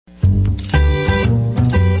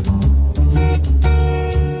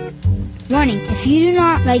If you do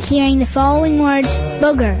not like hearing the following words,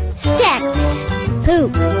 booger, sex,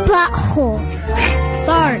 poop, butthole,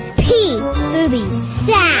 fart, pee, boobies,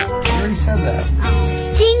 sack, I already said that.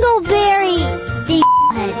 dingleberry,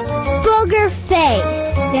 dinglehead, booger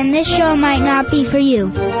face, then this show might not be for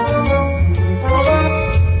you.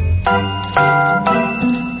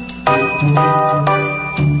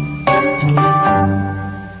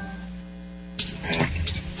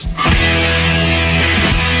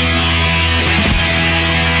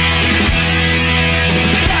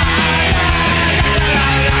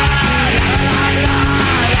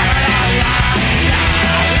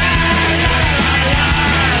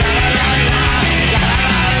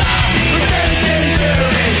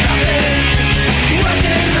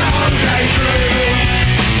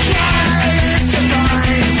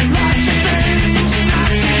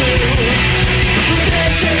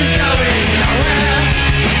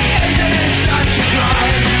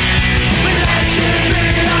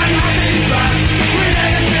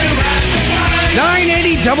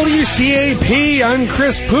 WCAP, I'm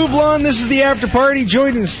Chris Poublon. This is the After Party.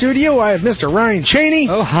 Joined in the studio, I have Mr. Ryan Chani.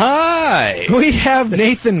 Oh, hi. We have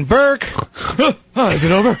Nathan Burke. Oh, is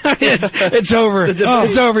it over? It's over.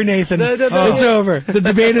 It's over, Nathan. It's over. The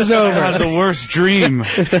debate is over. I had the worst dream.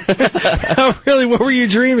 Oh, really? What were you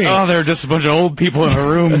dreaming? Oh, there were just a bunch of old people in a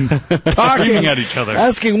room talking at each other.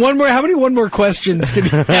 Asking one more. How many one more questions can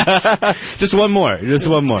you ask? Just one more. Just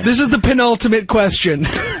one more. This is the penultimate question.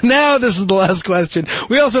 Now this is the last question.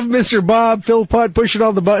 We also have Mr. Bob Philpott pushing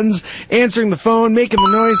all the buttons, answering the phone, making the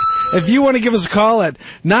noise. If you want to give us a call at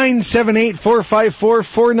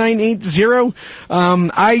 978-454-4980,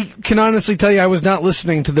 I can honestly tell you I was not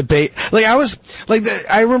listening to the debate.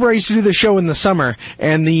 I remember I used to do the show in the summer,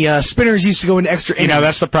 and the spinners used to go into extra innings. You know,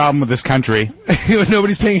 that's the problem with this country.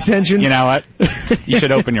 Nobody's paying attention. You know what? You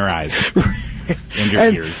should open your eyes. And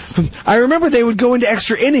your ears. I remember they would go into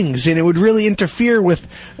extra innings, and it would really interfere with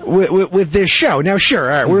this show. Now, sure,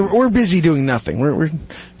 all right, we're busy doing nothing. We're having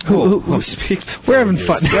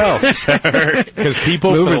fun. Because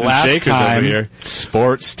people, for the last time,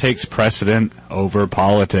 sports takes precedent over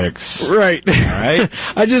politics. Right. All right?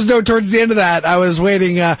 I just know towards the end of that, I was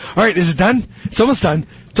waiting. All right, is it done? It's almost done.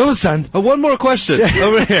 It's almost done. One more question.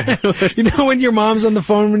 Over here. You know when your mom's on the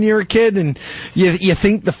phone when you're a kid and you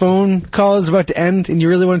think the phone call is about to end and you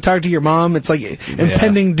really want to talk to your mom? It's like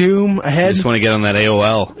impending doom ahead. You just want to get on that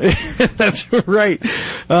AOL. That's right.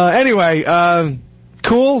 Anyway,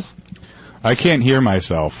 cool. I can't hear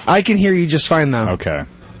myself. I can hear you just fine, though. Okay.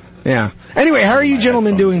 Yeah. Anyway, how are you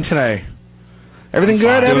gentlemen doing today? Everything good?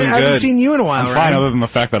 I haven't seen you in a while, I'm fine, other than the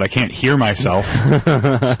fact that I can't hear myself.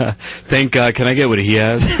 Thank God. Can I get what he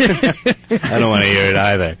has? I don't want to hear it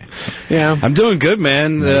either. Yeah. I'm doing good,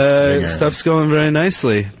 man. Stuff's going very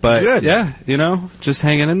nicely. But, good. Yeah, just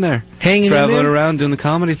hanging in there. Traveling around, doing the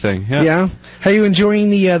comedy thing. Yeah. How are you enjoying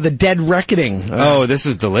the Dead Reckoning? Oh, this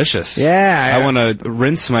is delicious. Yeah. I want to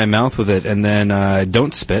rinse my mouth with it and then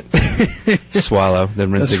don't spit. Swallow,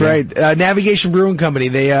 then rinse That's again. right. Navigation Brewing Company,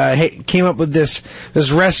 they came up with this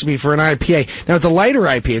recipe for an IPA. Now, it's a lighter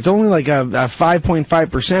IPA. It's only like a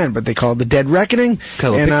 5.5%, but they call it the Dead Reckoning.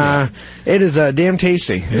 And it is damn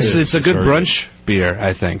tasty. It's a good brunch beer,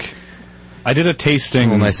 I think. I did a tasting.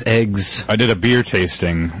 Oh, nice eggs. I did a beer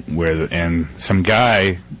tasting and some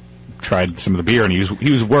guy tried some of the beer, and he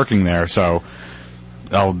was working there, so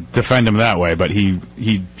I'll defend him that way. But he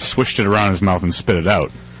swished it around his mouth and spit it out.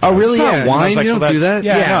 Oh, really? It's not wine. You don't do that.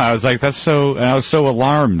 Yeah. No, I was like, that's so, and I was so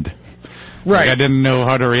alarmed. Right. I didn't know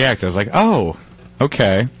how to react. I was like, oh,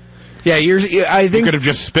 okay. Yeah, I think you could have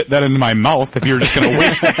just spit that into my mouth if you were just going to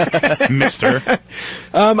waste it, mister.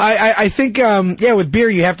 I think, with beer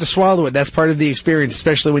you have to swallow it. That's part of the experience,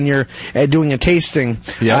 especially when you're doing a tasting.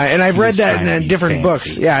 Yeah. And I've read that in different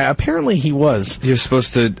books. Yeah, apparently he was. You're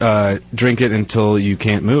supposed to drink it until you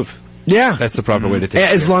can't move. Yeah. That's the proper way to take it.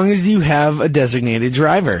 As long as you have a designated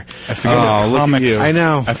driver. I forget look at you. I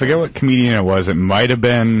know. I forget what comedian it was. It might have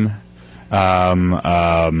been... I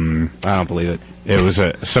don't believe it. It was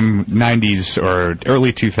some 90s or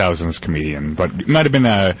early 2000s comedian, but it might have been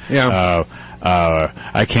I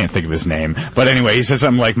can't think of his name. But anyway, he said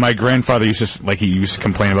something like, my grandfather used to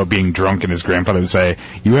complain about being drunk, and his grandfather would say,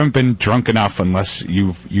 you haven't been drunk enough unless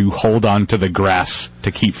you hold on to the grass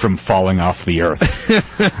to keep from falling off the earth. Yeah,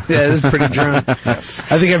 it is pretty drunk. Yes.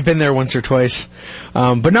 I think I've been there once or twice.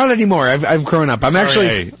 But not anymore. I've grown up.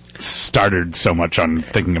 I started so much on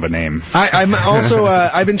thinking of a name. I'm also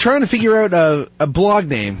I've been trying to figure out a blog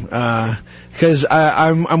name because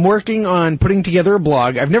I'm working on putting together a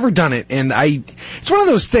blog. I've never done it, and it's one of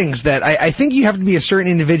those things that I think you have to be a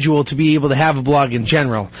certain individual to be able to have a blog in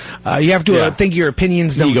general. You have to think your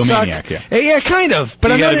opinions don't suck. Yeah, kind of.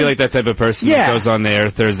 But you got to be like that type of person that goes on the air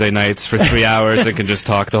Thursday nights for 3 hours and can just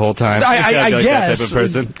talk the whole time. I like guess. That type of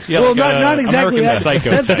person. Well, not exactly that.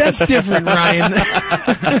 That's different, Ryan.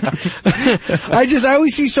 I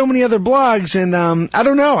always see so many other blogs, and I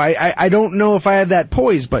don't know. I don't know if I have that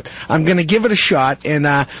poise, but I'm going to give it a shot, and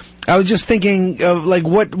I was just thinking of like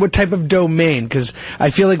what type of domain, because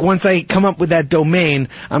I feel like once I come up with that domain,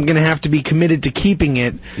 I'm going to have to be committed to keeping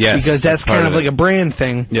it, because that's kind of like a brand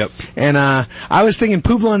thing. Yep. And I was thinking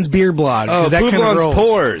Poublon's beer blog. Oh, that Poublon's kind of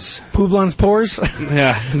Pores. Poublon's Pores?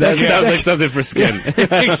 Yeah, that sounds like something for skin.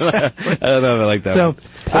 Exactly. I don't know if I like that one.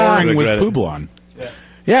 Pouring with Poublon.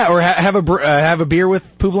 Yeah, or have a beer with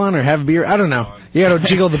Poublon, or have a beer. I don't know. You got to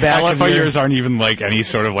jiggle the back. I love how yours aren't even like any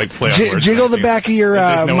sort of like play on words. Jiggle the back of your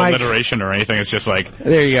there's no mic. alliteration or anything. It's just like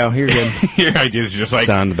there you go. You're good. Your idea is just like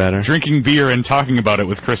sound better. Drinking beer and talking about it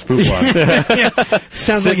with Chris Poublon.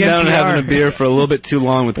 Sounds Sitting like down NPR. and having a beer for a little bit too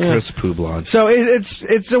long with Chris Poublon. So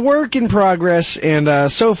it's a work in progress,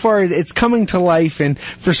 and so far it's coming to life. And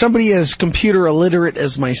for somebody as computer illiterate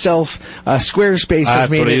as myself, Squarespace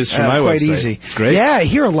has made it quite website. easy. It's great. Yeah, I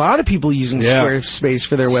hear a lot of people using Squarespace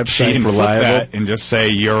for their website. Flip that and just say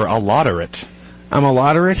you're illiterate. I'm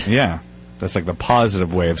illiterate? Yeah. That's like the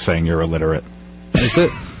positive way of saying you're illiterate. That's it.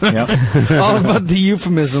 Yep. All about the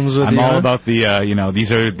euphemisms with I'm all about the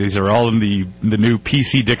these are all in the new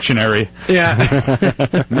PC dictionary.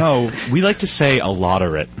 Yeah. No, we like to say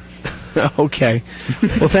illiterate. Okay.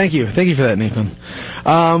 Well, thank you for that, Nathan.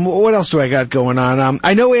 What else do I got going on?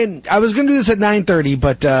 I know I was going to do this at 9:30,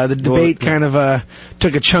 but the debate kind of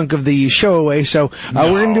took a chunk of the show away, so we're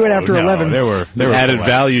going to do it after 11. There were added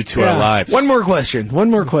value to our lives. One more question. One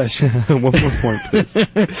more point, please.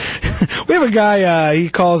 We have a guy, he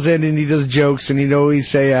calls in and he does jokes, and he'd always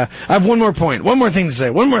say, I have one more point, one more thing to say,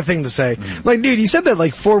 one more thing to say. Like, dude, you said that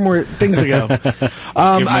like 4 more things ago. Give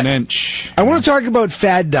him an inch. I want to talk about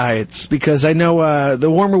fad diets, because I know the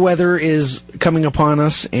warmer weather is coming upon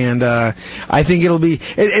us, and I think it'll be.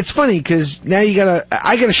 It's funny because now I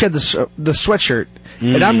gotta shed the sweatshirt,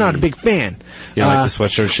 and I'm not a big fan. You don't like the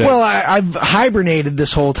sweatshirt shed? Well, I've hibernated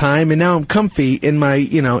this whole time, and now I'm comfy in my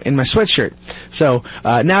sweatshirt. So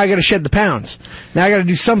now I gotta shed the pounds. Now I gotta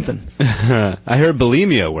do something. I heard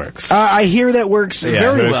bulimia works. I hear that works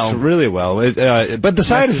very well, really well. But the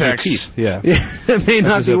side effects, it may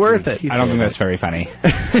not be worth it. I don't think that's very funny.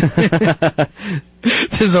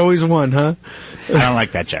 There's always one, huh? I don't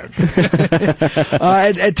like that joke.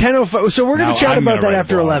 At 10:05, so we're going to chat about that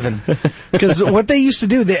after 11. Because what they used to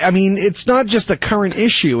do, it's not just a current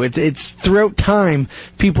issue. It's throughout time,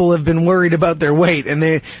 people have been worried about their weight, and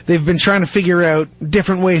they've been trying to figure out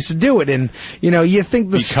different ways to do it. And you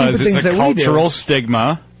think the stupid things that we do. Because it's a cultural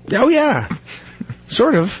stigma. Oh yeah,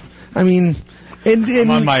 sort of. I mean,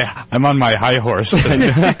 I'm on my high horse.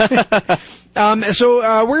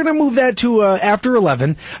 So we're going to move that to after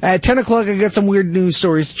 11. At 10 o'clock, I got some weird news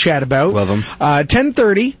stories to chat about. Love them.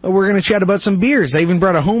 10:30, we're going to chat about some beers. I even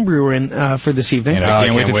brought a home brewer in for this evening. And I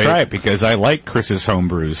can't wait to try it, because I like Chris's home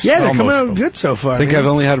brews. Yeah, they're coming out good so far. I think I've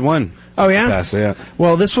only had one. Oh, yeah? Pass, yeah.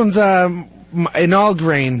 Well, this one's an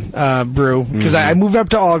all-grain brew, because I moved up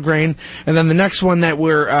to all-grain, and then the next one that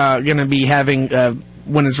we're going to be having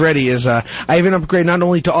when it's ready is I even upgrade not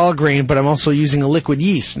only to all grain, but I'm also using a liquid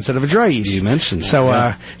yeast instead of a dry yeast. You mentioned that. So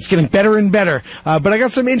it's getting better and better. But I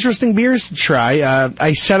got some interesting beers to try.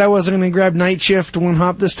 I said I wasn't going to grab Night Shift one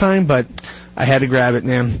hop this time, but I had to grab it,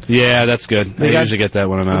 man. Yeah, that's good. I usually get that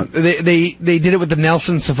when I'm out. They did it with the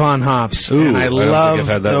Nelson Sauvin hops, Ooh, and I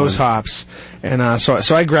love those hops. And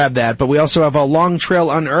so I grabbed that. But we also have a Long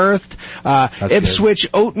Trail Unearthed, Ipswich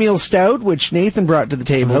Oatmeal Stout, which Nathan brought to the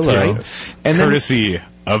table tonight. And courtesy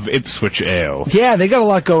of Ipswich Ale. Yeah, they got a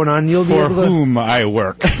lot going on. You'll be able to... For whom I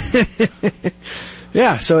work.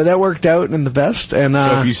 Yeah, so that worked out in the best. And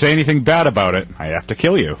so if you say anything bad about it, I have to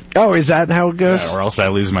kill you. Oh, is that how it goes? Yeah, or else I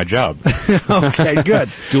lose my job. Okay, good.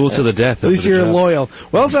 Duel to the death. At least you're loyal.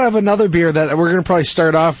 We also have another beer that we're going to probably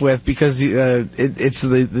start off with, because it's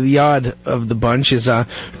the odd of the bunch, is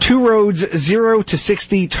Two Roads 0 to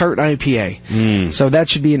 60 Tart IPA. So that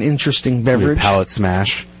should be an interesting beverage. Palate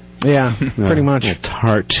smash. Yeah, pretty much.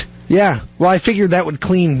 Tart. Yeah, well, I figured that would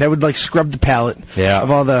scrub the palate of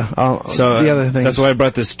all the other things. That's why I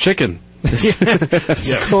brought this chicken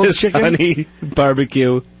Yes. Cold chicken? Honey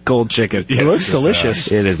barbecue cold chicken. It looks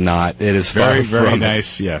delicious. It is not. It is very, far very from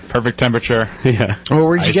nice. Yeah, perfect temperature. Yeah. Well,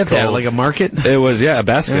 where'd you Ice get that? cold. Like a market? It was, a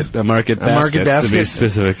basket. Yeah. A market basket, to be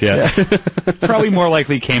specific, yeah. Probably more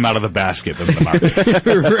likely came out of the basket than the market.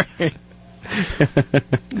 Right.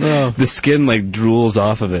 The skin, like, drools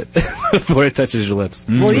off of it before it touches your lips.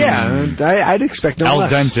 Well, yeah, I'd expect no Al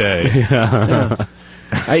less. dente.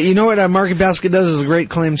 Yeah. You know what a market basket does is a great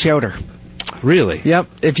clam chowder. Really? Yep.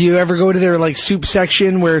 If you ever go to their like soup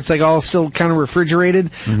section where it's like all still kind of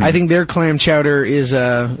refrigerated, I think their clam chowder is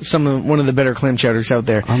one of the better clam chowders out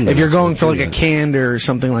there. If you're going for like a canned or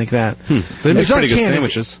something like that. They make pretty good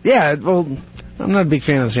sandwiches. Yeah, well, I'm not a big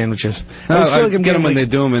fan of the sandwiches. I get them when they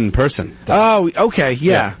do them in person. Oh, okay,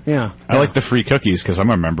 yeah. I like the free cookies because I'm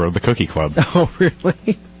a member of the Cookie Club. Oh,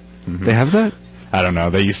 really? They have that? I don't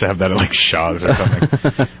know. They used to have that at like Shaw's or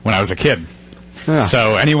something when I was a kid. Yeah.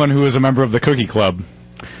 So anyone who is a member of the Cookie Club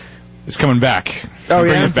is coming back. Oh,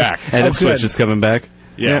 bringing yeah? it back. And Ipswich is coming back.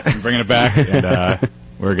 Yeah, I'm bringing it back, and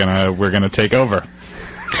we're gonna take over.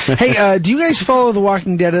 Hey, do you guys follow The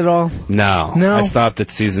Walking Dead at all? No. No? I stopped at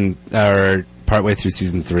partway through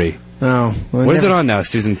season 3. Oh. Well, What is it on now?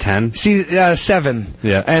 Season 10? 7.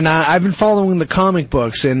 Yeah. And I've been following the comic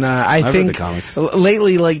books, and I think read the comics.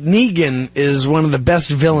 Lately, like, Negan is one of the best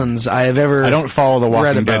villains I have ever I don't follow The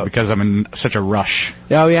Walking read Dead about. because I'm in such a rush.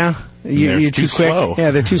 Oh, yeah? You're too too quick? slow.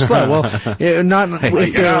 Yeah, they're too slow. Well, not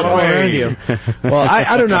if they're all around you. Well,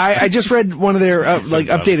 I don't know. I just read one of their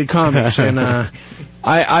updated comics, and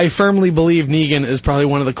I firmly believe Negan is probably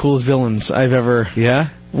one of the coolest villains I've ever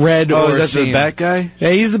read or is that seen. the bad guy?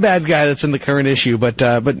 Yeah, he's the bad guy that's in the current issue, but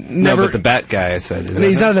never. No, but the bat guy, I said.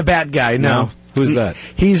 He's not the bat guy. No. Who's that?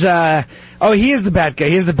 He's he is the bat guy.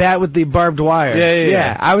 He is the bat with the barbed wire.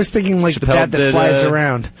 Yeah. I was thinking like Chappelle the bat that flies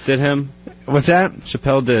around. Did him? What's that?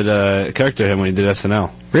 Chappelle did a character of him when he did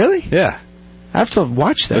SNL. Really? Yeah. I have to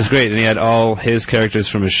watch that. It was great, and he had all his characters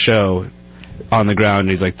from his show on the ground, and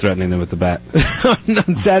he's like threatening them with the bat.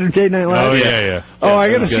 On Saturday Night Live? Oh, yeah. Oh,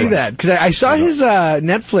 I gotta see that, because I saw his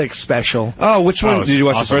Netflix special. Oh, which one? Did you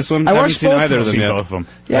watch awesome. the first one? I haven't watched seen both either of of them them. yet. Both of them.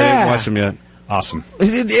 Yeah. I didn't watch them yet. Awesome.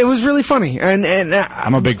 It was really funny, and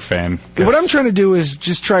I'm a big fan. what I'm trying to do is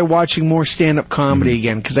just try watching more stand-up comedy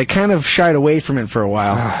again, because I kind of shied away from it for a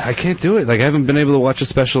while. I can't do it. Like, I haven't been able to watch a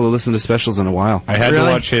special or listen to specials in a while. I had to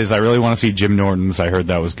watch his. I really want to see Jim Norton's. I heard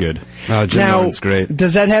that was good. Oh, Jim Norton's great.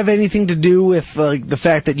 Does that have anything to do with the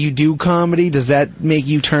fact that you do comedy? Does that make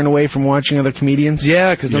you turn away from watching other comedians?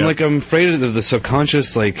 Yeah, because I'm afraid of the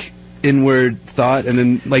subconscious, inward thought, and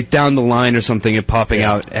then down the line or something, it popping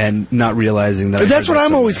out and not realizing that. But that's what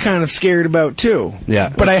I'm always kind of scared about too.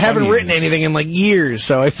 Yeah, but I haven't written anything in years,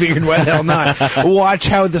 so I figured why the hell not watch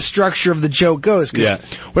how the structure of the joke goes.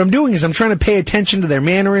 What I'm doing is I'm trying to pay attention to their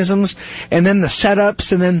mannerisms and then the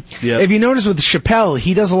setups, and then if you notice with Chappelle,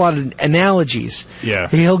 he does a lot of analogies. Yeah,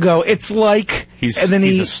 he'll go, "It's like," he's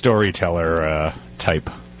a storyteller type.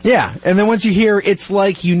 Yeah, and then once you hear "it's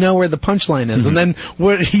like," you know where the punchline is, and then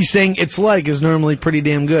what he's saying "it's like" is normally pretty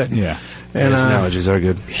damn good. Yeah, and his analogies are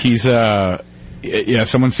good. He's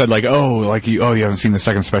someone said you haven't seen the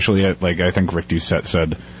second special yet. I think Rick Doucette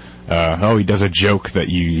said, he does a joke that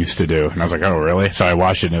you used to do, and I was like, oh really? So I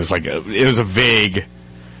watched it, and it was a vague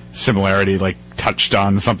similarity, touched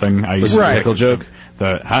on something I used to do. Pickle joke.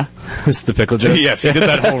 Was the pickle joke? Yes, he did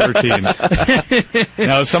that whole routine.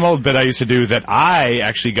 Now, some old bit I used to do that I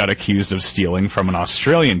actually got accused of stealing from an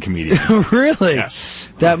Australian comedian. Really? Yes.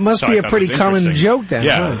 That must be a pretty common joke then.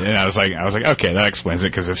 Yeah, huh? and I was like, okay, that explains it,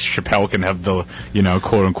 because if Chappelle can have the,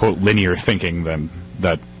 quote unquote linear thinking, then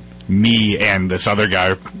that me and this other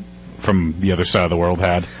guy from the other side of the world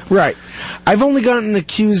had. Right. I've only gotten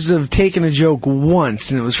accused of taking a joke once,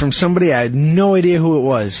 and it was from somebody I had no idea who it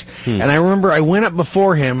was. And I remember I went up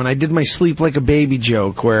before him, and I did my sleep like a baby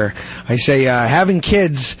joke, where I say, having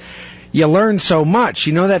kids, you learn so much.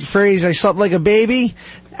 You know that phrase, I slept like a baby?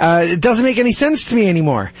 It doesn't make any sense to me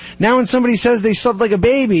anymore. Now when somebody says they slept like a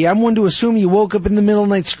baby, I'm one to assume you woke up in the middle of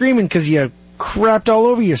the night screaming because you crapped all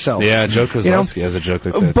over yourself. Yeah, Joe Kozlowski has a joke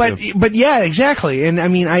like that. But yeah, exactly. And I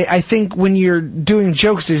mean, I think when you're doing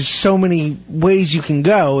jokes, there's so many ways you can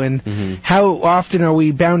go, and how often are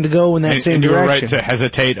we bound to go in that same direction? And you were right to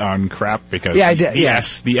hesitate on crap, because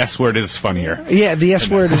the S word is funnier. Yeah, the S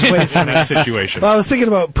word is way funnier. In that situation. Well, I was thinking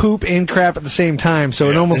about poop and crap at the same time, so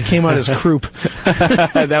it almost came out as croup.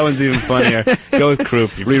 That one's even funnier. Go with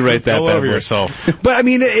croup. Rewrite that over yourself. But I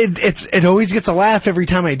mean, it always gets a laugh every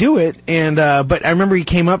time I do it, and but I remember he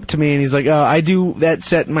came up to me and he's like, "Oh, I do that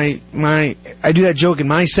set I do that joke in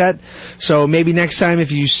my set. So maybe next time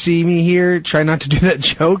if you see me here, try not to do that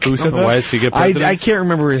joke." Who said that? Why does he get precedence? I can't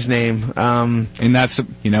remember his name. And that's,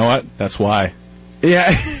 you know what? That's why.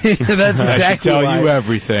 Yeah, that's exactly why. I should tell you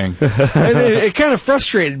everything. It kind of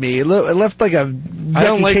frustrated me. It left like a I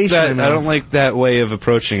don't like that. I don't like that way of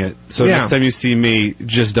approaching it. So next time you see me,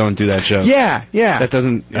 just don't do that joke. Yeah. That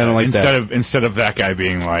doesn't. I don't like that. Instead of that guy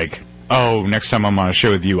being like, "Oh, next time I'm on a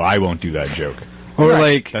show with you, I won't do that joke." Or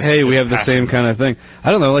like, "Hey, we have the same kind of thing."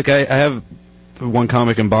 I don't know. Like I have. One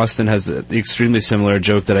comic in Boston has an extremely similar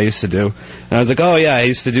joke that I used to do. And I was like, "Oh, yeah, I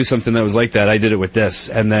used to do something that was like that. I did it with this."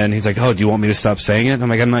 And then he's like, "Oh, do you want me to stop saying it?" I'm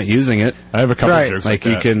like, "I'm not using it." I have a couple of jokes like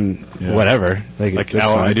you that. can, whatever. Like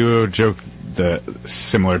I do a joke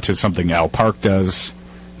similar to something Al Park does,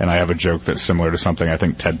 and I have a joke that's similar to something I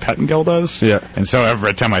think Ted Pettengill does. Yeah. And so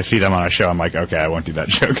every time I see them on a show, I'm like, okay, I won't do that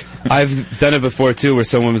joke. I've done it before, too, where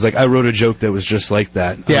someone was like, "I wrote a joke that was just like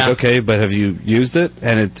that." I'm like, okay, but have you used it?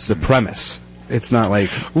 And it's the premise. It's not like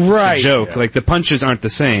a joke. Yeah. Like, the punches aren't the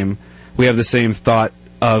same. We have the same thought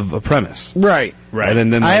of a premise. Right. And then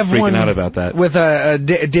they're freaking out about that. With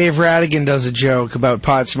Dave Radigan does a joke about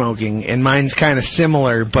pot smoking, and mine's kind of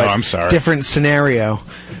similar, but different scenario.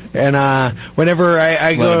 And whenever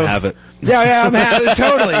I go... Let him have it. Yeah, I'm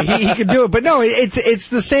totally. He could do it. But no, it's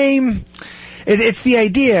the same... It's the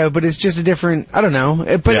idea, but it's just a different, I don't know.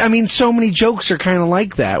 But, I mean, so many jokes are kind of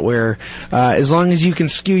like that, where as long as you can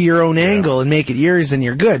skew your own angle and make it yours, then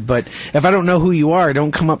you're good. But if I don't know who you are,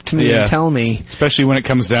 don't come up to me and tell me. Especially when it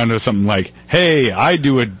comes down to something like, "Hey, I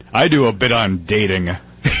do a bit on dating."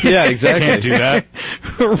 Yeah, exactly. Can't do that.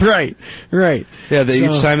 Right. Yeah,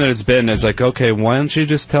 each time that it's been, it's like, okay, why don't you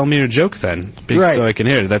just tell me your joke then? So I can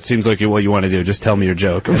hear it. That seems like what you want to do. Just tell me your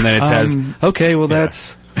joke. And then it says, okay, well,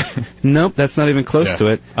 that's... Nope, that's not even close to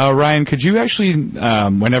it. Ryan, could you actually,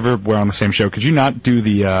 whenever we're on the same show, could you not do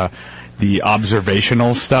the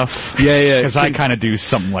observational stuff? Yeah. Because I kind of do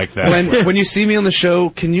something like that. When you see me on the show,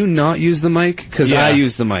 can you not use the mic? Because I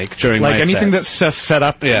use the mic during my set. Like anything that's set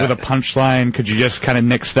up with a punchline, could you just kind of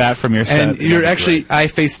nix that from your set? And you're actually, I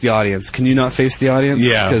face the audience. Can you not face the audience?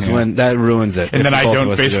 Yeah. Because when that ruins it. And then I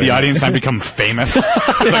don't face the audience, I become famous.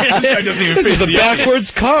 I doesn't even face the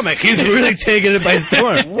backwards comic. He's really taking it by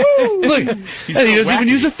storm. Woo! Look, and he doesn't even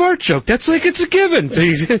use a fart joke. That's like it's a given.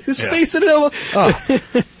 He's facing it. Oh.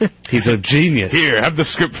 He's a genius. Here, have the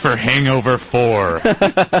script for Hangover 4.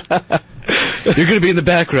 You're going to be in the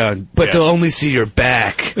background, but they'll only see your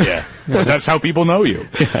back. Yeah. Well, that's how people know you.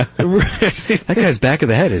 Yeah. That guy's back of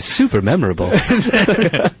the head is super memorable.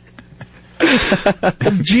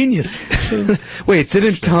 Genius. Wait,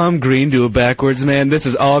 didn't Tom Green do a backwards man? This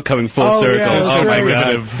is all coming full circle. Yeah, my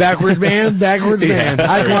God. Backwards man. I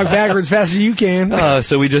can walk backwards faster than you can.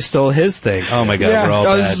 So we just stole his thing. Oh my God, we're all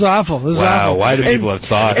bad. This is awful. Wow, why do people have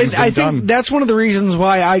thoughts? And I think that's one of the reasons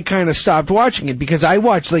why I kind of stopped watching it, because I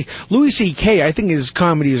watch, like, Louis C.K., I think his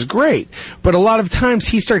comedy is great, but a lot of times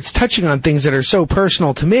he starts touching on things that are so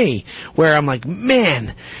personal to me, where I'm like,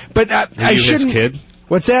 man, but I shouldn't... His kid?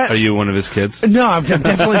 What's that? Are you one of his kids? No, I'm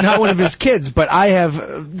definitely not one of his kids, but I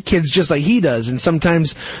have kids just like he does, and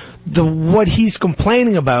sometimes what he's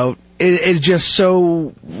complaining about is just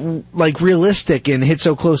so, like, realistic and hits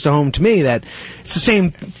so close to home to me that it's the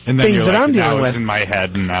same things that I'm dealing with. Now it's in my head,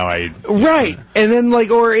 and now I... Right, and then,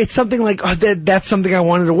 like, or it's something like, that's something I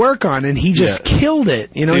wanted to work on, and he just killed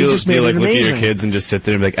it. You know, he just made it amazing. Do you, like, look at your kids and just sit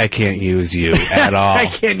there and be like, I can't use you at all. I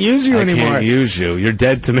can't use you anymore. I can't use you. You're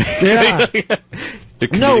dead to me. Yeah. They're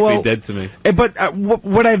comedically dead to me. But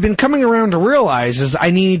what I've been coming around to realize is I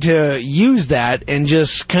need to use that and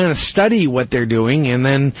just kind of study what they're doing, and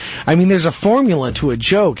then, I mean, there's a formula to a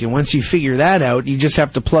joke, and once you figure that out, you just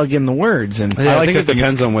have to plug in the words. And I think it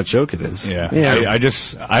depends on what joke it is. Yeah.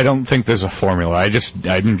 I don't think there's a formula.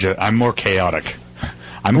 I'm more chaotic.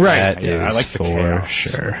 I'm right. I like the chaos.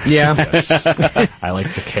 Sure. Yeah. I like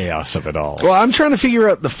the chaos of it all. Well, I'm trying to figure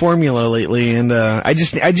out the formula lately, and I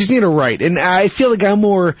just need to write. And I feel like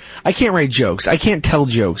I can't write jokes. I can't tell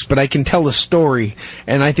jokes, but I can tell a story,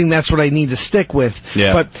 and I think that's what I need to stick with.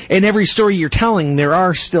 Yeah. But in every story you're telling, there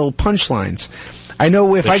are still punchlines. I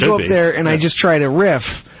know if I go up there and I just try to riff,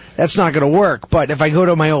 that's not going to work. But if I go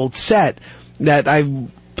to my old set that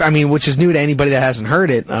which is new to anybody that hasn't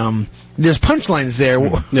heard it, there's punchlines there.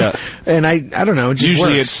 Yeah. And I don't know, it just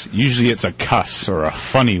works. Usually it's a cuss or a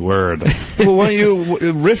funny word. Well, why don't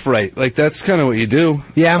you riff write? Like, that's kind of what you do.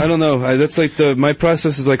 Yeah. I don't know. That's like my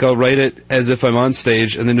process is like I'll write it as if I'm on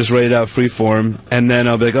stage and then just write it out free form, and then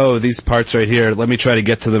I'll be like, oh, these parts right here, let me try to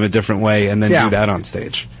get to them a different way, and then do that on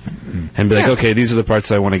stage. and be like, okay, these are the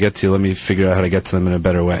parts I want to get to. Let me figure out how to get to them in a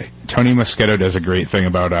better way. Tony Moschetto does a great thing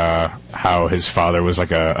about how his father was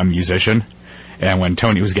like a musician, and when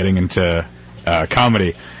Tony was getting into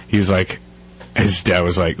comedy, he was like, his dad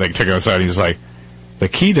was like took him outside, and he was like, the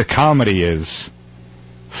key to comedy is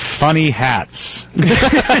funny hats.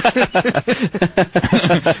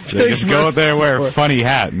 Just go out there, wear a funny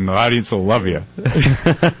hat, and the audience will love you.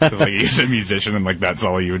 Like, he's a musician, and like that's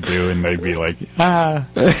all he would do, and they'd be like,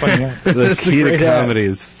 funny hat. The key to comedy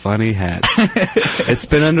is funny hat. It's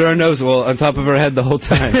been under our nose, well, on top of our head the whole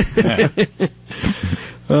time.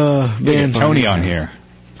 Man, Tony on here.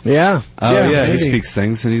 Yeah. Oh, yeah, he speaks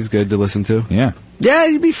things, and he's good to listen to. Yeah. Yeah,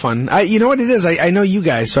 it'd be fun. You know what it is? I know you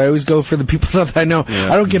guys, so I always go for the people that I know.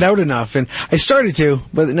 Yeah. I don't get out enough, and I started to,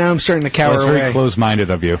 but now I'm starting to cower away. It's very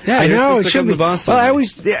close-minded of you. Yeah, I know. It should be. Well,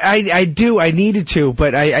 I needed to,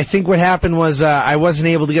 but I think what happened was I wasn't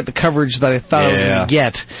able to get the coverage that I thought I was going to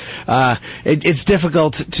get. It's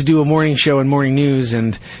difficult to do a morning show and morning news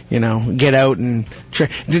and, get out and try.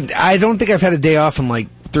 I don't think I've had a day off in like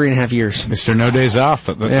 3.5 years. Mr. No Days Off.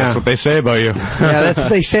 That's what they say about you. Yeah, that's what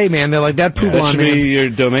they say, man. They're like, that Poub that should be your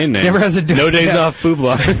domain name. Never has a No Days Off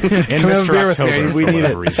Poublon. In Mr. October, we need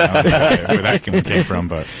it. I don't know where that came from,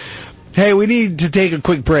 but... Hey, we need to take a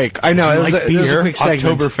quick break. I know, it was a quick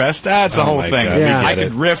segment. Oktoberfest, that's the whole thing. Yeah. I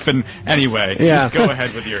could riff, and anyway, go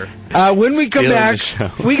ahead with your... when we come back,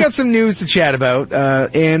 we got some news to chat about,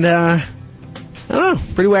 and, I don't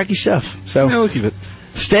know, pretty wacky stuff. So we'll keep it.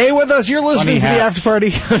 Stay with us. You're listening to the After Party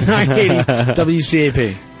on 980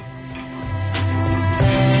 WCAP.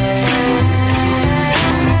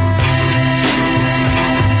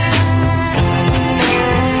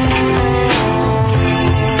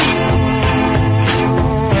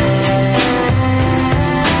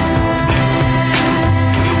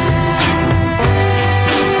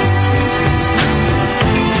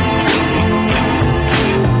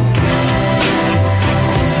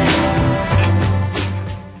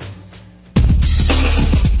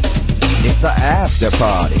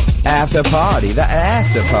 After party, the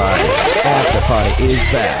after party. After party is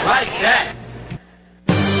back. Like that.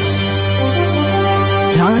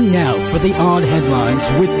 Time now for the odd headlines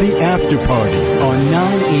with the after party on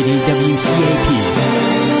 980 WCAP.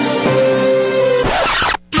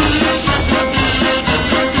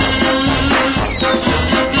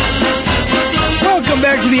 Welcome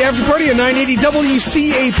back to the After Party on 980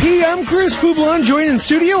 WCAP. I'm Chris Poublon, joined in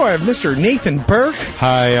studio. I have Mr. Nathan Burke.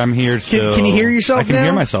 Hi, I'm here still. Can you hear yourself I can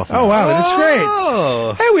hear myself now. Oh, wow, that's great.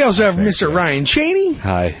 Hey, we also have Mr. Ryan Chani.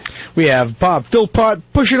 Hi. We have Bob Philpott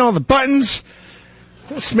pushing all the buttons.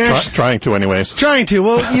 Trying to, anyways. Trying to.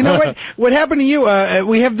 Well, you know what? What happened to you?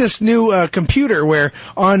 We have this new computer where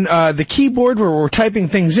on the keyboard where we're typing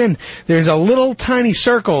things in, there's a little tiny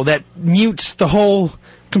circle that mutes the whole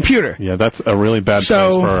computer. Yeah, that's a really bad place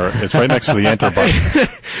for... It's right next to the enter button.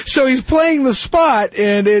 So he's playing the spot,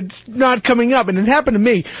 and it's not coming up. And it happened to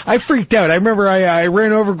me. I freaked out. I remember I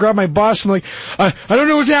ran over, grabbed my boss, and I'm like, I don't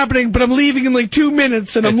know what's happening, but I'm leaving in like 2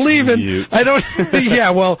 minutes, and I'm leaving. Mute. I don't...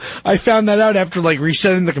 Yeah, well, I found that out after like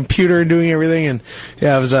resetting the computer and doing everything, and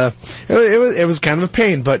yeah, it was kind of a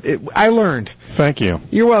pain, but I learned. Thank you.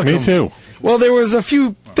 You're welcome. Me too. Well, there was a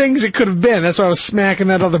few things it could have been. That's why I was smacking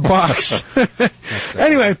that other box.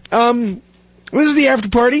 Anyway, this is the After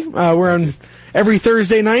Party. We're on every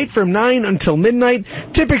Thursday night from 9 until midnight.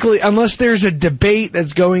 Typically, unless there's a debate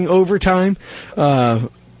that's going overtime.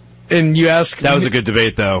 And you ask... That was a good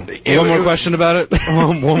debate, though. One more question about it?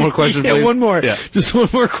 One more question, please. Yeah, one more. Yeah. Just one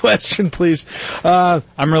more question, please.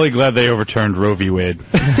 I'm really glad they overturned Roe v. Wade.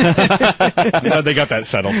 I'm glad they got that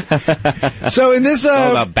settled. So in this... It's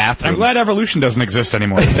all about bathrooms. I'm glad evolution doesn't exist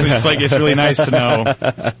anymore. It's really nice to know...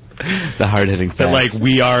 The hard-hitting facts. That, like,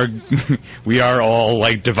 we are all,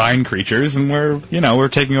 like, divine creatures, and we're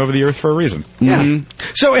taking over the earth for a reason. Yeah.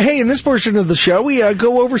 Mm-hmm. So, hey, in this portion of the show, we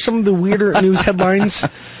go over some of the weirder news headlines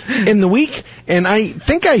in the week, and I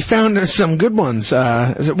think I found some good ones.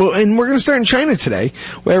 And we're going to start in China today,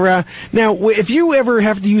 where, now, if you ever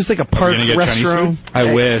have to use, like, a park restaurant...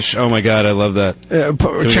 I wish. Oh, my God, I love that.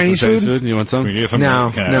 Chinese food? You want some?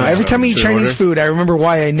 No. Every time I eat Chinese food, I remember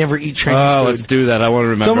why I never eat Chinese food. Oh, let's do that. I want to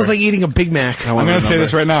remember. It's almost like eating a Big Mac. I'm going to say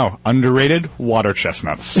this right now. Underrated water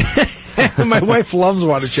chestnuts. My wife loves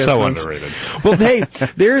water chestnuts. So underrated. Well, hey,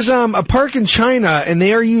 there's a park in China, and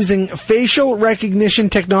they are using facial recognition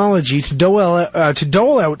technology to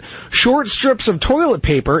dole out short strips of toilet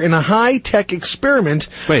paper in a high-tech experiment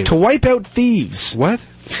to wipe out thieves. What?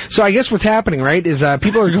 So I guess what's happening, right, is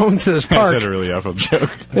people are going to this park. I said a really awful joke.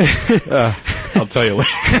 I'll tell you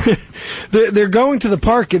later. They're going to the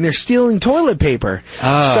park and they're stealing toilet paper.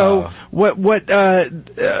 Oh. So what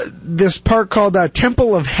this park called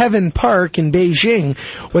Temple of Heaven Park in Beijing,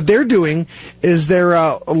 what they're doing is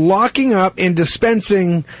they're locking up and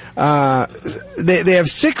dispensing. They have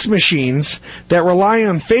 6 machines that rely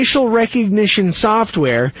on facial recognition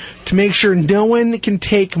software to make sure no one can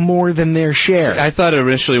take more than their share. I thought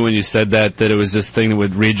initially when you said that it was this thing that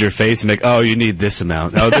would read your face and be like, oh, you need this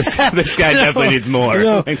amount. Oh, this guy definitely needs more.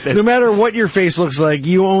 No, no matter what your face looks like,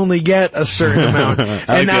 you only get a certain amount.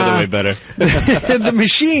 I like the other way better. The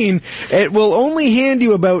machine, it will only hand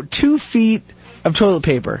you about 2 feet of toilet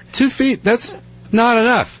paper. 2 feet? That's not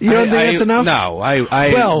enough. You don't think that's enough? No,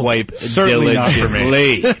 I wipe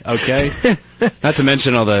diligently. Okay? Not to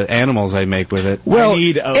mention all the animals I make with it. Well, I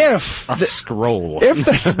need a scroll. If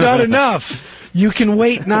that's not enough, you can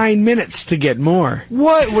wait 9 minutes to get more.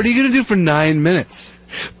 What? What are you going to do for 9 minutes?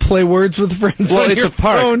 Play words with friends on your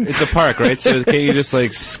phone. It's a park, right? So can't you just,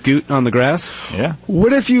 scoot on the grass? Yeah.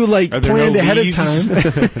 What if you, planned ahead of time?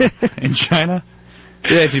 In China?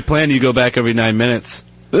 Yeah, if you plan, you go back every 9 minutes.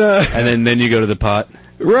 And then you go to the pot.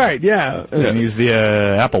 Right, yeah. And use the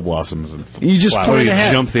apple blossoms. And you just plan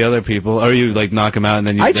ahead. Jump the other people, or you knock them out and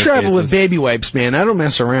then you. I travel with baby wipes, man. I don't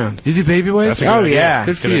mess around. You do baby wipes? Oh yeah,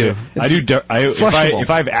 good for you. I do. If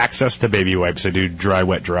I have access to baby wipes, I do dry,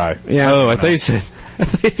 wet, dry. Yeah. Oh, I thought you said.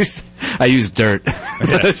 I use dirt.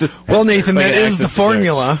 Well, Nathan, that is the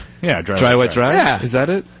formula. Yeah, dry, wet, dry. Yeah, is that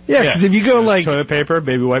it? Yeah, because if you go toilet paper,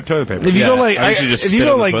 baby wipe, toilet paper. If you go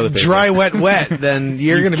dry, wet, wet, then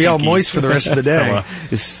you're going to be all moist for the rest of the day.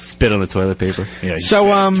 Just spit on the toilet paper. Yeah. So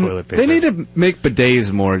toilet paper. They need to make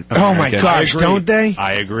bidets more. American. Oh my gosh, don't they?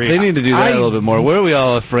 I agree. They need to do that a little bit more. Where are we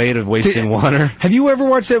all afraid of wasting water? Have you ever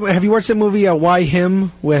watched that? Have you watched that movie Why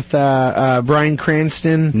Him with Bryan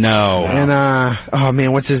Cranston? No. And oh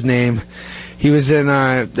man, what's his name? He was in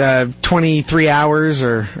 23 hours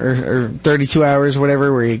or 32 hours,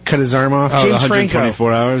 whatever, where he cut his arm off. Oh, James 124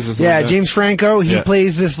 Franco. Hours or something Yeah, like that? James Franco. He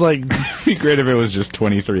plays this It'd be great if it was just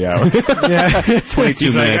 23 hours. Yeah.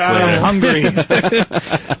 22 minutes later. I'm hungry.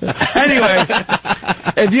 Anyway,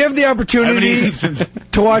 if you have the opportunity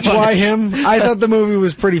to watch Why Him, I thought the movie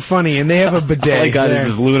was pretty funny, and they have a bidet. Oh my God, this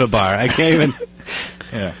is Luna Bar. I can't even.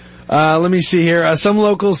 Yeah. Let me see here. Some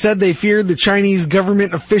locals said they feared the Chinese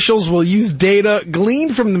government officials will use data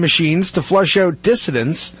gleaned from the machines to flush out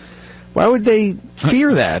dissidents. Why would they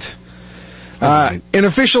fear that? An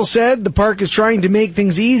official said the park is trying to make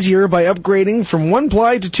things easier by upgrading from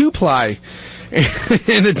 1-ply to 2-ply.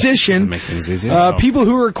 In addition, make things easier. People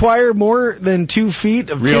who require more than 2 feet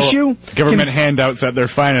of tissue... Government handouts at their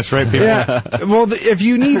finest, right, people? Yeah. Well, if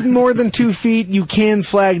you need more than 2 feet, you can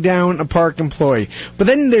flag down a park employee. But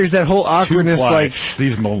then there's that whole awkwardness,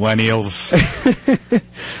 these millennials.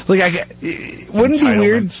 Wouldn't it be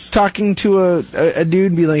weird talking to a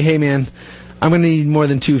dude and be like, hey, man, I'm going to need more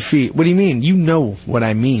than 2 feet. What do you mean? You know what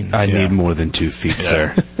I mean. I need more than 2 feet,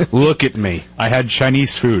 sir. Look at me. I had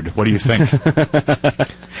Chinese food. What do you think?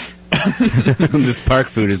 This park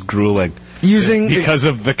food is grueling. Because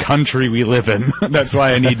of the country we live in. That's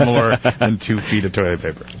why I need more than 2 feet of toilet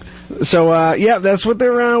paper. So, that's what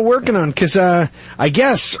they're working on. Because I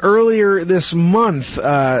guess earlier this month,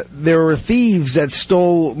 there were thieves that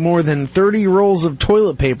stole more than 30 rolls of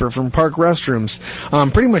toilet paper from park restrooms,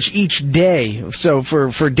 pretty much each day. So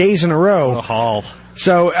for days in a row. A haul.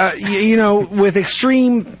 So, with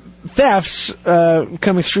extreme thefts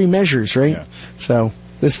come extreme measures, right? Yeah. So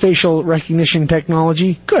this facial recognition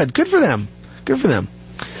technology, good for them. Good for them.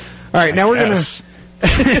 All right, now we're going to...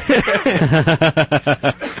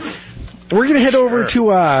 We're going to head over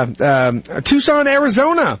to Tucson,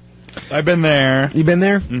 Arizona. I've been there. You been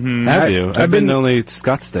there? Mm-hmm. Have you? I've been only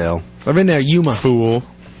Scottsdale. I've been there. Yuma. Fool.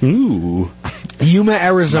 Ooh. Yuma,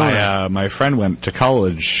 Arizona. My friend went to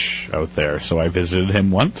college out there, so I visited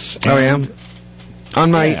him once. Oh, yeah? On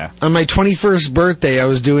my 21st birthday, I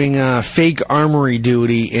was doing fake armory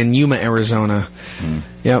duty in Yuma, Arizona.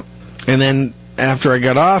 Yep. And then... after I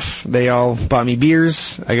got off, they all bought me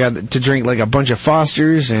beers. I got to drink a bunch of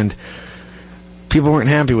Fosters, and people weren't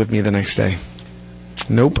happy with me the next day.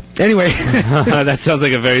 Nope. Anyway. That sounds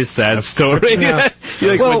like a very sad story. Yeah.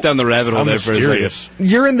 You went down the rabbit hole there for a second.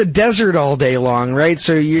 You're in the desert all day long, right?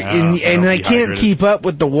 So and I can't keep up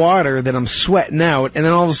with the water that I'm sweating out, and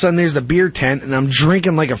then all of a sudden there's the beer tent, and I'm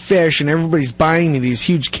drinking like a fish, and everybody's buying me these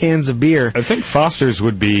huge cans of beer. I think Foster's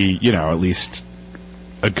would be, at least...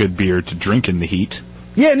 a good beer to drink in the heat.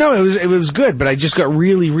 Yeah, no, it was good, but I just got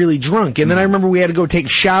really, really drunk. And then I remember we had to go take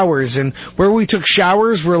showers, and where we took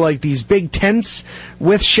showers were these big tents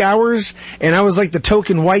with showers, and I was the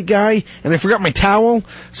token white guy, and I forgot my towel.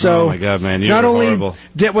 So oh my God, man, you're not horrible.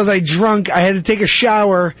 only was I drunk, I had to take a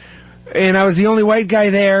shower and I was the only white guy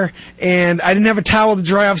there, and I didn't have a towel to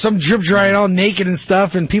dry off, so I'm drip drying all naked and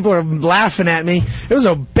stuff, and people are laughing at me. It was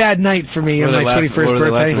a bad night for me on my 21st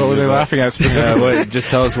birthday. What were they laughing at specifically? Just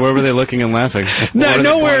tell us, where were they looking and laughing?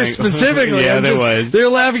 Nowhere specifically. Yeah, there was. They were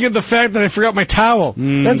laughing at the fact that I forgot my towel.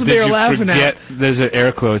 That's what they were laughing at. There's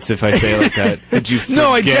air quotes if I say it like that. Did you forget? No,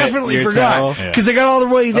 I definitely forgot, because I got all the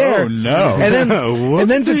way there. Oh, no. And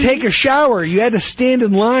then to take a shower, you had to stand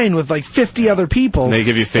in line with like 50 other people. They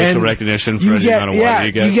give you facial recognition for any amount of water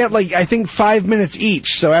you get. You get like, I think 5 minutes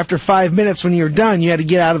each. So after 5 minutes when you're done, you had to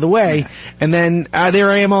get out of the way. And then there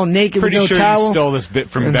I am all naked with no towel. You stole this bit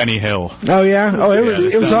from Benny Hill. Oh, yeah? Oh,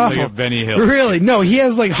 it was awful. Like Benny Hill. Really? No, he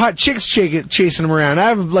has like hot chicks chasing him around. I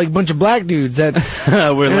have like a bunch of black dudes that...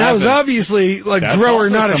 and I was obviously like a grower,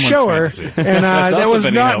 not a shower. And that was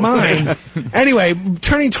not mine. Anyway,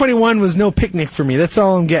 turning 21 was no picnic for me. That's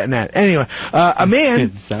all I'm getting at. Anyway, a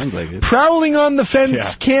man sounds like it. Prowling on the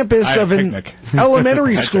fence campus of an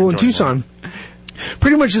elementary school in Tucson.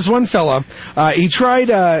 Pretty much this one fella,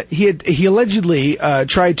 he allegedly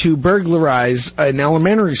tried to burglarize an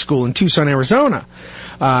elementary school in Tucson, Arizona.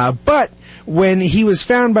 But when he was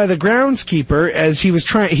found by the groundskeeper, as he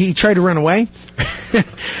tried to run away.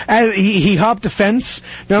 As he hopped a fence.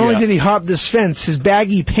 Not only did he hop this fence, his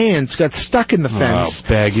baggy pants got stuck in the fence. Oh,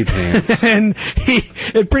 baggy pants. And he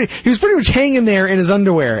was pretty much hanging there in his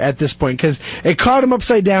underwear at this point, because it caught him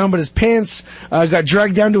upside down, but his pants got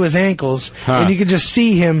dragged down to his ankles, and you could just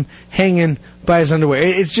see him hanging by his underwear.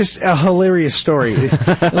 It's just a hilarious story.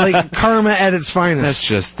 Like karma at its finest.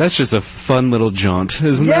 That's just a fun little jaunt,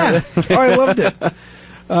 isn't it? Yeah. Oh, I loved it.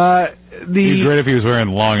 It'd be great if he was wearing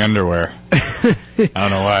long underwear. I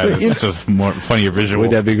don't know why. It's just more funnier visual.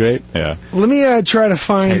 Would that be great? Yeah. Let me try to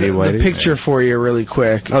find the picture for you really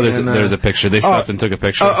quick. Oh, there's a picture. They stopped and took a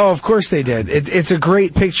picture. Oh, of course they did. It's a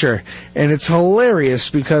great picture, and it's hilarious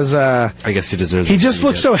because I guess he deserves it. He just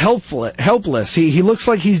looks so helpless. He looks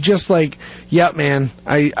like he's just like, yep, man,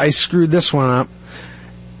 I screwed this one up.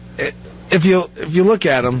 If you look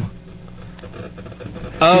at him.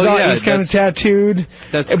 Oh, he's kind of tattooed.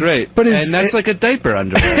 That's great. And that's like a diaper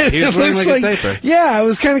underwear. He's wearing like a diaper. Yeah, I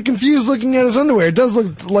was kind of confused looking at his underwear. It does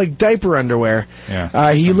look like diaper underwear.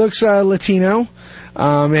 Yeah. He looks Latino.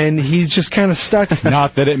 And he's just kind of stuck.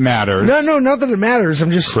 Not that it matters. No, not that it matters.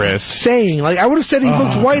 I'm just saying. Like, I would have said he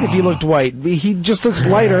looked white if he looked white. He just looks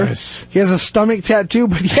lighter. He has a stomach tattoo,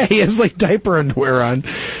 but yeah, he has like diaper underwear on.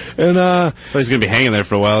 And well, he's going to be hanging there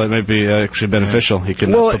for a while. It might be actually beneficial. He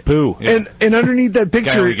can poo. And underneath that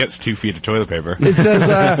picture, guy only gets 2 feet of toilet paper. It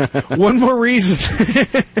says one more reason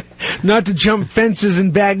not to jump fences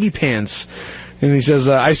in baggy pants. And he says,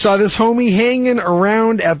 I saw this homie hanging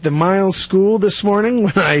around at the Miles School this morning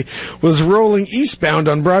when I was rolling eastbound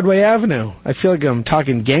on Broadway Avenue. I feel like I'm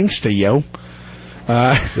talking gangsta, yo.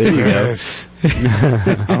 There you go.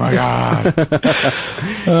 Oh, my God.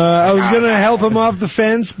 I was going to help him off the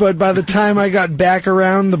fence, but by the time I got back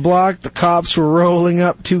around the block, the cops were rolling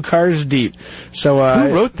up 2 cars deep. So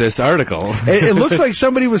who wrote this article? It looks like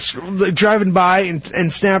somebody was driving by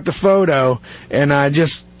and snapped a photo and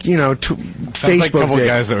just... Facebook like a couple of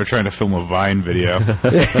guys that were trying to film a Vine video.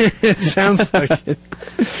 It sounds like it.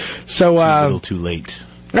 So, a little too late.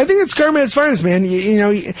 I think it's karma at its finest, man.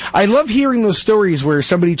 I love hearing those stories where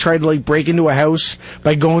somebody tried to break into a house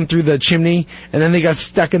by going through the chimney, and then they got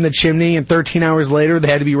stuck in the chimney, and 13 hours later they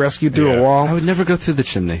had to be rescued through a wall. I would never go through the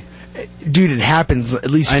chimney. Dude, it happens at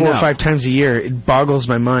least 4 or 5 times a year. It boggles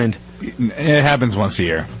my mind. It happens once a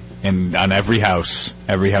year. And on every house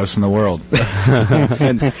in the world.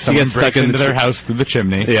 And he gets stuck into their house through the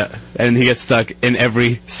chimney. Yeah, and he gets stuck in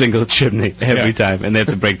every single chimney every time, and they have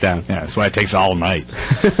to break down. Yeah, that's why it takes all night.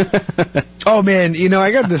 Oh, man,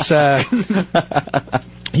 I got this...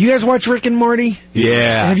 You guys watch Rick and Morty?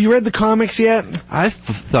 Yeah. Have you read the comics yet? I've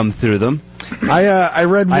thumbed through them. I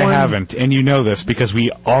read one. I haven't, and you know this because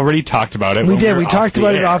we already talked about it. We did. We talked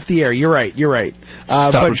about it off the air. You're right.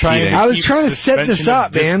 But I was trying to set this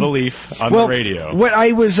up, man. Disbelief on the radio. What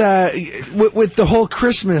I was with the whole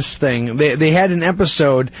Christmas thing, they had an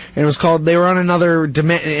episode, and it was called. They were on another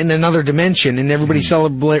dimension, and everybody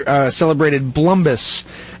celebrated Blumbus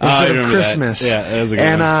instead of Christmas. That. Yeah, that was a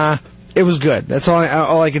good one. It was good. That's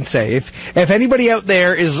all I can say. If anybody out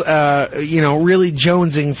there is really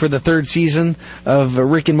jonesing for the 3rd season of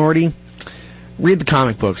Rick and Morty, read the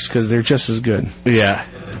comic books because they're just as good. Yeah.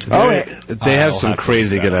 They have some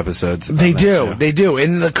crazy good episodes. They do.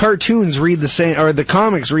 And the cartoons read the same, or the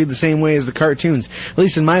comics read the same way as the cartoons. At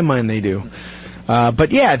least in my mind, they do.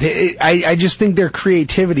 But yeah, I just think their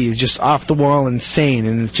creativity is just off the wall insane,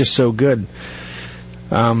 and it's just so good.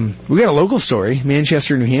 We got a local story,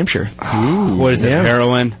 Manchester, New Hampshire. Ooh, what is it,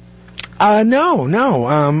 heroin?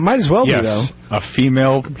 No. Might as well be, though. A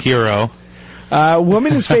female hero.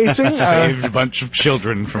 Woman is facing... saved a bunch of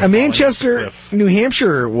children from a Manchester, New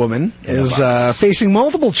Hampshire woman is facing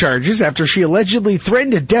multiple charges after she allegedly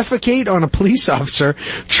threatened to defecate on a police officer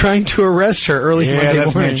trying to arrest her early Monday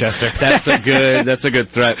that's morning. Manchester. That's a good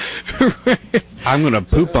threat. I'm going to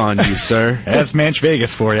poop on you, sir. That's Manch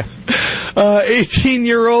Vegas for you.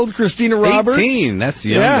 18-year-old Christina Roberts. 18? That's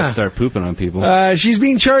young to start pooping on people. She's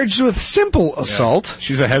being charged with simple assault.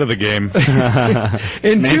 She's ahead of the game.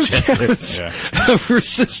 In 2 counts of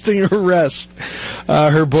resisting arrest.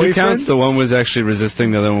 Her boyfriend... 2 counts? The one was actually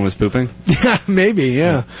resisting, the other one was pooping? Yeah, maybe,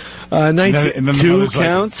 yeah. 2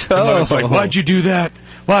 counts? Like, why'd you do that?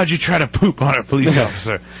 Why'd you try to poop on a police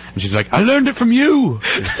officer? And she's like, I learned it from you.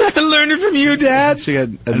 I learned it from you, Dad.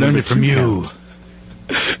 I learned it from you.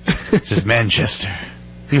 This is Manchester.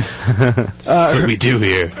 That's what we do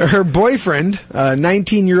here. Her boyfriend,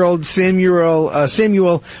 19-year-old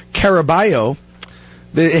Samuel Caraballo,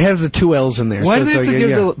 it has the 2 L's in there. Why do they have to give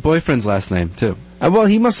the boyfriend's last name, too? Well,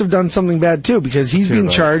 he must have done something bad, too, because he's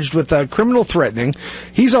being charged with criminal threatening.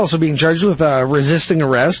 He's also being charged with resisting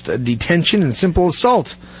arrest, detention, and simple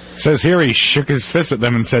assault. Says here he shook his fist at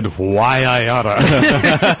them and said, why I oughta.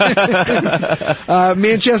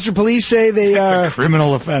 Manchester police say they... a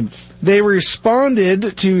criminal offense. They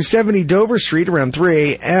responded to 70 Dover Street around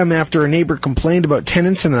 3 a.m. after a neighbor complained about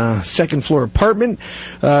tenants in a second-floor apartment.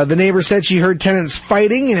 The neighbor said she heard tenants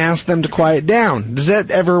fighting and asked them to quiet down. Does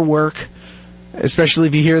that ever work? Especially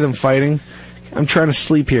if you hear them fighting. I'm trying to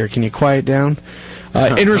sleep here. Can you quiet down?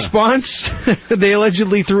 In response, they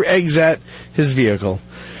allegedly threw eggs at his vehicle.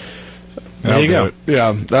 There you go.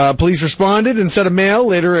 Yeah. Police responded and said a male,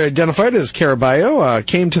 later identified as Caraballo,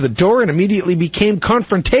 came to the door and immediately became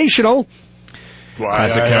confrontational.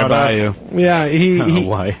 Classic Caraballo. Yeah,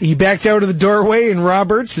 he backed out of the doorway, and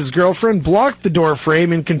Roberts, his girlfriend, blocked the door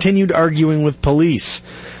frame and continued arguing with police.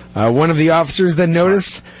 One of the officers then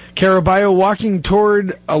noticed Caraballo walking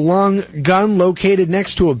toward a long gun located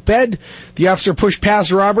next to a bed. The officer pushed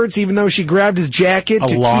past Roberts, even though she grabbed his jacket to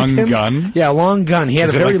keep him. A long gun? Yeah, a long gun. He had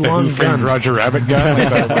a very long gun. Roger Rabbit gun,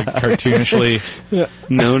 like cartoonishly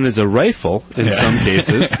known as a rifle in some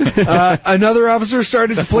cases. Another officer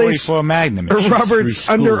started to place Magnum. Roberts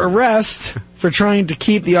under arrest for trying to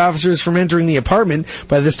keep the officers from entering the apartment.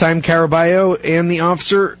 By this time, Caraballo and the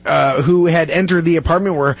officer who had entered the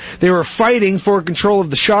apartment were fighting for control of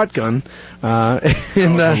the shotgun. Long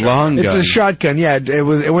gun. It's a shotgun. Yeah,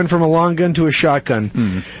 it went from a long gun to a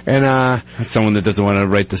shotgun. And that's someone that doesn't want to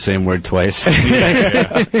write the same word twice.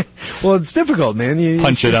 Well, it's difficult, man. You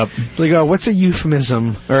punch it up. Like, what's a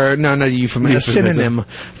euphemism? Or no, not a euphemism. A synonym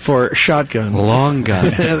for shotgun. Long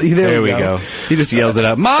gun. there we go. He just yells it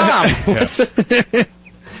out. Mom.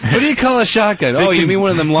 What do you call a shotgun? Oh, you mean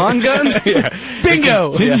one of them long guns?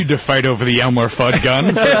 Bingo! They continued to fight over the Elmer Fudd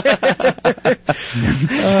gun.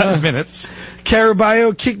 10 minutes.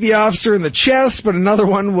 Caraballo kicked the officer in the chest, but another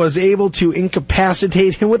one was able to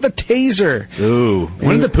incapacitate him with a taser. Ooh.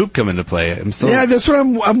 When did the poop come into play? Yeah, that's what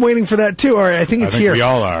I'm waiting for that, too. All right, I think it's here. We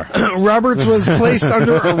all are. Roberts was placed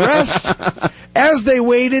under arrest. As they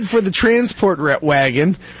waited for the transport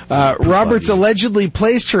wagon, Roberts allegedly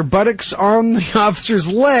placed her buttocks on the officer's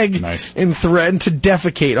leg and threatened to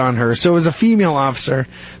defecate on her. So it was a female officer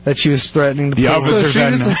that she was threatening to The officer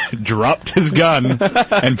then dropped his gun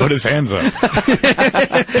and put his hands up.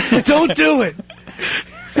 Don't do it!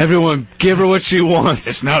 Everyone, give her what she wants.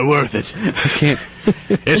 It's not worth it. I can't.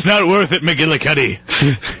 It's not worth it, McGillicuddy.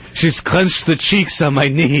 She's clenched the cheeks on my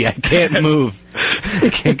knee. I can't move. I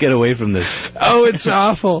can't get away from this. Oh, it's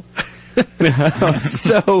awful. It's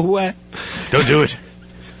so wet. Don't do it.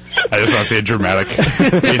 I just want to see a dramatic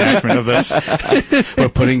reenactment of this. We're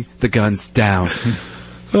putting the guns down.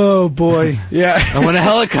 Oh, boy. Yeah. I want a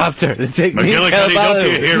helicopter to take me. McGillicuddy, don't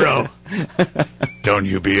be a hero. Don't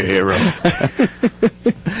you be a hero.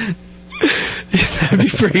 That'd be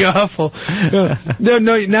pretty awful. No,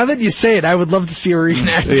 now that you say it, I would love to see a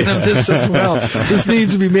reenactment of this as well. This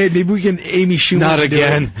needs to be made. Maybe we can Amy Schumer. Not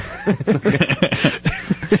again.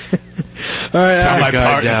 All right, my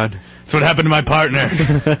partner. Down. That's what happened to my partner.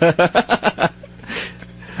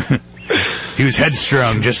 He was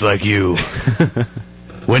headstrong, just like you.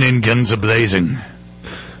 Went in guns a-blazing.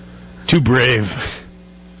 Too brave.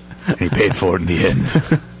 And he paid for it in the end.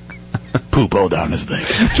 Poop all down his leg.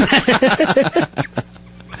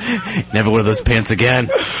 Never wear those pants again.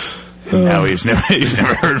 Now he's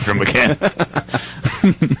never heard from again.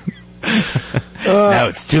 Now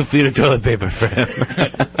it's 2 feet of toilet paper for him.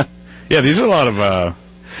 Yeah, these are a lot of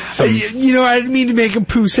You know, I didn't mean to make him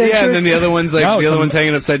poo-centric. Yeah, and then the other one's like the other one's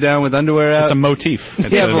hanging upside down with underwear out. It's a motif.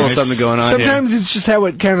 It's a little something going on. Sometimes it's just how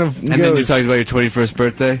it kind of goes. And then you're talking about your 21st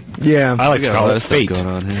birthday. Yeah, I like to call it fate. Going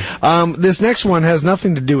on here. This next one has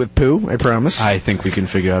nothing to do with poo. I promise. I think we can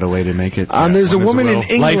figure out a way to make it. There's a woman in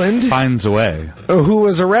England Life finds a way. Who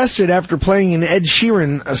was arrested after playing an Ed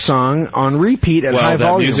Sheeran song on repeat at high volume.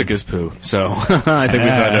 Well, that music is poo, so I think we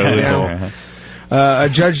found a loophole. A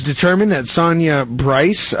judge determined that Sonia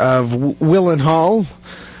Bryce of Willenhall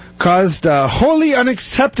caused a wholly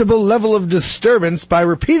unacceptable level of disturbance by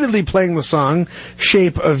repeatedly playing the song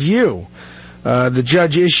Shape of You. The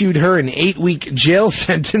judge issued her an 8-week jail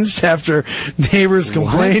sentence after neighbors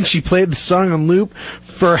complained she played the song on loop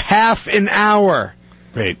for half an hour.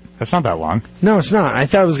 Wait, that's not that long. No, it's not. I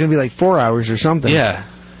thought it was going to be like 4 hours or something. Yeah.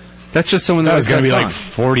 That's just someone that was going to be song.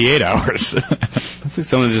 like 48 hours. That's like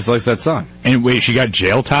someone who just likes that song. And wait, she got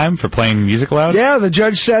jail time for playing music loud? Yeah, the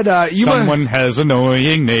judge said, someone has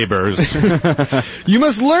annoying neighbors. You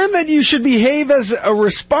must learn that you should behave as a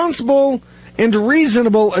responsible and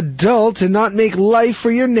reasonable adult and not make life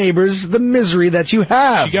for your neighbors the misery that you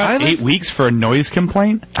have. She got 8 weeks for a noise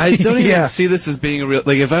complaint? I don't even see this as being a real...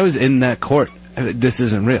 Like, if I was in that court, this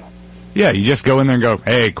isn't real. Yeah, you just go in there and go,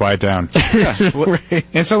 hey, quiet down. Right.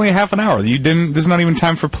 It's only half an hour. There's not even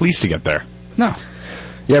time for police to get there. No.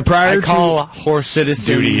 Yeah, I call horse citizens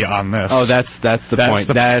duty on this. Oh, that's the point.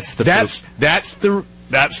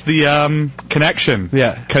 That's the connection.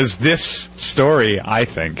 Yeah. Because this story, I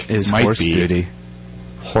think, might horse be duty.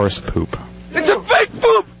 Horse poop. It's a fake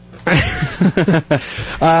poop!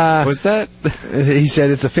 What's that? He said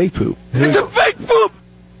it's a fake poop. It's a fake poop!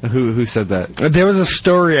 Who said that? There was a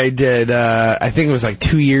story I did, I think it was like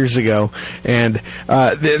 2 years ago, and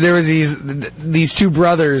there was these two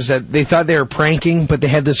brothers that they thought they were pranking, but they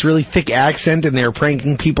had this really thick accent, and they were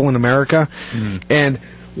pranking people in America. And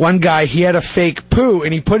one guy, he had a fake poo,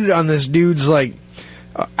 and he put it on this dude's, like,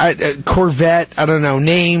 Corvette, I don't know,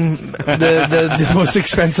 name the most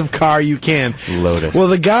expensive car you can. Lotus. Well,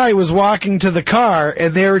 the guy was walking to the car,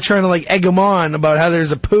 and they were trying to, like, egg him on about how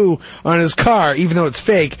there's a poo on his car, even though it's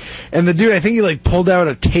fake. And the dude, I think he, like, pulled out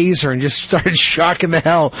a taser and just started shocking the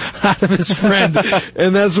hell out of his friend.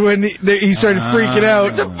 And that's when he started freaking out.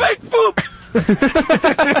 It's a fake poop!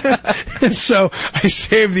 So I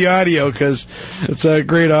saved the audio because it's a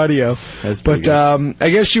great audio. But I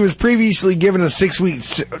guess she was previously given a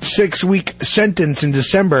 6-week sentence in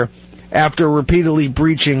December after repeatedly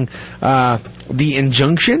breaching the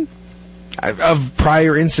injunction of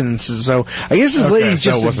prior incidences. So I guess this lady's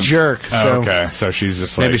just a jerk. So she's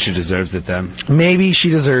just like, maybe she deserves it then. Maybe she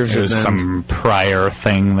deserves it then. Some prior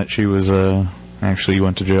thing that she was actually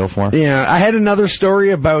went to jail for. Yeah, I had another story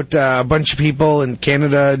about a bunch of people in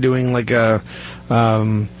Canada doing like a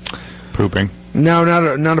pooping. No,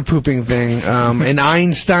 not a pooping thing. An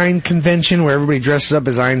Einstein convention where everybody dresses up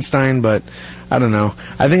as Einstein, but I don't know.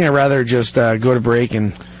 I think I'd rather just go to break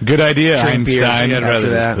and good idea, drink beer after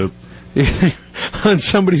that. Poop. On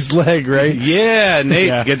somebody's leg, right? Yeah,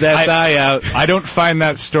 Nate, get that thigh out. I don't find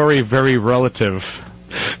that story very relative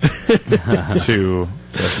to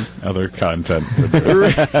other content.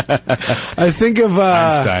 I think of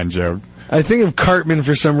Einstein joke. I think of Cartman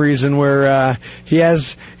for some reason, where he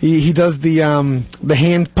does the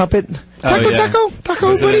hand puppet. Taco,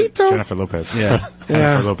 burrito. Jennifer Lopez. Yeah.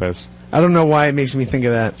 Jennifer Lopez. I don't know why it makes me think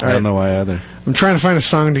of that. I don't know why either. I'm trying to find a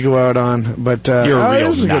song to go out on, but you're a real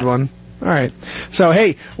this is a good one. All right. So,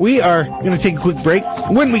 hey, we are going to take a quick break.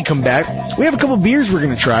 When we come back, we have a couple beers we're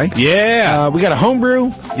going to try. Yeah. We got a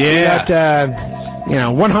homebrew. Yeah. We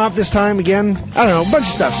got, one hop this time again. I don't know, a bunch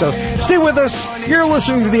of stuff. So, stay with us. You're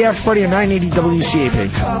listening to the After Party on 980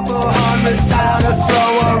 WCAP.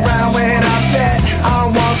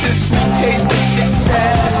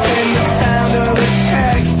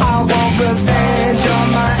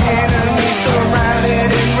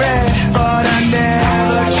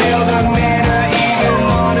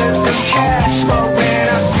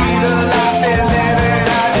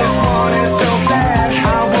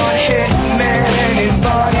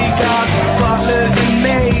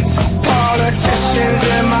 Politicians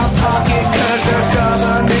in my pocket 'cause the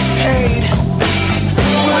government's paid.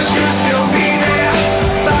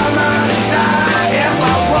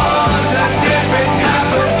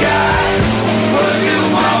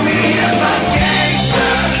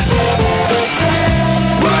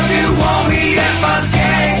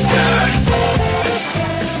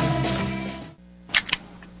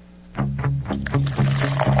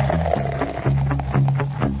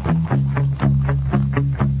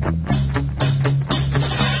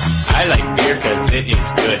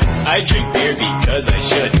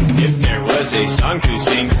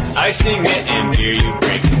 I sing it and beer you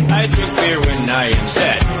drink. I drink beer when I am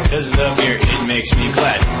sad, 'cause the beer, it makes me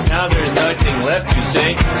glad. Now there's nothing left to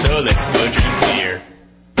say, so let's go drink beer.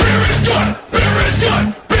 Beer is good, beer is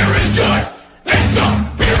good, beer is good. It's the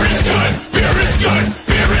beer is good, beer is good,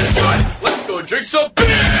 beer is good. Let's go drink some beer!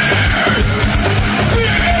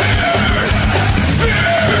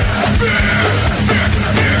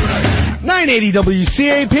 980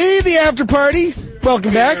 WCAP, the after party.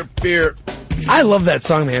 Welcome back. Beer. I love that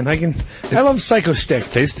song, man. I love Psycho Stick.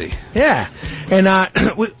 Tasty. Yeah. And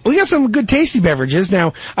we got some good tasty beverages.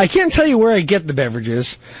 Now, I can't tell you where I get the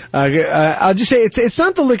beverages. I'll just say it's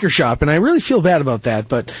not the liquor shop, and I really feel bad about that.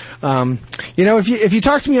 But, if you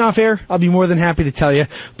talk to me off air, I'll be more than happy to tell you.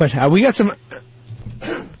 But we got some...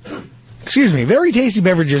 very tasty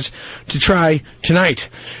beverages to try tonight.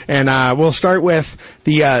 And we'll start with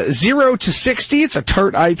the 0 to 60. It's a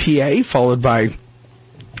tart IPA, followed by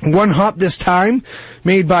one hop this time,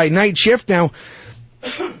 made by Night Shift. Now,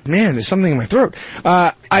 man, there's something in my throat.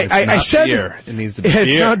 I said beer. It needs to be beer.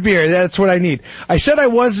 It's not beer. That's what I need. I said I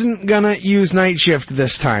wasn't gonna use Night Shift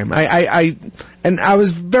this time. And I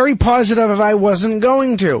was very positive I wasn't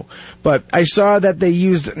going to, but I saw that they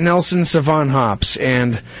used Nelson Sauvin hops,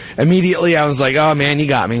 and immediately I was like, "Oh man, you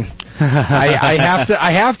got me." I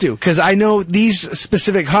have to, because I know these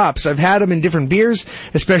specific hops. I've had them in different beers,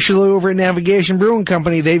 especially over at Navigation Brewing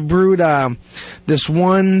Company. They've brewed this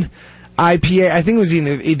one IPA. I think it was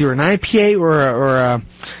either an IPA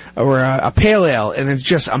or a pale ale, and it's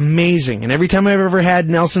just amazing. And every time I've ever had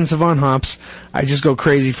Nelson Sauvin hops, I just go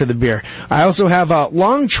crazy for the beer. I also have a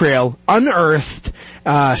Long Trail Unearthed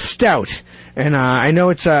Stout. And I know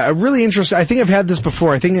it's a really interesting... I think I've had this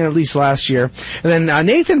before, I think at least last year. And then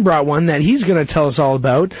Nathan brought one that he's going to tell us all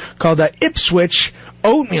about, called Ipswich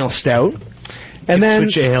Oatmeal Stout. And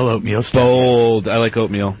Ipswich Ale Oatmeal Stout. Bold. I like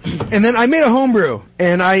oatmeal. And then I made a homebrew.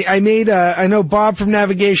 And I made... I know Bob from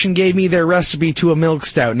Navigation gave me their recipe to a milk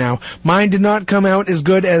stout. Now, mine did not come out as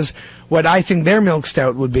good as what I think their milk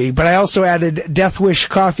stout would be, but I also added Death Wish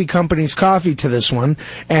Coffee Company's coffee to this one,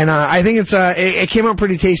 and I think it came out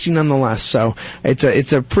pretty tasty nonetheless. So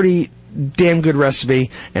it's a pretty damn good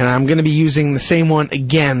recipe, and I'm going to be using the same one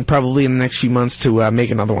again probably in the next few months to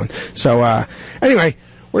make another one. So anyway,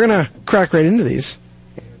 we're going to crack right into these.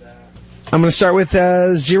 I'm going to start with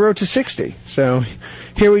 0 to 60. So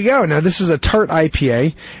here we go. Now this is a tart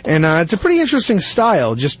IPA, and it's a pretty interesting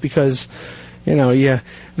style just because.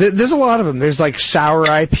 There's a lot of them. There's like sour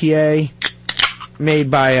IPA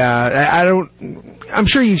made by I'm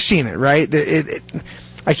sure you've seen it, right?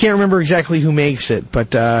 I can't remember exactly who makes it,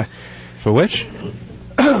 but for which?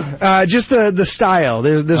 Just the style.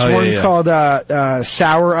 There's one called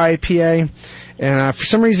sour IPA, and for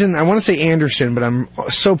some reason I want to say Anderson, but I'm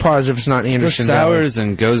so positive it's not Anderson. The sours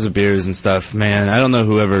and Goza beers and stuff, man. I don't know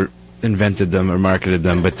whoever invented them or marketed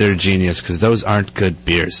them, but they're genius because those aren't good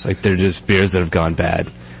beers. Like they're just beers that have gone bad,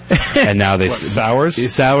 and now they sours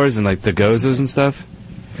and like the Gozas and stuff.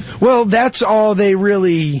 Well, that's all they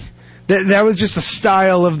really. That was just the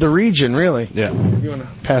style of the region, really. Yeah. You want to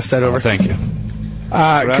pass that over? Thank you.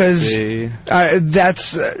 Because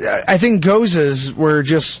that's I think Gozas were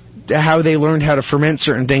just how they learned how to ferment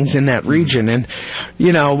certain things in that region. And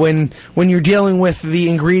when you're dealing with the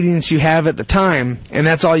ingredients you have at the time and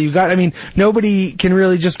that's all you got, I mean, nobody can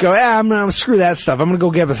really just go, I'm gonna screw that stuff, I'm gonna go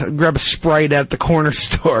grab a Sprite at the corner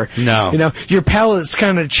store. No. Your palate's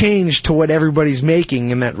kind of changed to what everybody's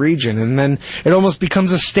making in that region, and then it almost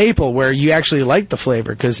becomes a staple where you actually like the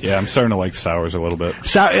flavor. I'm starting to like sours a little bit.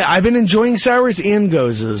 I've been enjoying sours and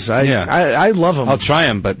Gozas. I love them. I'll try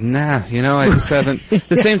them, but I just haven't.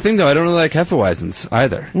 The same thing though, I don't really like Hefeweizens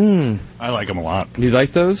either. I like them a lot. You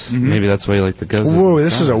like those? Mm-hmm. Maybe that's why you like the Gozas. Whoa,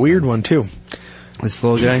 this is a weird one too. This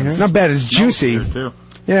little guy here? Not bad, it's juicy. Too.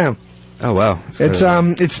 Yeah. Oh wow.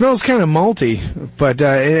 It smells kind of malty, but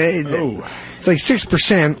it's like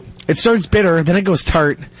 6%. It starts bitter, then it goes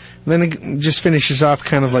tart, then it just finishes off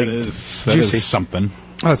kind of like that juicy. is something.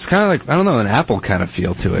 Oh, it's kind of like, I don't know, an apple kind of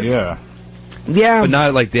feel to it. Yeah. Yeah. But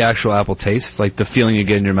not like the actual apple taste, like the feeling you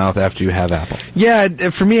get in your mouth after you have apple. Yeah,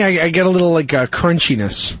 for me, I get a little like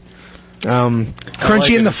crunchiness.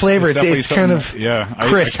 Crunchy in the flavor. It's kind of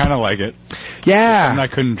crisp. I kind of like it. Yeah. Something I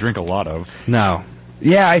couldn't drink a lot of. No.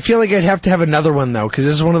 Yeah, I feel like I'd have to have another one, though, because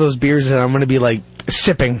this is one of those beers that I'm going to be, like,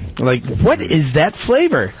 sipping. Like, what is that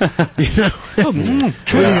flavor? I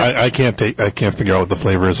can't figure out what the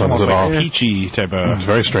flavor is on it at all. Peachy type of... It's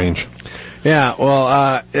very strange. Yeah, well,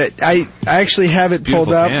 I actually have it pulled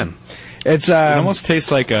up. Can. It almost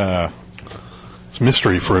tastes like a... It's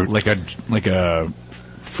mystery fruit. Like a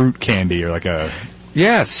fruit candy or like a...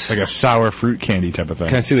 Yes. Like a sour fruit candy type of thing.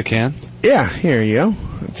 Can I see the can? Yeah, here you go.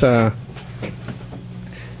 It's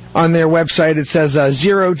on their website, it says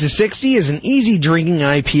 0 to 60 is an easy drinking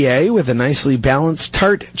IPA with a nicely balanced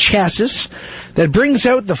tart chassis that brings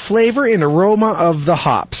out the flavor and aroma of the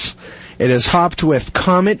hops. It is hopped with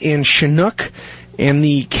Comet and Chinook, and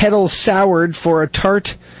the kettle soured for a tart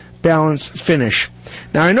balance finish.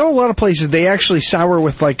 Now, I know a lot of places they actually sour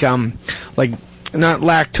with like not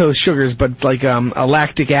lactose sugars, but like a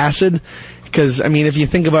lactic acid. Because, I mean, if you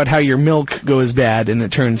think about how your milk goes bad and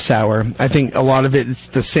it turns sour, I think a lot of it's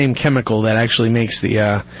the same chemical that actually makes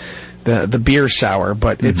the beer sour,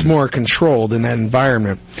 but it's more controlled in that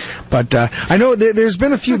environment. But I know there's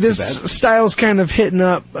been a few, this style's kind of hitting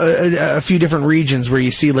up a few different regions where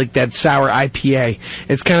you see like that sour IPA.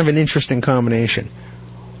 It's kind of an interesting combination.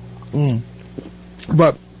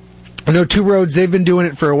 But I know Two Roads, they've been doing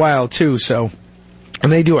it for a while too, so...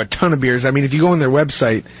 And they do a ton of beers. I mean, if you go on their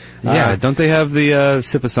website... Yeah, don't they have the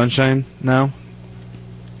Sip of Sunshine now?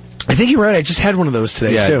 I think you're right. I just had one of those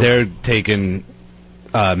today, too. Yeah, they're taking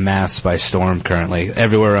Mass by storm currently.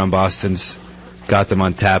 Everywhere around Boston's got them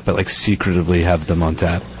on tap, but, like, secretively have them on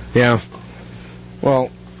tap. Yeah. Well,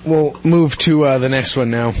 we'll move to the next one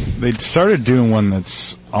now. They started doing one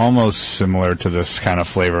that's almost similar to this kind of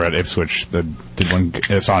flavor at Ipswich.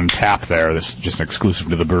 It's on tap there. This is just exclusive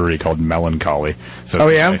to the brewery called Melancholy. So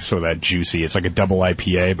So that juicy. It's like a double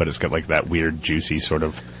IPA, but it's got like that weird juicy sort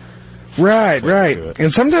of. Right.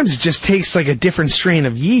 And sometimes it just takes like a different strain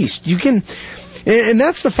of yeast. You can. And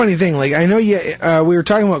that's the funny thing. Like I know we were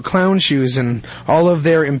talking about Clown Shoes and all of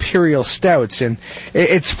their imperial stouts, and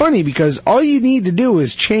it's funny because all you need to do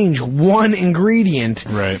is change one ingredient,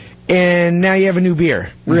 right? And now you have a new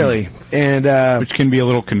beer, really. And which can be a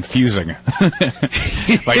little confusing.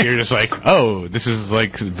 Like you're just like, oh, this is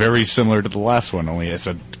like very similar to the last one, only it's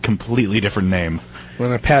a completely different name. I'm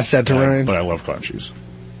gonna pass that to Ryan. But I love Clown Shoes.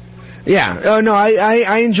 Yeah. Oh no,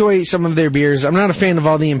 I enjoy some of their beers. I'm not a fan of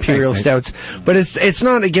all the imperial stouts, but it's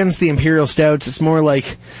not against the imperial stouts. It's more like,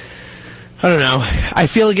 I don't know. I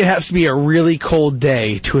feel like it has to be a really cold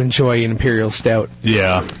day to enjoy an imperial stout.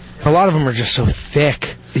 Yeah. A lot of them are just so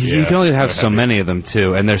thick. You can only have so many of them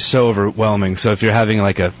too, and they're so overwhelming. So if you're having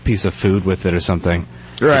like a piece of food with it or something,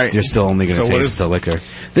 right, you're still only going to taste the liquor.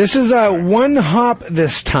 This is one hop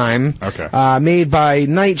this time, made by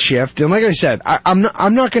Night Shift, and like I said, I'm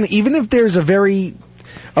not going to, even if there's a very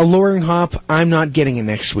alluring hop, I'm not getting it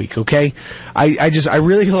next week. Okay, I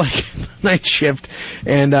really like Night Shift,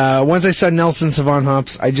 and once I saw Nelson Sauvin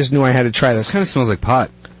hops, I just knew I had to try this. It kind of smells like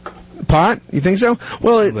pot. Pot? You think so?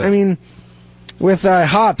 Well, I mean, with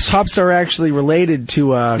hops are actually related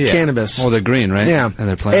to cannabis. Well, they're green, right? Yeah. And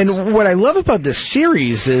they're plants. And what I love about this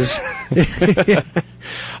series is,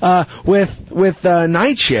 with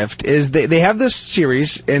Night Shift, is they have this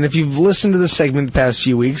series, and if you've listened to this segment the past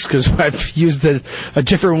few weeks, because I've used a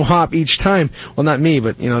different hop each time, well, not me,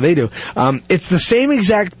 but, they do, it's the same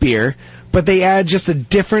exact beer, but they add just a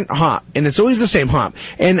different hop, and it's always the same hop.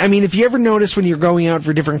 And, I mean, if you ever notice when you're going out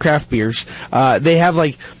for different craft beers, they have,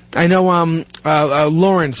 like, I know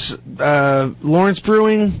Lawrence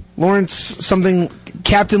Brewing,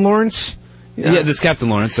 Captain Lawrence? Yeah, this Captain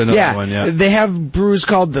Lawrence, I know that one, yeah. They have brews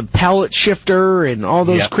called the Palate Shifter and all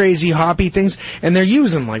those crazy hoppy things, and they're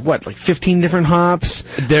using, like 15 different hops?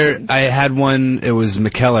 I had one, it was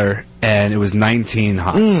McKellar, and it was 19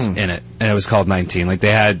 hops in it, and it was called 19. Like,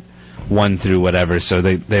 they had 1 through whatever, so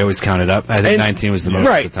they always counted up. I think 19 was the most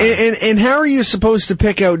at the time. And how are you supposed to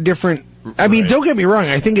pick out different... I mean, don't get me wrong,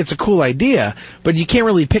 I think it's a cool idea, but you can't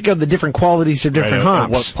really pick out the different qualities of different hops.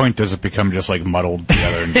 At what point does it become just, like, muddled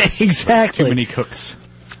together? And just, exactly. Too many cooks.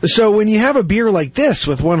 So when you have a beer like this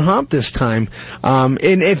with one hop this time, and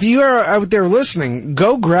if you are out there listening,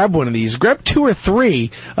 go grab one of these. Grab 2 or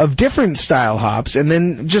 3 of different style hops, and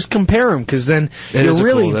then just compare them, because then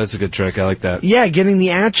that's a good trick. I like that. Yeah, getting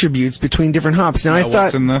the attributes between different hops. Now I thought,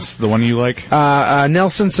 what's in this? The one you like?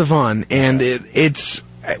 Nelson Sauvin, and it's.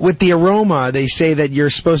 With the aroma, they say that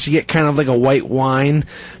you're supposed to get kind of like a white wine,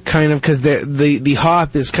 kind of, because the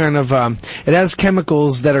hop is kind of, it has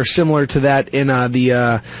chemicals that are similar to that in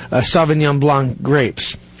the Sauvignon Blanc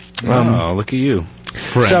grapes. Look at you.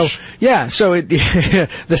 French. So the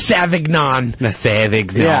Sauvignon. The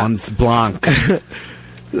Sauvignon Blanc.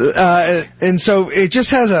 And so it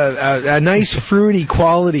just has a nice fruity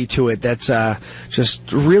quality to it that's just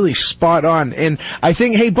really spot on. And I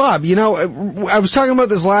think, hey, Bob, I was talking about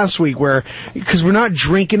this last week because we're not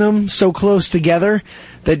drinking them so close together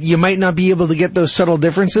that you might not be able to get those subtle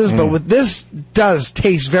differences, but with this does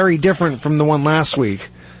taste very different from the one last week.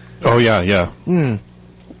 Oh, yeah. I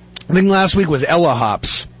think last week was Ella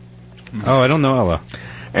hops. Oh, I don't know Ella.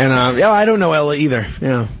 And, I don't know Ella either.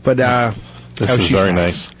 Yeah, but... This is very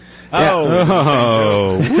nice.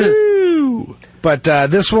 Oh, woo! But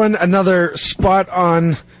this one, another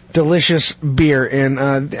spot-on delicious beer, and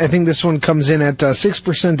I think this one comes in at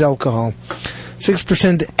 6% alcohol.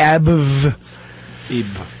 6% ABV.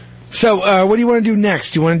 So, what do you want to do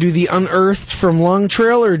next? Do you want to do the Unearthed from Long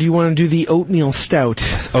Trail, or do you want to do the Oatmeal Stout?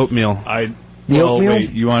 Oatmeal. Oatmeal?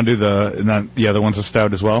 Wait, you want to do the other one's a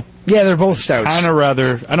stout as well? Yeah, they're both stouts. I don't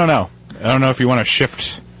know. I don't know if you want to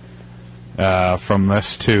shift from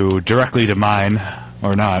this to directly to mine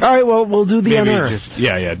or not. All right, well, we'll do the Unearthed. Do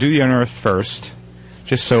the Unearthed first,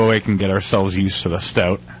 just so we can get ourselves used to the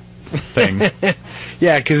stout thing.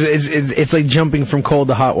 Yeah, because it's like jumping from cold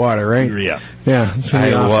to hot water, right? Yeah.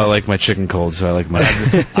 I like my chicken cold, so I like my...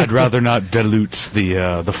 I'd rather not dilute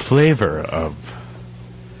the flavor of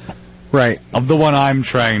the one I'm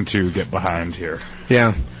trying to get behind here.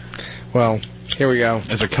 Yeah. Well, here we go.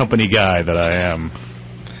 As a company guy that I am.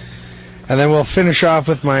 And then we'll finish off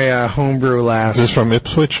with my homebrew last. Is this from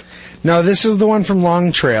Ipswich? No, this is the one from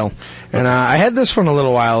Long Trail. And I had this one a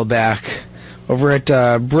little while back over at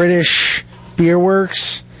British Beer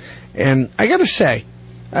Works. And I got to say,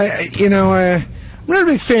 I'm not a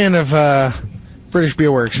big fan of British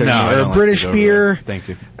Beer Works anymore. No, British Beer. Thank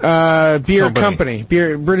you. Beer Company.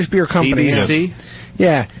 British Beer Company. BBC?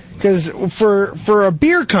 Yeah. Because for a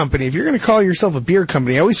beer company, if you're going to call yourself a beer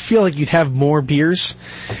company, I always feel like you'd have more beers.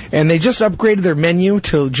 And they just upgraded their menu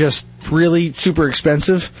to just really super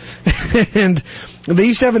expensive. And they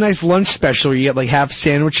used to have a nice lunch special where you get like half a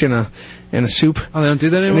sandwich and a soup. Oh, they don't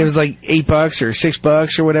do that anymore? And it was like $8 or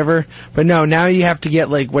 $6 or whatever. But no, now you have to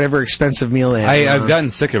get like whatever expensive meal they have. I've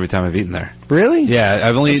gotten sick every time I've eaten there. Really? Yeah,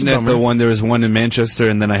 I've only eaten at the one. There was one in Manchester,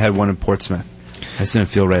 and then I had one in Portsmouth. I just didn't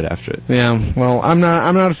feel right after it. Yeah, well, I'm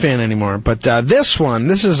not a fan anymore. But this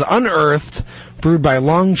is Unearthed, brewed by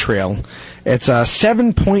Long Trail. It's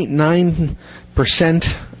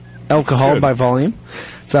 7.9% alcohol by volume.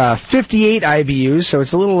 It's 58 IBUs, so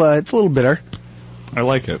it's a little bitter. I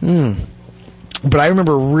like it. But I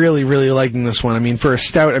remember really, really liking this one. I mean, for a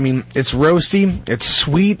stout, it's roasty, it's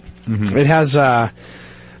sweet. Mm-hmm. It has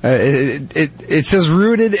it says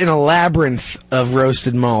rooted in a labyrinth of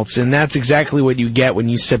roasted malts, and that's exactly what you get when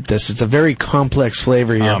you sip this. It's a very complex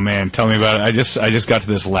flavor here. Oh man, tell me about it. I just got to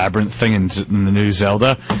this labyrinth thing in the new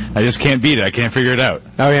Zelda. I just can't beat it. I can't figure it out.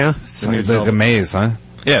 Oh yeah, it's like a maze, huh?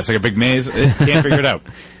 Yeah, it's like a big maze. Can't figure it out.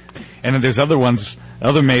 And then there's other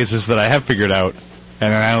mazes that I have figured out.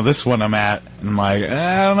 And I know this one I'm at, and I'm like,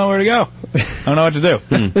 I don't know where to go. I don't know what to do.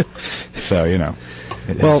 So, it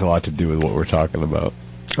has a lot to do with what we're talking about.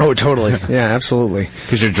 Oh, totally. Yeah, absolutely.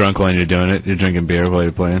 Because you're drunk while you're doing it. You're drinking beer while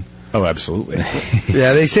you're playing. Oh, absolutely.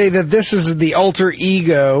 Yeah, they say that this is the alter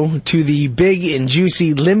ego to the big and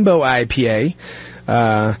juicy Limbo IPA.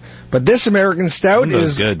 But this American Stout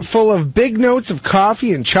Limbo's is good. full of big notes of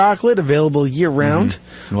coffee and chocolate, available year-round.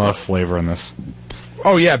 A lot of flavor in this.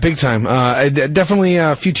 Oh, yeah, big time. Definitely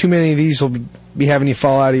a few too many of these will be having you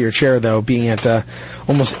fall out of your chair, though, being at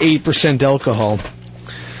almost 8% alcohol.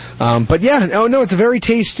 But yeah, it's a very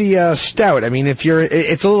tasty stout. I mean, it's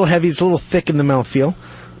a little heavy, it's a little thick in the mouthfeel,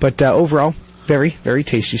 but overall, very, very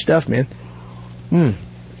tasty stuff, man.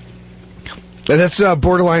 That's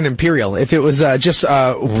borderline imperial. If it was just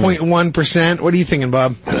 0.1%, what are you thinking,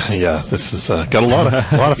 Bob? Yeah, this has got a lot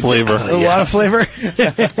of flavor. A lot of flavor.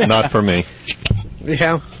 Not for me.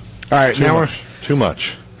 Yeah. All right, Too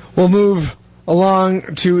much. We'll move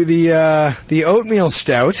along to the Oatmeal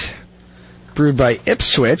Stout, brewed by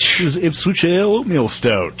Ipswich. This is Ipswich Ale Oatmeal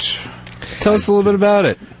Stout. Tell us a little bit about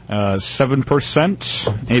it. 7%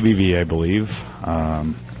 ABV, I believe.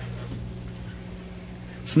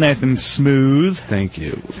 It's nice and smooth. Thank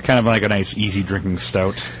you. It's kind of like a nice, easy drinking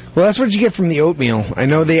stout. Well, that's what you get from the oatmeal. I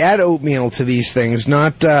know they add oatmeal to these things,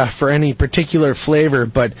 not for any particular flavor,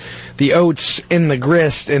 but the oats in the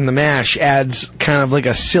grist and the mash adds kind of like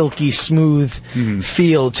a silky, smooth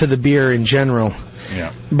feel to the beer in general.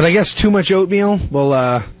 Yeah. But I guess too much oatmeal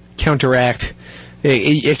will counteract.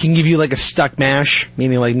 It can give you like a stuck mash,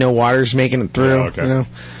 meaning like no water's making it through. Yeah, okay.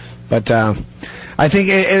 But I think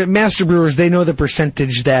master brewers, they know the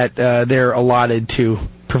percentage that they're allotted to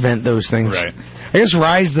prevent those things. Right. I guess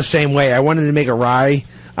rye's the same way. I wanted to make a rye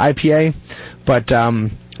IPA, but I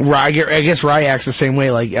guess rye acts the same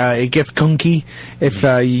way. Like it gets gunky if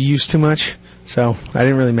you use too much. So I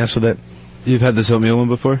didn't really mess with it. You've had this oatmeal one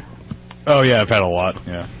before? Oh yeah, I've had a lot.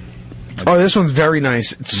 Yeah. Oh, this one's very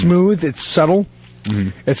nice. It's smooth. It's subtle.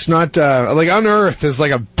 It's not like Unearthed is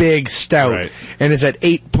like a big stout, right. And it's at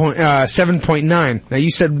 7.9. Now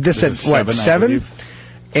you said this at what 7,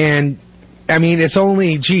 and I mean, it's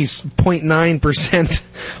only, 0.9%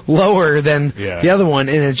 lower than the other one,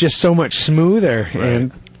 and it's just so much smoother,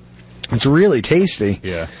 and it's really tasty.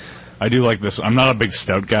 Yeah. I do like this. I'm not a big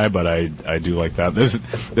stout guy, but I do like that.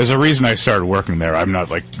 There's a reason I started working there. I'm not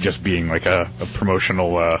like just being like a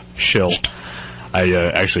promotional shill. I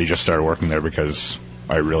actually just started working there because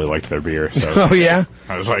I really liked their beer. So oh yeah.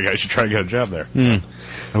 I was like, I should try to get a job there.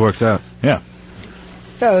 It works out. Yeah.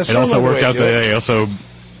 Yeah. That's it also worked out that they also,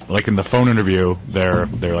 like in the phone interview, they're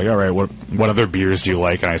like, all right, what other beers do you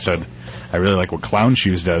like? And I said, I really like what Clown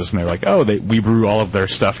Shoes does. And they're like, oh, we brew all of their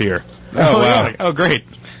stuff here. Oh wow. Like, oh great.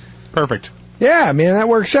 Perfect. Yeah, man, that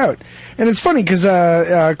works out. And it's funny because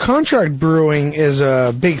contract brewing is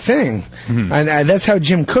a big thing, and that's how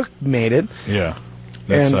Jim Cook made it. Yeah,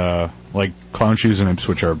 that's like Clown Shoes and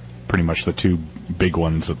Ipswich are pretty much the two big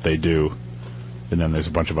ones that they do, and then there's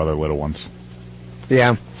a bunch of other little ones.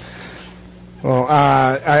 Yeah. Well,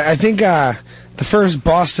 I think the first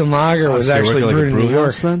Boston Lager was actually brewed in New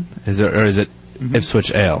York. Then? Is it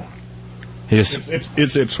Ipswich Ale?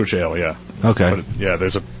 It's Ipswich Ale, yeah. Okay. But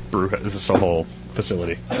there's a brew. This is a whole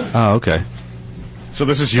facility. Oh, okay. So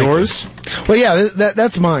this is yours? Well, yeah,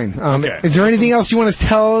 that's mine. Okay. Is there anything else you want to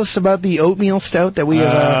tell us about the oatmeal stout that we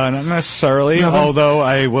have? Not necessarily, although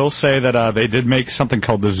I will say that they did make something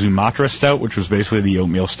called the Sumatra Stout, which was basically the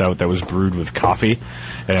oatmeal stout that was brewed with coffee,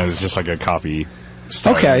 and it was just like a coffee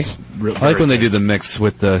stout. Okay. I like when they do the mix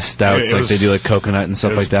with the stouts, they do like coconut and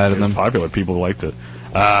stuff like that in them. It was popular. People liked it.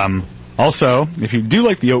 Also, if you do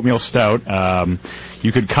like the oatmeal stout,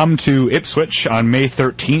 you could come to Ipswich on May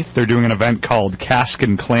 13th. They're doing an event called Cask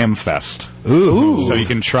and Clam Fest. Ooh. So you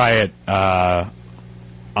can try it on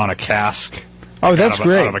a cask. Oh, that's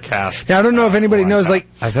great. Out of a cask. Yeah, I don't know if anybody knows, like...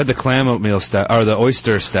 I've had the clam oatmeal stout, or the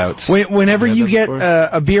oyster stouts. Whenever you get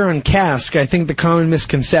a beer on cask, I think the common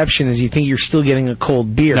misconception is you think you're still getting a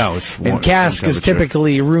cold beer. No, it's warm. And cask is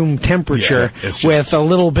typically room temperature with a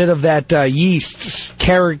little bit of that yeast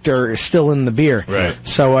character still in the beer. Right.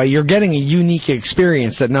 So you're getting a unique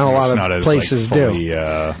experience that not a lot of places fully,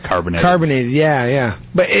 carbonated. Carbonated, yeah.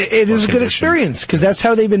 But it is a good experience, because that's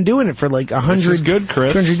how they've been doing it for like 100, this is good,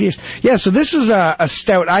 Chris. 200 years. Yeah, so this is a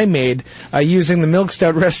stout I made using the milk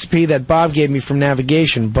stout recipe that Bob gave me from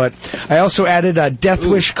Navigation, but I also added a Death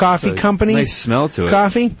Wish Coffee Company. Nice smell to it.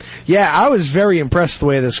 Coffee. Yeah, I was very impressed the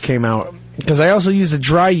way this came out, because I also used a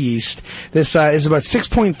dry yeast. This is about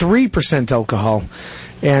 6.3% alcohol,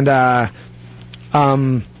 and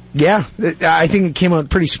yeah, I think it came out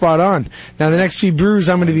pretty spot on. Now, the next few brews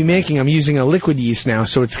I'm going to be making, I'm using a liquid yeast now,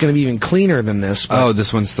 so it's going to be even cleaner than this. Oh,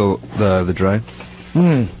 this one's still the dry?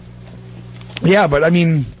 Yeah, but I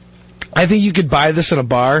mean, I think you could buy this at a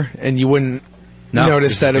bar and you wouldn't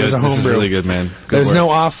notice that it was a homebrew. This is really good, man. There's no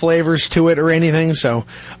off flavors to it or anything. So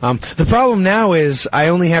the problem now is I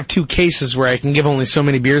only have 2 cases where I can give only so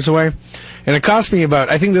many beers away, and it cost me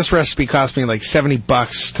I think this recipe cost me like $70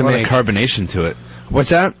 to make. A lot of carbonation to it.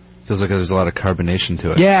 What's that? Feels like there's a lot of carbonation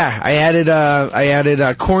to it. Yeah, I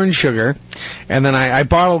added corn sugar, and then I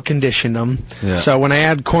bottle conditioned them. Yeah. So when I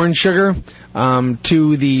add corn sugar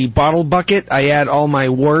to the bottle bucket, I add all my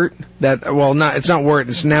wort. It's not wort.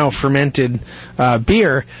 It's now fermented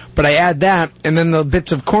beer. But I add that, and then the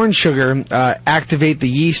bits of corn sugar activate the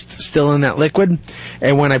yeast still in that liquid.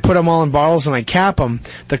 And when I put them all in bottles and I cap them,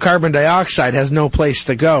 the carbon dioxide has no place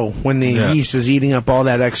to go when the yeast is eating up all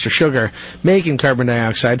that extra sugar, making carbon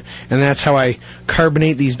dioxide. And that's how I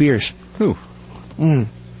carbonate these beers. Ooh.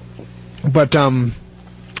 But,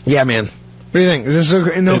 yeah, man. What do you think? Is this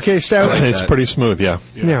an okay stout? It's pretty smooth, yeah.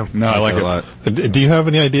 No, I like it a lot. Do you have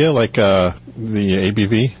any idea, like, the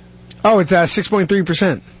ABV? Oh, it's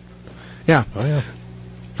 6.3%. Yeah. Oh, yeah.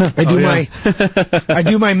 I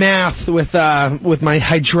do my math with my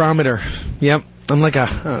hydrometer. Yep. I'm like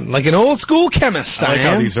an old school chemist. I like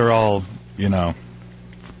how these are all,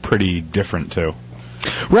 pretty different too.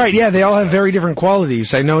 Right, yeah, they all have very different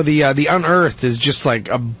qualities. I know the Unearthed is just like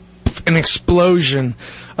an explosion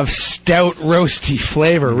of stout, roasty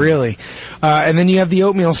flavor, really. And then you have the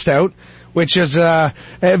oatmeal stout, which is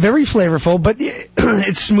very flavorful, but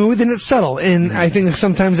it's smooth and it's subtle. And I think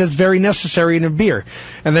sometimes that's very necessary in a beer.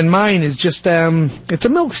 And then mine is just, it's a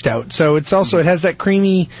milk stout. So it has that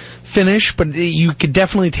creamy finish, but you could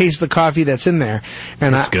definitely taste the coffee that's in there.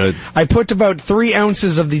 And that's good. I put about 3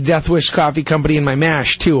 ounces of the Death Wish Coffee Company in my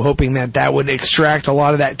mash, too, hoping that would extract a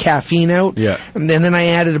lot of that caffeine out. Yeah. And then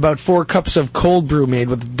I added about 4 cups of cold brew made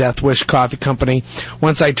with the Death Wish Coffee Company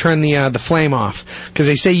once I turn the flame off. Because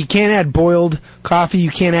they say you can't add boiled coffee,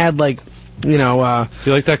 you can't add, you know. Do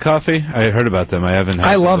you like that coffee? I heard about them. I haven't had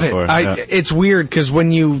I them love before. it. It's weird because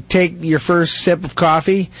when you take your first sip of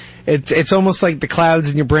coffee, it's almost like the clouds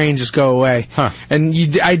in your brain just go away. And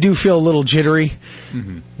I do feel a little jittery.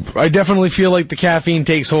 Mm-hmm. I definitely feel like the caffeine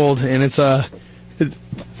takes hold, and it's oh,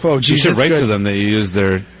 geez, you should write good. to them that you use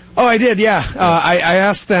their... Oh, I did, yeah. I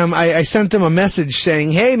asked them, I sent them a message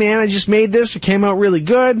saying, hey, man, I just made this. It came out really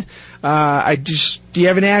good. Do you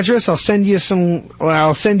have an address? I'll send you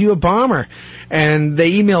a bomber. And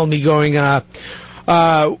they emailed me going,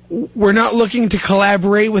 we're not looking to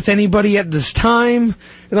collaborate with anybody at this time.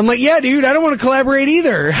 And I'm like, yeah, dude, I don't want to collaborate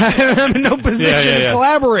either. I'm in no position to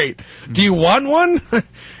collaborate. Do you want one?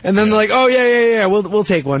 And then they're like, oh, yeah, we'll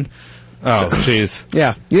take one. Oh, jeez.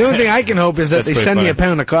 Yeah. The only thing I can hope is that they send me a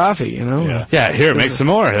pound of coffee, you know? Yeah, here, make some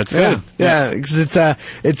more. That's good. Yeah, because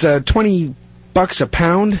it's $20 a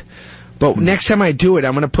pound. But next time I do it,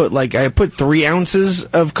 I'm going to put, I put 3 ounces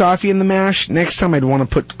of coffee in the mash. Next time I'd want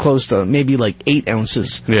to put close to maybe 8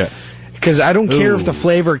 ounces. Yeah. Because I don't care if the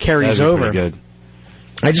flavor carries over. Good.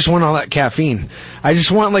 I just want all that caffeine. I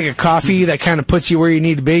just want a coffee that kind of puts you where you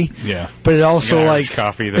need to be. Yeah. But it also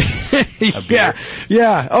coffee that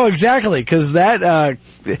yeah. Oh, exactly. Because that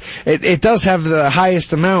it does have the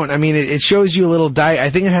highest amount. I mean, it shows you a little diet.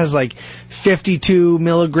 I think it has 52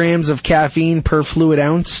 milligrams of caffeine per fluid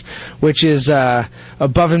ounce, which is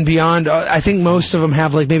above and beyond. I think most of them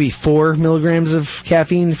have maybe 4 milligrams of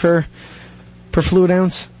caffeine per fluid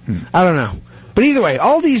ounce. I don't know. But either way,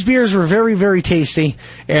 all these beers were very, very tasty,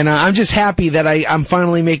 and I'm just happy that I'm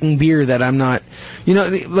finally making beer that I'm not,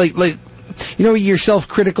 you're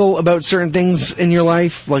self-critical about certain things in your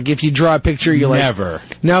life. Like if you draw a picture, you're never.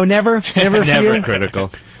 No, never? Never Never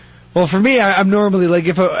critical. Well, for me, I'm normally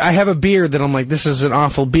if I have a beer that I'm this is an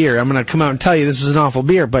awful beer, I'm going to come out and tell you this is an awful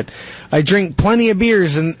beer. But I drink plenty of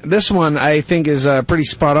beers, and this one I think is pretty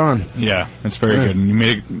spot on. Yeah, it's very good.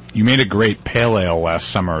 And you made a great pale ale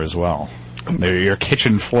last summer as well. They're your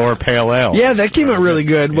kitchen floor pale ale. Yeah, that came out really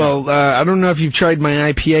good. Yeah. Well, I don't know if you've tried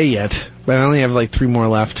my IPA yet, but I only have 3 more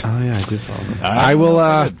left. Oh yeah, I did follow them. I will.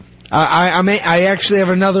 I actually have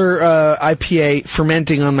another IPA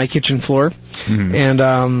fermenting on my kitchen floor, and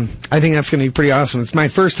I think that's going to be pretty awesome. It's my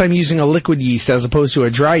first time using a liquid yeast as opposed to a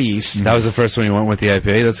dry yeast. That was the first one you went with the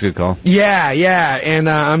IPA? That's a good call. Yeah, and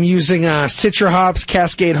I'm using Citra hops,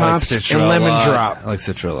 Cascade hops, and Lemon Drop. I like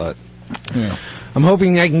Citra a lot. Yeah. I'm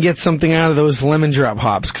hoping I can get something out of those Lemon Drop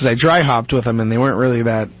hops, because I dry hopped with them, and they weren't really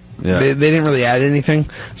that... Yeah. They didn't really add anything,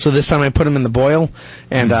 so this time I put them in the boil,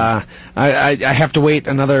 and I have to wait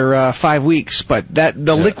another 5 weeks. But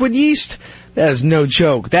the liquid yeast, that is no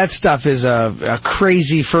joke. That stuff is a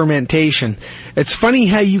crazy fermentation. It's funny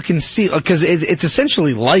how you can see, because it's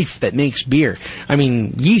essentially life that makes beer. I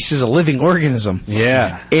mean, yeast is a living organism.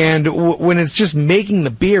 Yeah. And when it's just making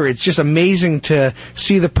the beer, it's just amazing to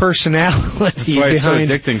see the personality behind. That's why it's so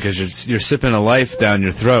addicting, because you're sipping a life down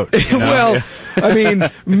your throat. You know? Well, I mean,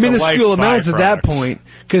 minuscule amounts at that point.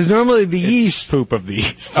 Because normally the yeast... Poop of the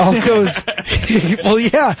yeast. All goes... Well,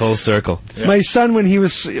 yeah. Full circle. Yeah. My son, when he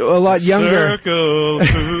was a lot younger... Circle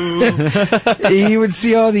poop. He would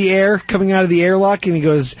see all the air coming out of the airlock, and he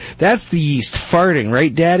goes, that's the yeast farting,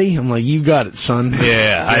 right, Daddy? I'm like, you got it, son.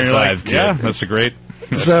 Yeah, high five, kid. Yeah, that's a great...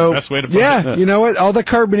 So, best way to put it. You know what? All the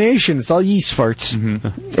carbonation, it's all yeast farts.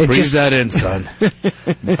 Mm-hmm. Breathe that in, son.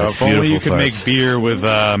 If only you could make beer with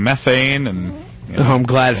methane and... I'm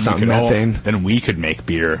glad it's not methane. Then we could make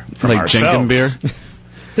beer from ourselves. Jenkin beer?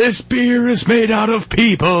 This beer is made out of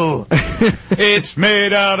people. It's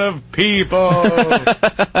made out of people.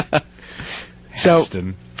 So,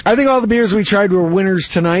 I think all the beers we tried were winners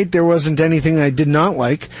tonight. There wasn't anything I did not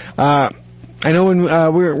like. I know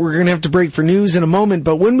we're going to have to break for news in a moment,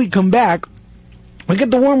 but when we come back, we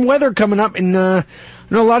get the warm weather coming up, and I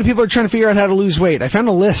know a lot of people are trying to figure out how to lose weight. I found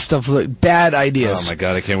a list of bad ideas. Oh, my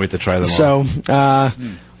God, I can't wait to try them all. So,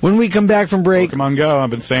 when we come back from break... Pokemon Go, I've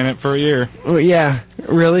been saying it for a year. Oh, yeah,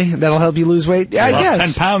 really? That'll help you lose weight? Yeah, I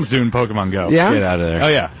guess. 10 pounds doing Pokemon Go. Yeah? Get out of there. Oh,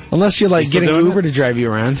 yeah. Unless you're, getting Uber to drive you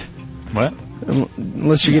around. What?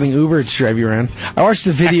 Unless you're getting Uber to drive you around. I watched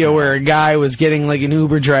a video where a guy was getting an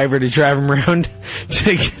Uber driver to drive him around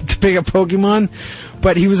to pick up Pokemon,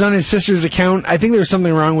 but he was on his sister's account. I think there was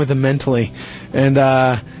something wrong with him mentally, and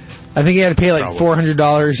I think he had to pay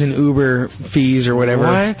 $400 in Uber fees or whatever.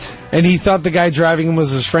 What? And he thought the guy driving him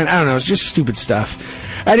was his friend. I don't know. It's just stupid stuff.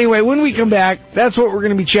 Anyway, when we come back, that's what we're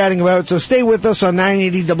going to be chatting about. So stay with us on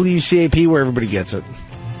 980 WCAP, where everybody gets it.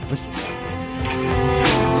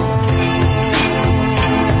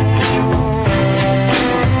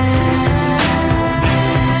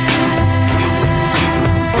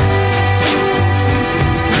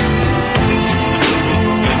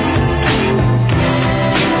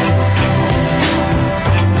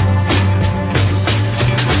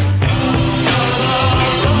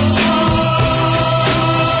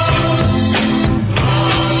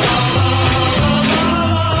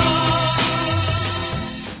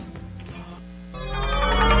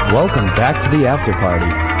 welcome back to the after party.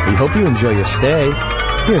 We hope you enjoy your stay.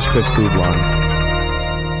 Here's Chris Boublon.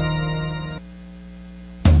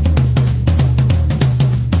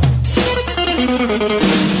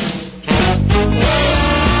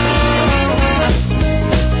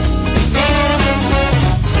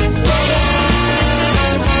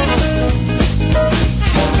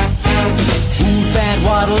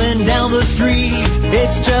 Down the street,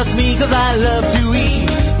 it's just me 'cause I love to eat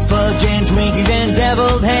fudge and Twinkies and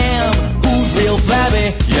deviled ham. Who's real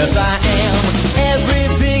flabby? Yes, I am. Every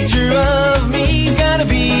picture of me gotta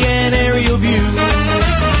be an aerial view.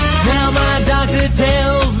 Now my doctor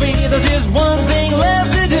tells me there's just one thing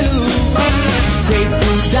left to do.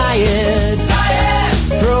 Grapefruit diet.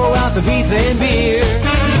 Throw out the pizza and beer.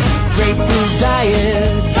 Grapefruit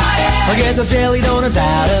diet. I'll get the jelly donuts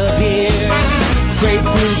out of here.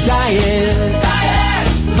 Grapefruit diet.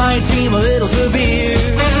 Might seem a little severe.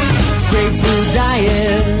 Grapefruit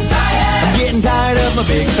diet. I'm getting tired of my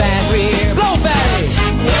big fat rear. Blow fatty!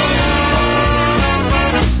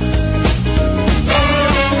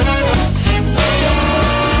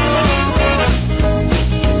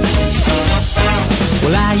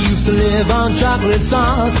 Well, I used to live on chocolate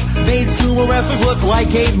sauce. Made sumo wrestlers look like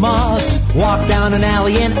Kate Moss. Walked down an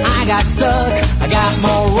alley and I got stuck. I got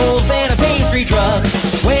more rolls than a pastry truck.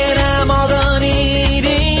 When I'm all done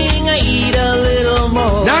eating, I eat a little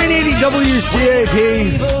more. 980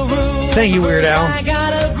 WCAP. Thank you, Weird Al. I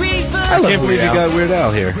can't believe you got Weird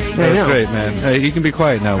Al here. That was great, man. You can be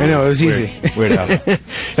quiet now. I know, it was easy. Weird Al.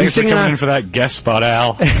 Thanks for coming in for that guest spot,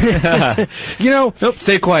 Al. Nope,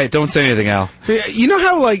 stay quiet. Don't say anything, Al. You know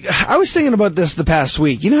how, I was thinking about this the past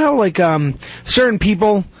week. You know how, certain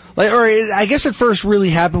people... I guess it first really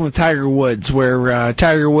happened with Tiger Woods, where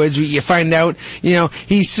Tiger Woods, you find out,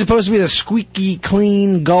 he's supposed to be the squeaky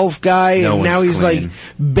clean golf guy, and now he's clean.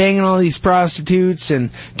 Banging all these prostitutes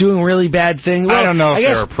and doing really bad things. Well, I don't know if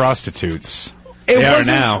they were prostitutes. They are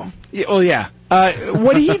now. Oh, yeah.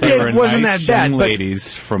 What he did wasn't nice that bad. Young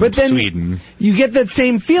ladies from but then Sweden. You get that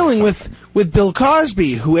same feeling with Bill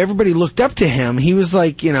Cosby, who everybody looked up to him. He was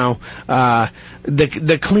the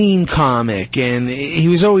clean comic, and he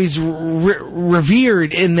was always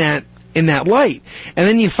revered in that light. And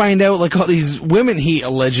then you find out all these women he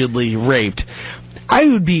allegedly raped. I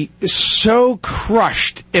would be so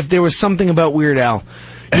crushed if there was something about Weird Al.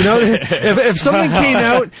 If something came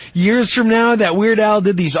out years from now that Weird Al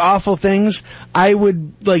did these awful things, I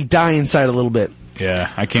would die inside a little bit.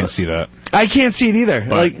 Yeah, I can't see that. I can't see it either.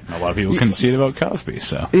 But a lot of people couldn't see it about Cosby,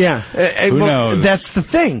 so. Yeah. Who knows? That's the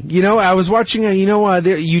thing. I was watching, there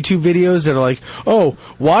YouTube videos that are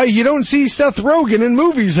why you don't see Seth Rogen in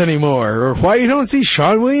movies anymore, or why you don't see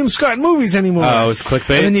Sean William Scott in movies anymore. Oh, it's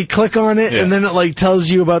clickbait? And then you click on it, and then it, tells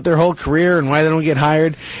you about their whole career and why they don't get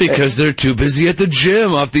hired. Because they're too busy at the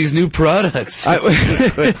gym off these new products.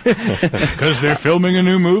 Because they're filming a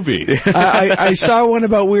new movie. I saw one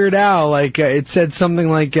about Weird Al, it said something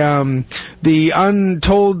like, the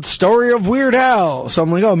untold story of Weird Al. So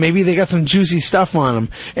I'm like, maybe they got some juicy stuff on him.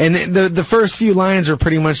 And the first few lines are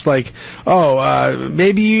pretty much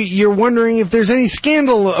maybe you're wondering if there's any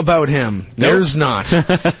scandal about him. Nope. There's not.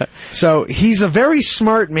 So he's a very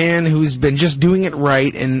smart man who's been just doing it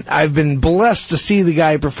right, and I've been blessed to see the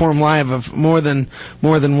guy perform live more than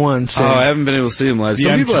once. I haven't been able to see him live.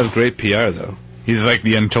 Some people have great PR, though. He's like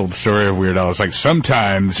the untold story of Weird Al. It's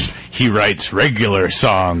sometimes he writes regular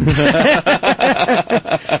songs.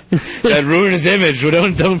 That ruined his image.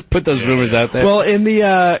 Don't put those rumors out there. Well, in these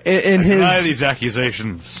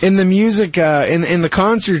accusations. In the music, in the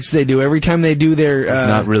concerts they do, every time they do their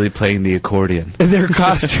not really playing the accordion. Their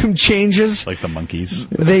costume changes. Like the monkeys.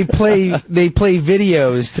 They play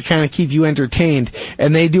videos to kind of keep you entertained,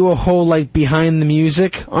 and they do a whole behind the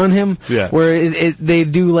music on him, where they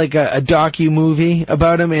do a docu movie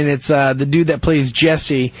about him, and it's the dude that plays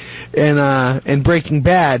Jesse in Breaking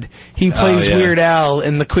Bad. He plays Weird Al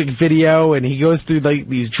in the quick video, and he goes through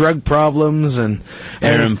these drug problems and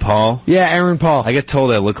Aaron Paul. Yeah, Aaron Paul. I get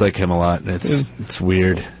told I look like him a lot, and it's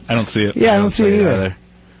weird. I don't see it. Yeah, I don't see it either.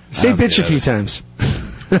 Say bitch a few times.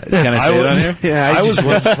 Can I say it on here? Yeah, I was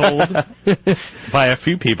once told by a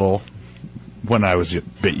few people when I was a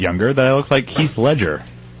bit younger that I looked like Heath Ledger.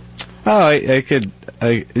 Oh, I could.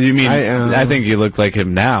 You mean? I think you look like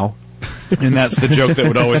him now. And that's the joke that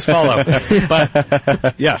would always follow.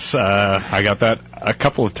 But yes, I got that a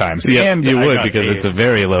couple of times. Yeah, and you I would got because it's a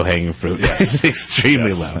very low-hanging fruit. It's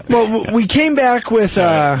extremely low. Well, we came back with...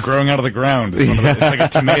 growing out of the ground. It's like a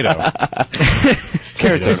tomato.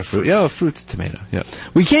 Carrots are a fruit. Yeah, a fruit's a tomato. Yeah.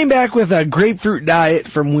 We came back with a grapefruit diet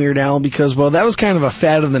from Weird Al because, well, that was kind of a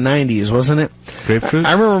fad of the 90s, wasn't it? Grapefruit?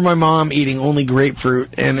 I remember my mom eating only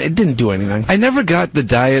grapefruit, and it didn't do anything. I never got the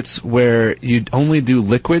diets where you only do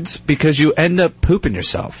liquids because you end up pooping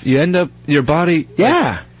yourself. You end up, your body...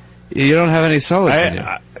 Yeah. You don't have any solids in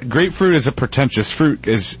you. Grapefruit is a pretentious fruit.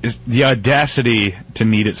 Is the audacity to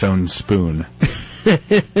need its own spoon. Well,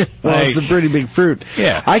 it's a pretty big fruit.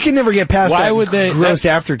 Yeah. I can never get past gross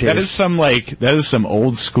aftertaste. That is some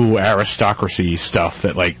old school aristocracy stuff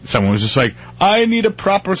that like someone was just like, I need a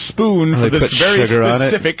proper spoon for this very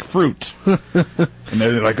specific fruit. And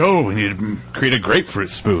they're like, oh, we need to create a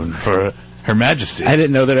grapefruit spoon for Her Majesty. I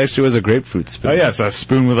didn't know there actually was a grapefruit spoon. Oh yeah, it's a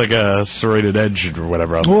spoon with like a serrated edge or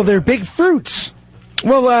whatever. Well, they're big fruits.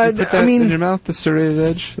 Well, I mean, in your mouth, the serrated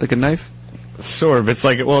edge, like a knife. Sort of. It's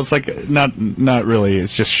like not really.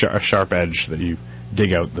 It's just a sharp edge that you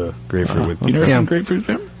dig out the grapefruit with. You know some grapefruit,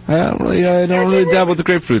 man? I don't really dabble with the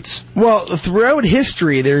grapefruits. Well, throughout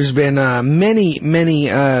history, there's been many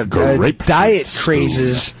diet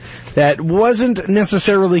crazes that wasn't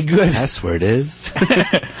necessarily good. Password is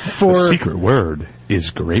the secret word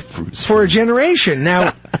is grapefruit. For a generation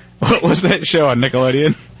now. What was that show on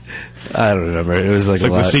Nickelodeon? I don't remember. It was like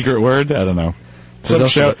the secret word. I don't know. Some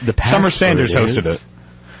show. Summer Sanders hosted it.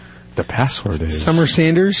 The password is Summer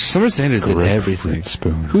Sanders. Summer Sanders did everything.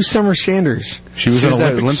 Spoon. Who's Summer Sanders? She was an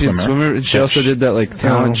Olympic swimmer. And she also did that like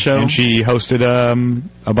talent show. And she hosted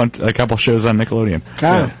a couple shows on Nickelodeon.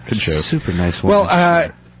 Good show. Super nice woman.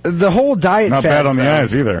 Well, the whole diet. Not bad on the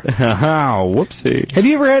eyes either. Whoopsie. Have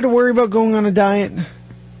you ever had to worry about going on a diet?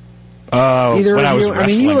 Either when of you? I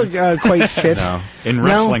mean, you look quite fit. No. In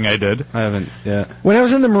wrestling, I did. I haven't, When I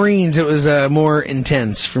was in the Marines, it was more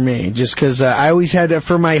intense for me, just because I always had to,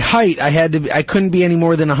 for my height, I couldn't be any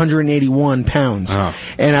more than 181 pounds. Oh.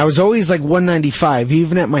 And I was always like 195,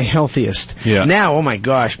 even at my healthiest. Yeah. Now, oh my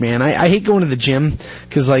gosh, man, I hate going to the gym,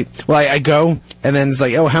 because I go, and then it's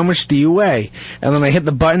like, oh, how much do you weigh? And then I hit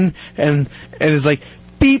the button, and it's like,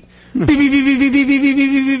 beep. Beep, beep, beep, beep, beep, beep, beep, beep,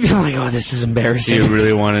 beep, beep. I'm like, oh, this is embarrassing. Do you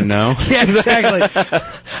really want to know? Yeah, exactly.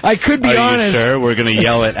 I could be honest. Are you sure? We're going to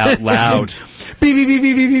yell it out loud. Beep, beep, beep,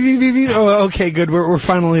 beep, beep, beep, beep, beep. Oh, okay, good. We're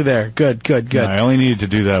finally there. Good. No, I only needed to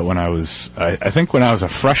do that when I was, I think when I was a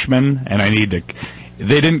freshman, and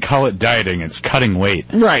they didn't call it dieting, it's cutting weight.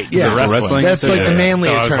 Right, yeah. Wrestling. That's like the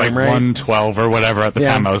manlier term, right? So I was like 112 or whatever at the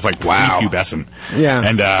time. I was like, wow. Pubescent. Yeah.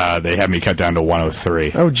 And they had me cut down to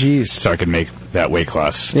 103. Oh, jeez. So I could make that weight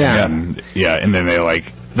class. Yeah. And then they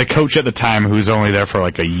the coach at the time, who was only there for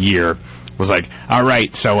like a year, was like, all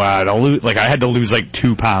right, so I had to lose like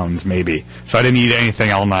 2 pounds maybe. So I didn't eat anything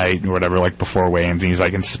all night or whatever, like before weigh-ins. And he's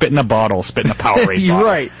like, and spit in a Powerade bottle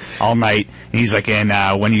right. all night. And he's like, and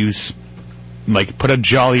when you put a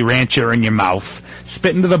Jolly Rancher in your mouth,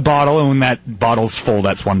 spit into the bottle, and when that bottle's full,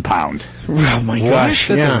 that's 1 pound. Oh my gosh,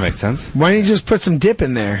 that doesn't make sense. Why don't you just put some dip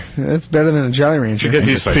in there? That's better than a Jolly Rancher. Because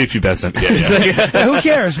he's prepubescent. Who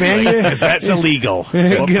cares, man? That's illegal.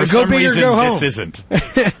 Go big or go home. This isn't.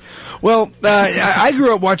 Well, I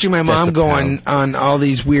grew up watching my mom go on all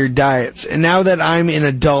these weird diets, and now that I'm an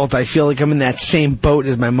adult, I feel like I'm in that same boat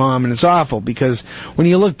as my mom, and it's awful, because when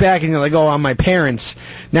you look back and you're like, oh, I'm my parents,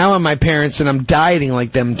 now I'm my parents, and I'm dieting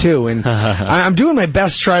like them too, and I'm doing my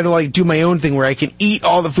best to try to do my own thing where I can eat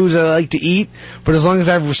all the foods that I like to eat, but as long as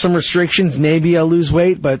I have some restrictions, maybe I'll lose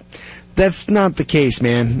weight, but that's not the case,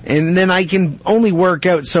 man. And then I can only work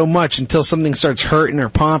out so much until something starts hurting or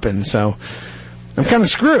popping, so I'm kind of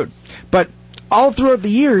screwed. But all throughout the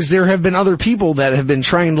years, there have been other people that have been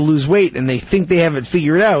trying to lose weight, and they think they have it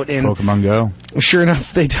figured out. And Pokemon Go. Sure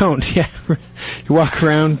enough, they don't. Yeah, you walk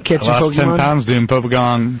around catching Pokemon. I lost 10 pounds doing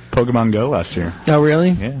Pokemon Go last year. Oh, really?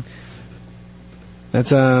 Yeah.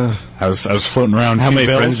 That's I was floating around. How many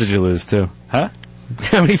friends did you lose too? Huh?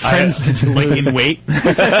 How many friends did you lose? In weight?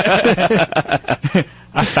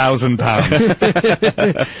 1,000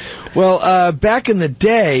 pounds. Well, back in the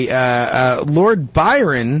day, Lord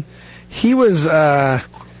Byron, he had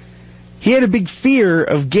a big fear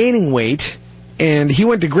of gaining weight, and he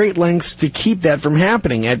went to great lengths to keep that from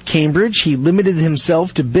happening. At Cambridge, he limited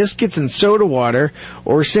himself to biscuits and soda water,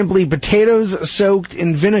 or simply potatoes soaked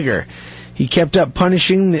in vinegar. He kept up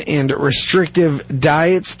punishing and restrictive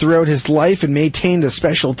diets throughout his life and maintained a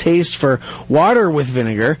special taste for water with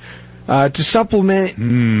vinegar. To supplement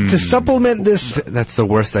this... That's the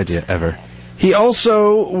worst idea ever. He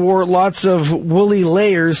also wore lots of woolly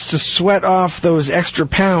layers to sweat off those extra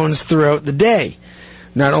pounds throughout the day.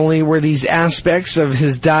 Not only were these aspects of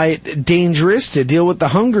his diet dangerous to deal with the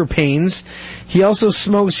hunger pains, he also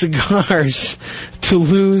smoked cigars to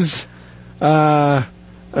lose... he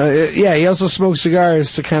also smoked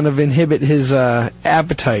cigars to kind of inhibit his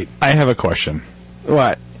appetite. I have a question.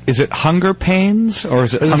 What? Is it hunger pains or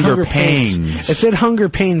is it hunger pangs? It said hunger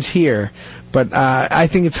pains here, but I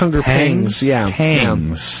think it's hunger pangs. Yeah,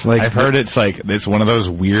 pangs. Yeah. I've heard it's one of those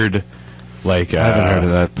weird, I haven't heard of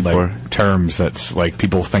that before. Terms that's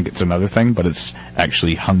people think it's another thing, but it's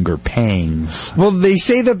actually hunger pangs. Well, they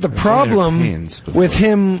say that the problem with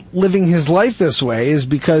him living his life this way is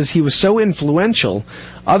because he was so influential,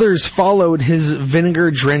 others followed his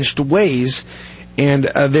vinegar-drenched ways, and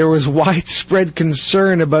there was widespread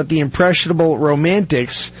concern about the impressionable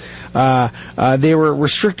romantics. They were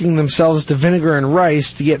restricting themselves to vinegar and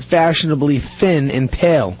rice to get fashionably thin and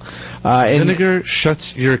pale. Vinegar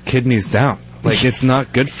shuts your kidneys down. It's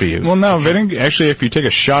not good for you. Well, no, vinegar. Actually, if you take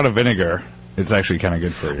a shot of vinegar, it's actually kind of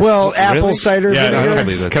good for you. Well, apple cider vinegar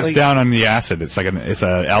it cuts down on the acid. It's it's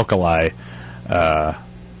an alkali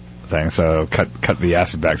thing. So cut the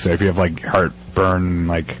acid back. So if you have heartburn,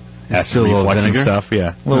 acid reflux and stuff,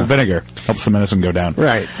 vinegar helps the medicine go down.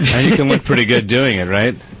 Right. And you can look pretty good doing it,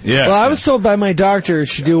 right? Yeah. Well, I was told by my doctor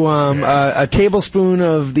to do a tablespoon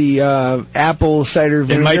of the apple cider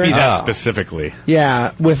vinegar. It might be that specifically.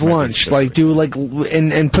 Yeah, with lunch.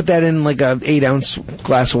 And put that in a 8-ounce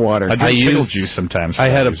glass of water. I drink pickle juice sometimes. I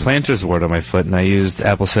had a planter's wart on my foot, and I used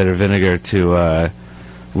apple cider vinegar to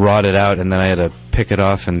rot it out, and then I had to pick it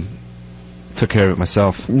off and took care of it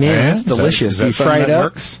myself. Man, that's delicious. You fried it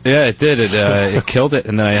up? Yeah, it did. It killed it,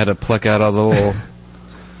 and then I had to pluck out all the little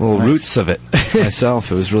roots of it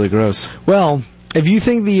myself. It was really gross. Well, if you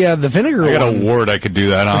think the vinegar I got a wart I could do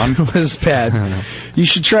that on. was bad, you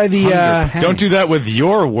should try the... Don't do that with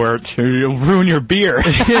your wart, or you'll ruin your beer.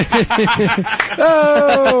 You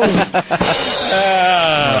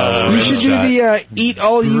should do the eat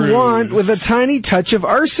all you want with a tiny touch of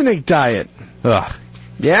arsenic diet. Ugh.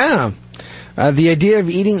 Yeah. The idea of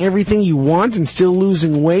eating everything you want and still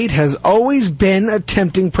losing weight has always been a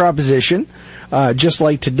tempting proposition. Just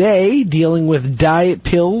like today, dealing with diet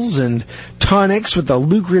pills and tonics with a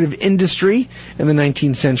lucrative industry in the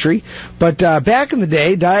 19th century. But back in the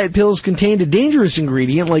day, diet pills contained a dangerous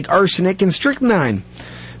ingredient like arsenic and strychnine.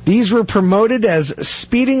 These were promoted as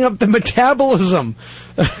speeding up the metabolism,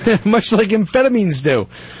 much like amphetamines do.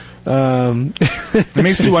 It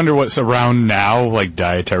makes you wonder what's around now,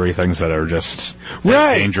 dietary things that are just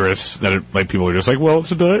dangerous. That people are just well,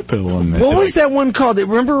 it's a diet pill. And what was that one called?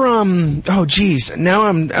 Remember? Oh, geez. Now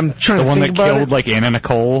I'm trying to think about it. The one that killed Anna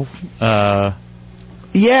Nicole.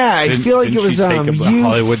 Yeah, I feel like it was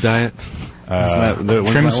Hollywood diet.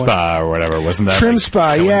 Trim Spa or whatever, wasn't that? Trim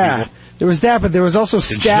Spa, yeah. There was that, but there was also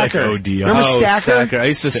Stacker. Remember Stacker? I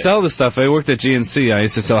used to sell the stuff. I worked at GNC. I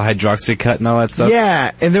used to sell Hydroxycut and all that stuff.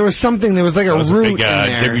 Yeah, and there was something. There was a root was a big in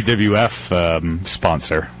there. WWF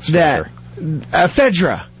sponsor. Stacker.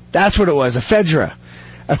 Ephedra. That's what it was. Ephedra.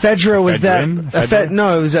 Ephedra was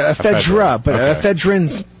no, it was ephedra, but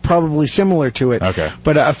ephedrin's probably similar to it. Okay.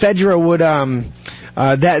 But ephedra would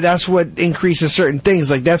that's what increases certain things.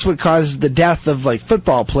 That's what causes the death of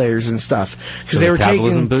football players and stuff because they were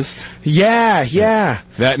metabolism boost. Yeah.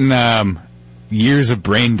 That and years of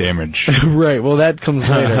brain damage. Right. Well, that comes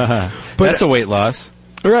later. But that's a weight loss.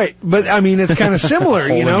 Right, but it's kind of similar,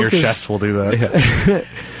 your chest will do that. Yeah.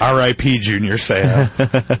 R.I.P. Junior Seau.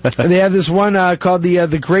 They have this one called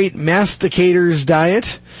the Great Masticator's Diet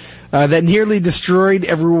that nearly destroyed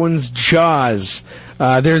everyone's jaws.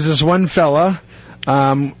 There's this one fella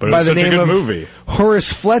by the name of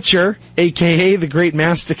Horace Fletcher, a.k.a. the Great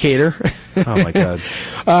Masticator. Oh, my God.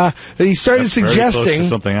 He started suggesting... Very close to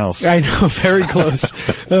something else. I know, very close.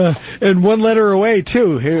 And one letter away,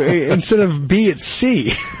 too. Instead of B, it's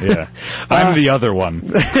C. Yeah. I'm the other one.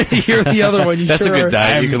 You're the other one. That's a good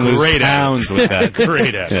diet. You can lose pounds with that.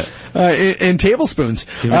 Great at it. In tablespoons.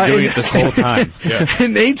 You've been doing it this whole time. Yeah.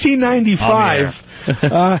 In 1895,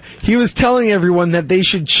 he was telling everyone that they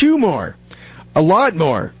should chew more. A lot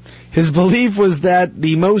more. His belief was that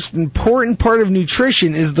the most important part of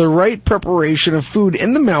nutrition is the right preparation of food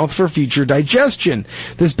in the mouth for future digestion.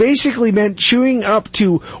 This basically meant chewing up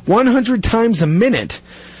to 100 times a minute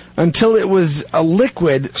until it was a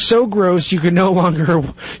liquid so gross you no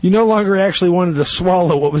longer actually wanted to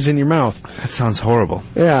swallow what was in your mouth. That sounds horrible.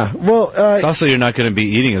 Yeah. Well, it's also you're not going to be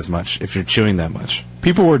eating as much if you're chewing that much.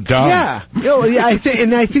 People were dumb. Yeah.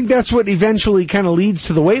 I think that's what eventually kind of leads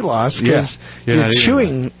to the weight loss because you're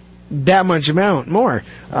chewing that much amount more.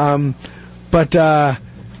 But I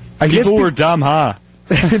guess people were dumb, huh?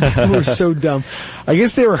 People were so dumb. I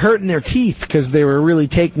guess they were hurting their teeth because they were really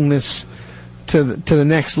taking this to the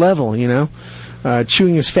next level, you know,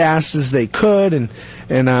 chewing as fast as they could, and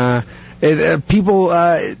people.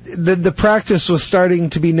 The practice was starting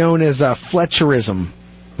to be known as Fletcherism.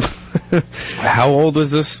 How old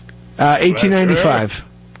was this? 1895.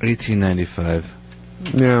 1895.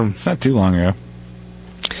 Yeah, it's not too long ago.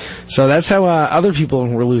 So that's how other people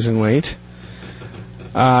were losing weight.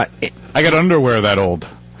 I got underwear that old.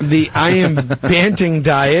 The I am Banting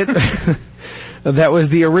diet. That was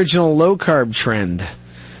the original low-carb trend.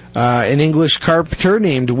 An English carpenter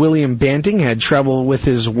named William Banting had trouble with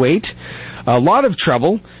his weight. A lot of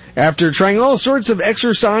trouble. After trying all sorts of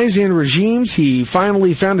exercise and regimes, he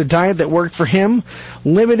finally found a diet that worked for him,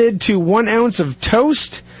 limited to 1 ounce of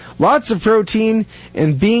toast, lots of protein,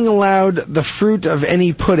 and being allowed the fruit of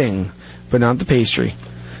any pudding, but not the pastry.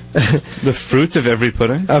 The fruit of every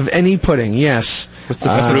pudding? Of any pudding, yes. What's the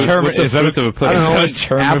fruit of a pudding? I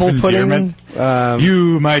don't know, apple pudding?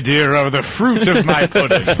 You, my dear, are the fruit of my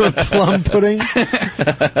pudding. Plum pudding.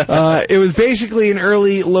 It was basically an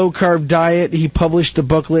early low-carb diet. He published a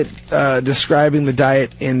booklet describing the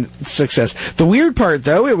diet and success. The weird part,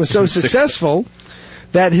 though, it was so successful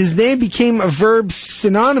that his name became a verb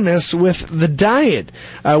synonymous with the diet,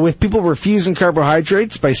 with people refusing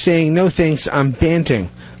carbohydrates by saying, "No thanks, I'm banting."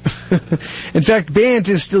 In fact, bant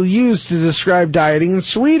is still used to describe dieting in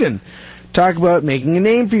Sweden. Talk about making a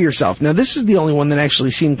name for yourself. Now, this is the only one that actually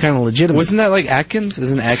seemed kind of legitimate. Wasn't that like Atkins?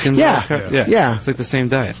 Isn't Atkins? Yeah. It's like the same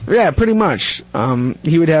diet. Yeah, pretty much.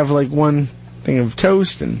 He would have like one thing of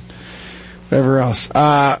toast and whatever else.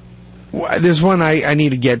 There's one I need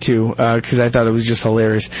to get to because I thought it was just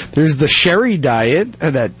hilarious. There's the sherry diet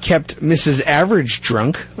that kept Mrs. Average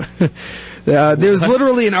drunk. There was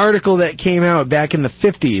literally an article that came out back in the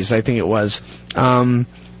 50s, I think it was.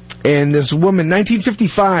 And this woman,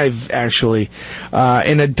 1955 actually,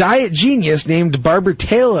 and a diet genius named Barbara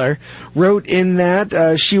Taylor wrote in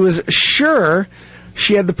that she was sure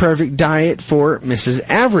she had the perfect diet for Mrs.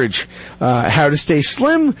 Average. How to stay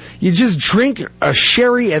slim? You just drink a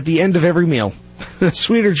sherry at the end of every meal.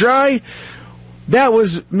 Sweet or dry? That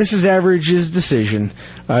was Mrs. Average's decision,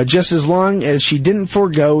 just as long as she didn't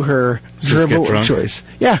forego her dribble of choice.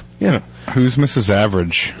 Yeah. Who's Mrs.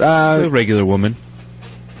 Average? A regular woman.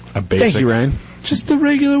 A basic. Thank you, Ryan. Just a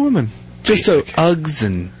regular woman. Just so Uggs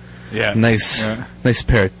and nice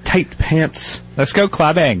pair of tight pants. Let's go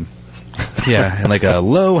clubbing. Yeah, and like a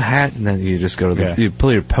low hat, and then you just go to you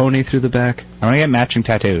pull your pony through the back. I want to get matching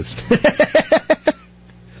tattoos.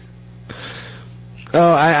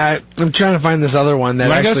 Oh, I'm trying to find this other one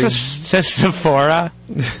that actually... Sephora?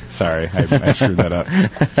 Sorry, I screwed that up.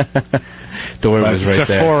 The word was right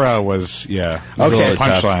there. Sephora was, okay,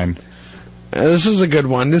 punchline. This is a good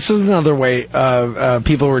one. This is another way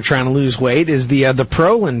people were trying to lose weight, is the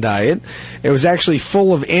Prolin diet. It was actually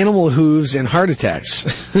full of animal hooves and heart attacks.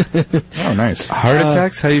 Oh, nice. Heart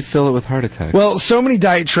attacks? How do you fill it with heart attacks? Well, so many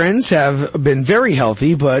diet trends have been very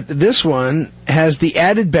healthy, but this one has the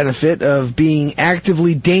added benefit of being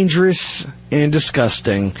actively dangerous and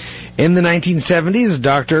disgusting. In the 1970s, a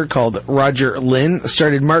doctor called Roger Lynn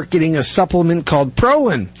started marketing a supplement called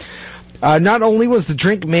Prolin. Not only was the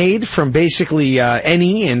drink made from basically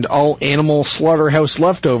any and all animal slaughterhouse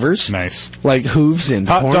leftovers, nice, like hooves and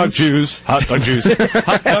hot horns. Dog juice, hot dog juice,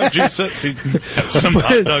 hot dog juice, some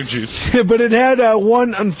hot dog juice. But it had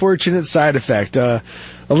one unfortunate side effect.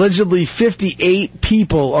 Allegedly, 58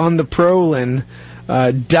 people on the Prolin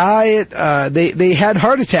diet, they had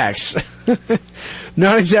heart attacks.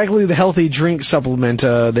 Not exactly the healthy drink supplement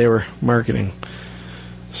they were marketing.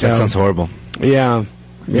 So, that sounds horrible. Yeah.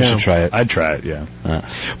 You should try it. I'd try it, yeah.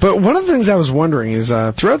 But one of the things I was wondering is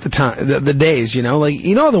throughout the days,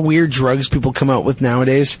 all the weird drugs people come out with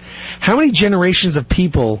nowadays, how many generations of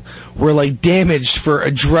people were like damaged for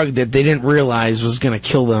a drug that they didn't realize was going to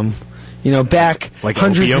kill them? Back like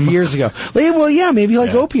hundreds opium? of years ago. Well, yeah, maybe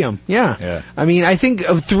like opium. Yeah. I mean, I think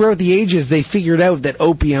throughout the ages they figured out that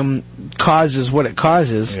opium causes what it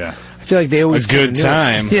causes. Yeah. I feel like they always a good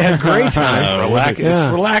time. Yeah, great time.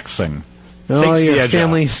 It's relaxing. Oh, your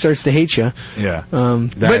family starts to hate you. Yeah.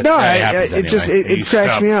 But no, it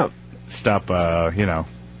cracks me up. Stop,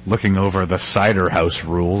 looking over the cider house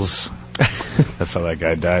rules. That's how that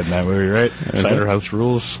guy died in that movie, right? Cider house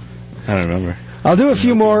rules. I don't remember. I'll do a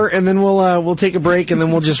few more, and then we'll take a break, and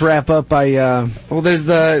then we'll just wrap up by... well, there's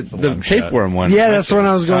the tapeworm one. Yeah, that's the one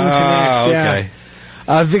I was going to next. Okay.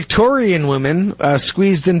 Yeah. Victorian women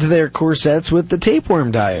squeezed into their corsets with the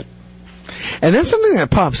tapeworm diet. And that's something that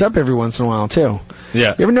pops up every once in a while, too.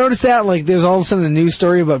 Yeah. You ever notice that? Like, there's all of a sudden a news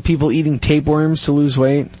story about people eating tapeworms to lose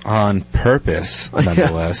weight. On purpose,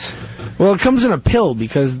 nonetheless. Well, it comes in a pill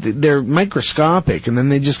because they're microscopic, and then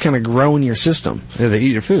they just kind of grow in your system. Yeah, they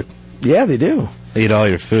eat your food. Yeah, they do. They eat all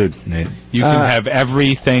your food, Nate. You can have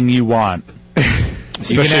everything you want.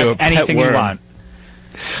 You can have anything you want.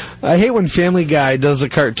 I hate when Family Guy does a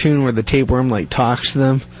cartoon where the tapeworm like talks to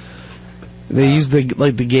them. They use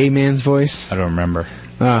the gay man's voice. I don't remember.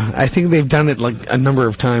 I think they've done it like a number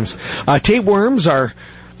of times. Tapeworms are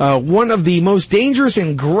one of the most dangerous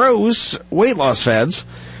and gross weight loss fads,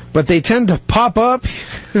 but they tend to pop up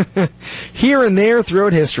here and there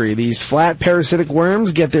throughout history. These flat parasitic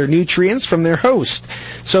worms get their nutrients from their host.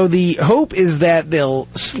 So the hope is that they'll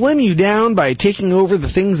slim you down by taking over the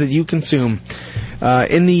things that you consume.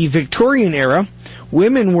 In the Victorian era,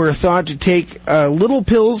 women were thought to take little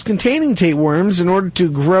pills containing tapeworms in order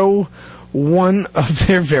to grow one of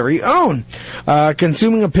their very own.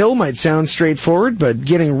 Consuming a pill might sound straightforward, but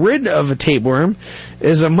getting rid of a tapeworm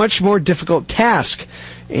is a much more difficult task.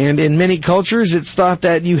 And in many cultures, it's thought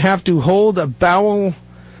that you have to hold a bowl,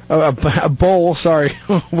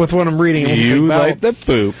 with what I'm reading. You like the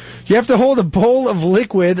poop. You have to hold a bowl of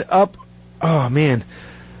liquid up. Oh, man.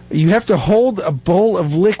 You have to hold a bowl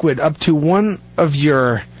of liquid up to one of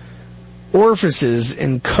your orifices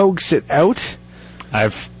and coax it out.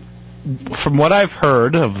 From what I've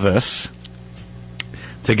heard of this,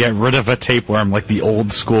 to get rid of a tapeworm, like the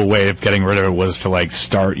old school way of getting rid of it was to like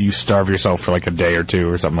starve yourself for like a day or two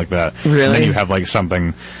or something like that. Really? And then you have like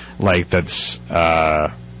something like that's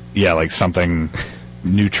like something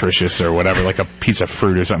nutritious or whatever, like a piece of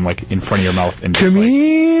fruit or something like in front of your mouth. And come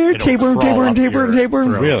here,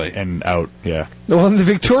 tapeworm. Really? And out, yeah. Well, in the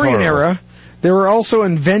Victorian era, there were also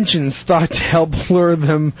inventions thought to help lure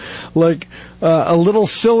them, like a little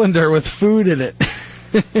cylinder with food in it.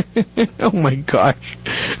 Oh my gosh.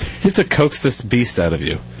 You have to coax this beast out of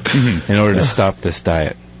you in order to stop this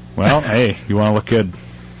diet. Well, hey, you want to look good.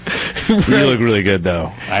 You look really good, though.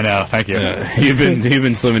 I know, thank you. You've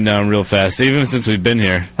been slimming down real fast, even since we've been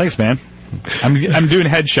here. Thanks, man. I'm doing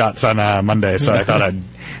headshots on Monday, so I thought I'd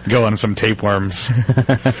go on some tapeworms.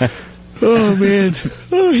 Oh, man.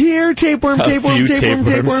 Oh, here, tapeworm. Get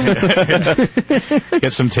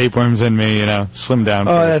some tapeworms in me, slim down.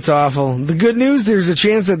 Oh, that's awful. The good news, there's a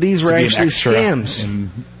chance that these were actually scams.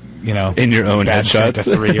 In your own headshots.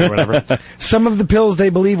 3 or whatever. Some of the pills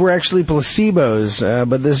they believe were actually placebos,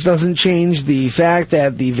 but this doesn't change the fact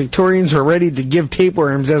that the Victorians were ready to give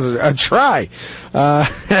tapeworms as a try.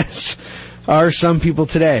 As are some people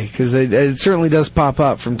today, because it certainly does pop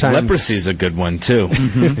up from time. Leprosy is a good one too.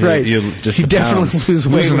 Right, you just you definitely lose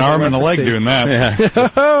weight. Lose an arm and a leg doing that. Yeah. The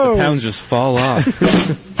pounds just fall off.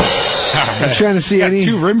 I'm trying to see any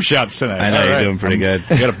 2 rim shots tonight. I know you're doing pretty good.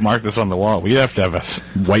 You got to mark this on the wall. We have to have a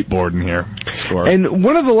whiteboard in here. Score. And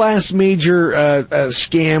one of the last major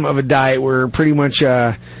scam of a diet were pretty much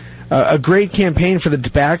a great campaign for the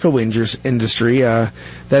tobacco industry that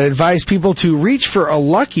advised people to reach for a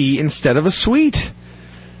Lucky instead of a Sweet.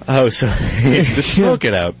 Oh, so just smoke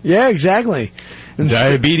it out. Yeah, exactly.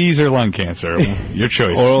 Diabetes or lung cancer, your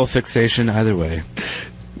choice. Oral fixation, either way.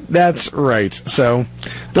 That's right. So,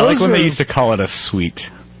 I like when they used to call it a Sweet.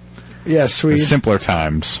 Yeah, Sweet. The simpler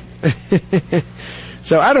times.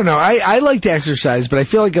 So, I don't know. I like to exercise, but I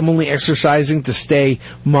feel like I'm only exercising to stay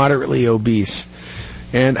moderately obese.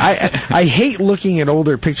 And I hate looking at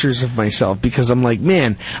older pictures of myself because I'm like,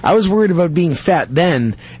 man, I was worried about being fat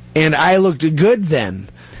then, and I looked good then.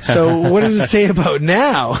 So what does it say about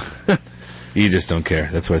now? You just don't care.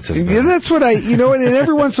 That's what it says. Yeah, that's what and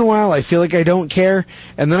every once in a while I feel like I don't care,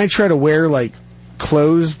 and then I try to wear, like,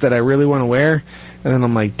 clothes that I really want to wear, and then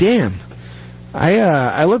I'm like, damn,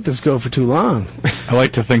 I let this go for too long. I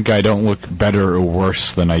like to think I don't look better or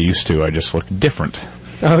worse than I used to. I just look different.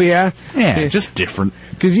 Oh, yeah? Yeah, just different.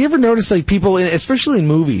 Because you ever notice, like, people, especially in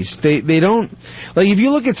movies, they don't, like, if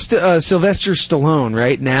you look at Sylvester Stallone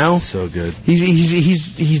right now, so good.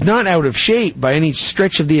 He's not out of shape by any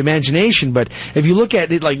stretch of the imagination, but if you look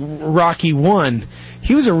at it like Rocky 1,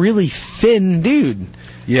 he was a really thin dude.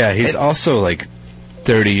 Yeah, he's also like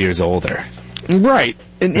 30 years older. Right.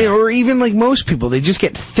 Or even like most people, they just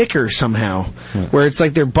get thicker somehow, where it's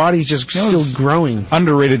like their body's just still growing.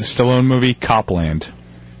 Underrated Stallone movie, Copland.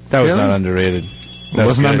 That was not underrated. That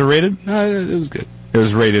wasn't underrated? No, it was good. It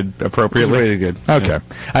was rated appropriately? It was rated good. Okay. Yeah.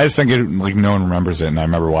 I just think like no one remembers it, and I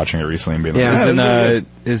remember watching it recently and being like,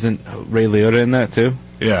 isn't Ray Liotta in that too?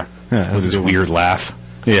 Yeah. With his weird laugh.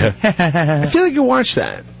 Yeah. I feel like you watched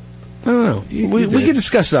that. I don't know. We can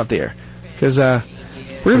discuss it off the air. Because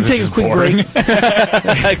We're going to take a quick break.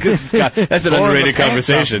 That's an underrated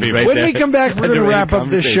conversation. Right when we come back, we're going to wrap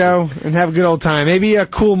up this show and have a good old time. Maybe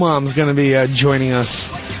Cool Mom's going to be joining us.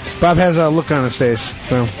 Bob has a look on his face.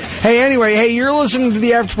 So, anyway, you're listening to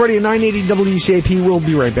the After Party at 980 WCAP. We'll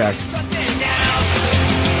be right back.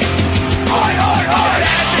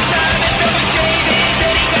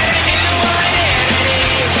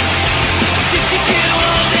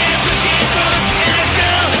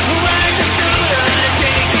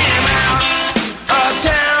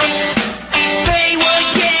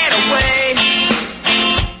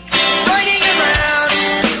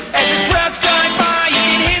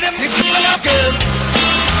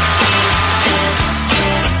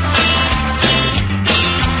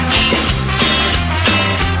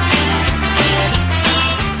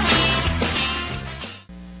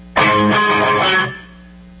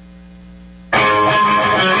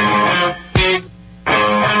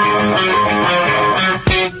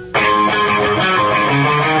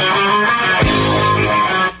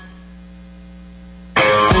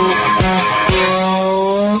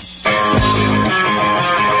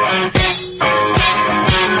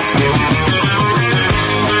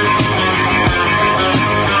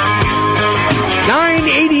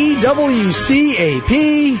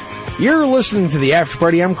 WCAP. You're listening to the After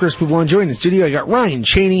Party. I'm Chris Poub. Joined in the studio, I got Ryan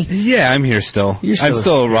Chani. Yeah, I'm here still. I'm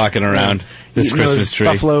still rocking around this Christmas tree.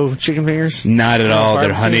 Buffalo chicken fingers? Not at all.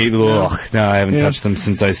 They're honey. No, I haven't touched them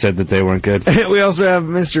since I said that they weren't good. We also have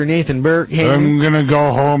Mr. Nathan Burke. I'm going to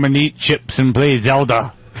go home and eat chips and play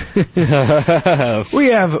Zelda. We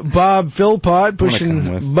have Bob Philpott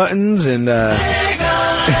pushing buttons and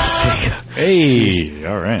Sega. Hey,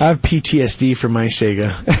 all right. I have PTSD from my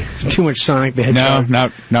Sega. Too much Sonic the Hedgehog. No,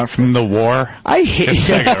 not from the war. I hate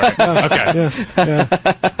Sega. Right?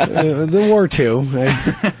 Okay. The war too.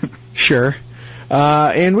 Sure.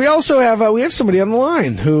 And we also have we have somebody on the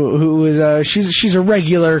line who is she's a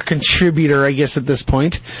regular contributor, I guess, at this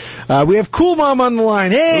point. We have Cool Mom on the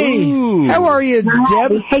line. Hey, Ooh. How are you,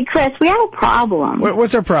 Deb? Hey, Chris, we have a problem.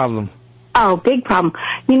 What's our problem? Oh, big problem.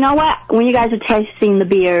 You know what? When you guys are tasting the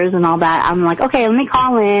beers and all that, I'm like, okay, let me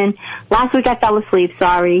call in. Last week I fell asleep,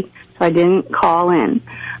 sorry, so I didn't call in.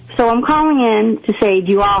 So I'm calling in to say,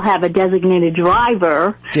 do you all have a designated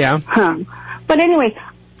driver? Yeah. But anyway,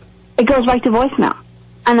 it goes right to voicemail.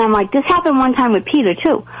 And I'm like, this happened one time with Peter,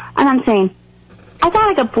 too. And I'm saying, I thought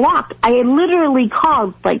I got blocked. I had literally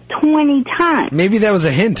called like 20 times. Maybe that was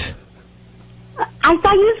a hint. I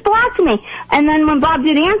thought you just blocked me. And then when Bob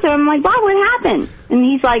did answer, I'm like, Bob, what happened? And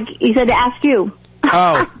he said to ask you.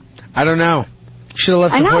 Oh, I don't know. Should have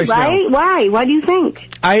left the voicemail. I know, right? Why? What do you think?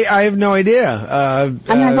 I have no idea. And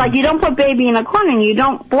it's like, you don't put baby in a corner and you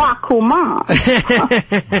don't block Cool Mom.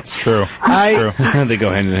 It's true. They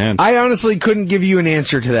go hand in hand. I honestly couldn't give you an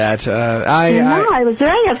answer to that. I was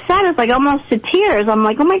very upset. It's like almost to tears. I'm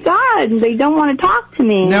like, oh my God, they don't want to talk to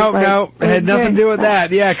me. No, it had nothing to do with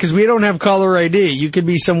that. Yeah, because we don't have caller ID. You could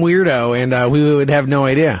be some weirdo and we would have no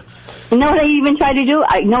idea. You know what I even tried to do?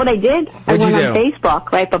 You know what I did? I went on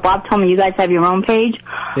Facebook, right? But Bob told me you guys have your own page.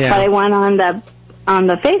 Yeah. But I went on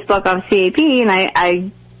the Facebook of CAP and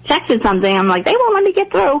I texted something. I'm like, they won't let me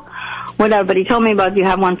get through. Whatever. But he told me about you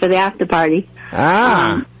have one for the after party.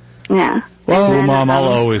 Ah. Yeah. Well, then, Mom,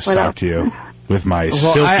 I'll always talk to you. With my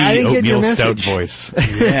silky oatmeal stout voice.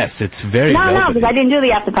 Yes, it's very No, because I didn't do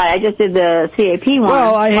the after party. I just did the CAP one.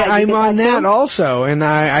 Well, I'm on that also, and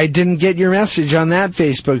I didn't get your message on that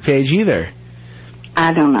Facebook page either.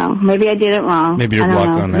 I don't know. Maybe I did it wrong. Maybe you're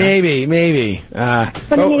blocked on that. Maybe. But I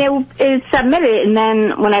mean, it submitted, and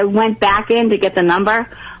then when I went back in to get the number,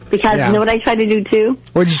 because you know what I tried to do, too?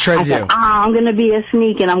 What did you try to do? I'm going to be a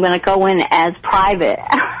sneak, and I'm going to go in as private.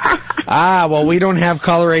 Well, we don't have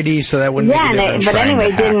caller ID, so that wouldn't make a difference. But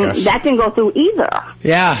anyway, that didn't go through either.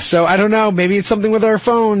 Yeah, so I don't know. Maybe it's something with our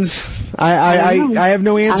phones. I have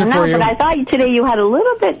no answer for you. But I thought today you had a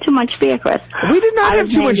little bit too much beer, Chris. We did not have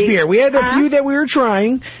too much beer. We had a few that we were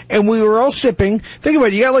trying, and we were all sipping. Think about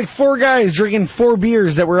it. You got like 4 guys drinking 4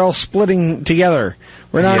 beers that we're all splitting together.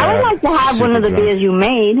 We're not. I would like to have one of the beers you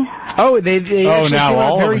made. Oh, they actually came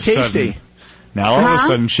out very tasty. Now all of a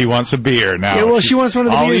sudden she wants a beer. Now, yeah, well, she wants one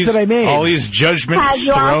of the beers that I made. All these judgments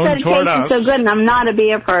thrown toward us. So good, and I'm not a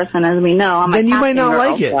beer person, as we know. Then you might not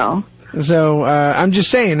like it. So I'm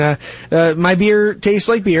just saying, my beer tastes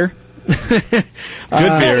like beer. Good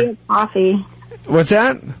beer. Coffee. What's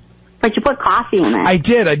that? But you put coffee in it. I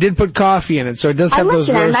did put coffee in it, so it does have those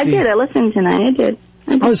roasty. I listened tonight. I did.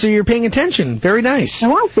 Oh, so you're paying attention. Very nice. I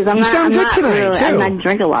was, because you sound good tonight, too. I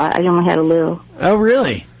drink a lot. I only had a little. Oh,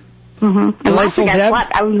 really? Mm-hmm. And last week I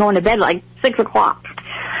slept. I was going to bed like 6 o'clock.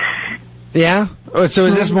 Yeah? Oh, so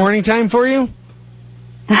is this morning time for you?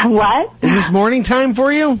 What? Is this morning time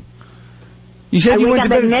for you? You said you went to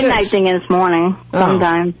bed at 6. midnight thing this morning.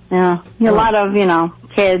 Sometimes, yeah. A lot of,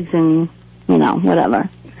 kids and, whatever.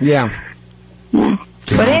 Yeah.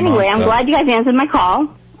 But anyway, I'm glad you guys answered my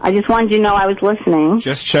call. I just wanted you to know I was listening.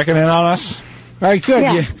 Just checking in on us. All right, good.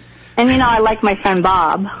 Yeah. And, I like my friend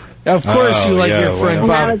Bob. Of course you like your friend Bob.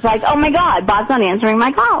 And I was like, oh, my God, Bob's not answering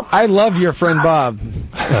my call. I love your friend Bob.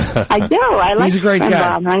 I do. I like He's a great friend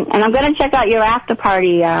guy. Bob. And I'm going to check out your after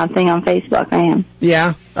party thing on Facebook. I am.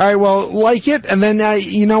 Yeah. All right, well, like it, and then,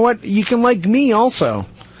 you know what? You can like me also.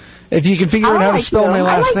 If you can figure out how to spell my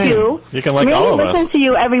last name. You can like all of us. I listen to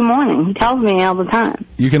you every morning. He tells me all the time.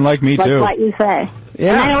 You can like me, too. That's what you say.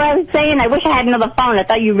 Yeah. And I know what I was saying. I wish I had another phone. I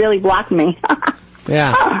thought you really blocked me.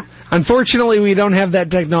 Yeah. Unfortunately, we don't have that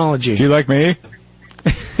technology. Do you like me?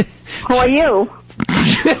 Who are you?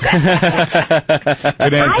 Good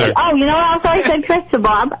answer. You know what else I said, Chris, to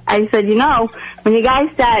Bob? I said, when you guys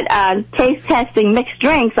start taste testing mixed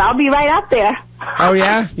drinks, I'll be right up there. Oh,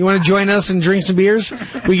 yeah? You want to join us and drink some beers?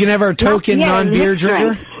 We can have our token non-beer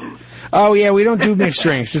drinker. Drinks. Oh, yeah, we don't do mixed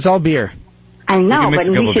drinks. It's all beer. I know, but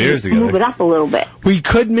we should move it up a little bit. We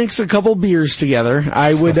could mix a couple beers together.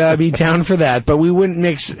 I would be down for that, but we wouldn't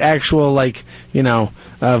mix actual, vodka. Well,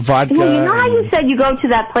 you know how you said you go to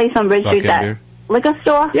that place on Bridge Street, that liquor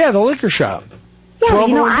store? Yeah, the liquor shop. Yeah,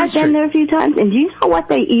 I've been there a few times, and do you know what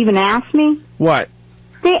they even asked me? What?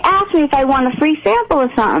 They asked me if I want a free sample or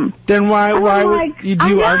something. Then why would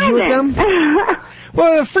you argue with them?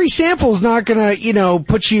 Well, a free sample's not going to,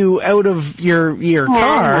 put you out of your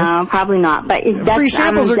car. No, probably not. But that's, free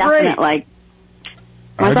samples are great. Like,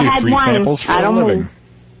 once I had one, I don't move.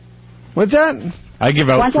 What's that? I give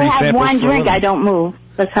out free samples. Once I have one drink, I don't move.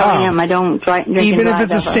 That's how I am. I don't drink. Even if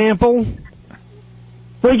it's a sample?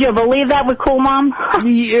 Would you believe that with Cool Mom?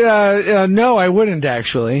 No, I wouldn't,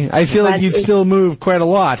 actually. I feel like you'd still move quite a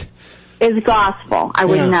lot. It's gospel. I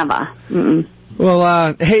would never. Mm-mm.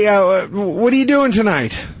 Well, hey, what are you doing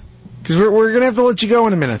tonight? Because we're going to have to let you go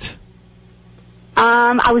in a minute.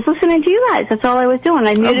 I was listening to you guys. That's all I was doing.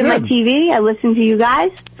 I muted my TV. I listened to you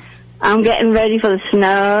guys. I'm getting ready for the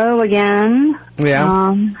snow again.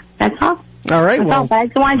 Yeah. That's all. All right, well. I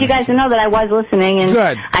just wanted you guys to know that I was listening. And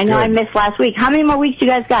good. I know I missed last week. How many more weeks you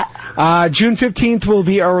guys got? June 15th will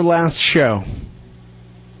be our last show.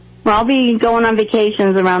 Well, I'll be going on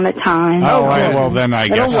vacations around that time. Oh, well, then I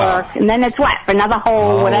guess. It'll work. And then it's what? For another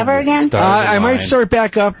whole whatever again? I might start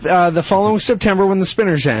back up the following September when the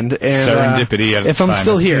spinners end. And, serendipity at its if I'm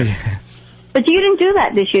still here. But you didn't do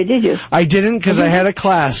that this year, did you? I didn't because I had a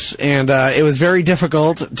class, and it was very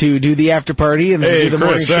difficult to do the after party and then do the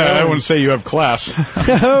morning show. I wouldn't say you have class.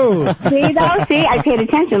 Oh. See, I paid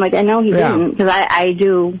attention. Like, I know he didn't because I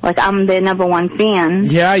do. Like, I'm the #1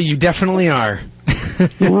 fan. Yeah, you definitely are.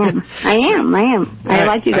 Yeah, I am. I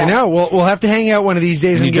like you guys. I know. We'll have to hang out one of these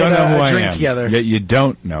days and get a drink together. Yet you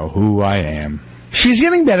don't know who I am. She's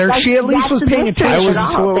getting better. She at least was paying attention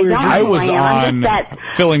to what we were doing. I was on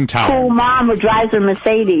filling time. Cool mom who drives her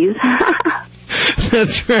Mercedes.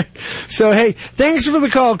 That's right. So, hey, thanks for the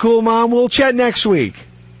call, Cool Mom. We'll chat next week.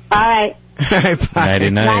 All right. All right, bye.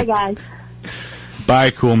 Nighty-night. Bye, guys.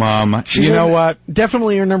 Bye, Cool Mom. You know what?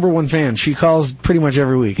 Definitely your #1 fan. She calls pretty much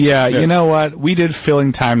every week. Yeah, you know what? We did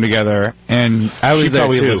filling time together, and she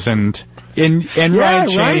probably listened. And Ryan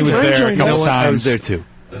Chani was there a couple times. I was there, too.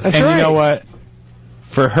 That's and right. You know what?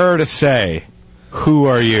 For her to say, "Who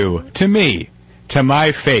are you?" to me, to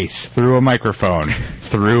my face, through a microphone,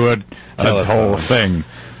 through a whole thing.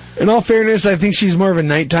 In all fairness, I think she's more of a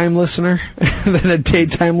nighttime listener than a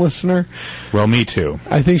daytime listener. Well, me too.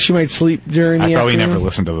 I think she might sleep during the afternoon. I probably never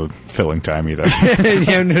listened to the filling time either.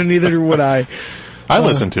 Yeah, no, neither would I. I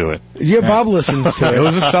listened to it. Yeah, Bob listens to it. It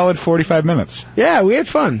was a solid 45 minutes. Yeah, we had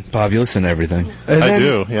fun. Bob, you listen to everything. I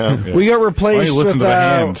do, yeah. We got replaced with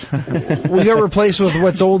we got replaced with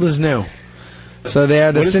What's Old Is New. So they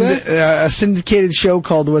had a syndicated show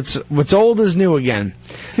called What's Old Is New Again.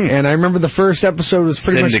 And I remember the first episode was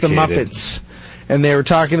pretty much the Muppets. And they were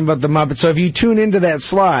talking about the Muppets. So if you tune into that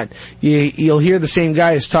slot, you'll hear the same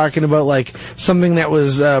guys talking about like something that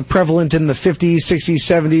was prevalent in the 50s, 60s,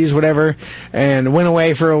 70s, whatever, and went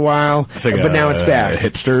away for a while, but now it's back. A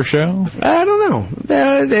hipster show? I don't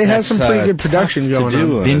know. They have some pretty good production going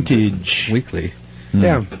on. Vintage weekly.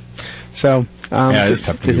 Yeah. So, yeah, it's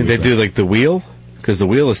tough to do you think they do like the Wheel? Because the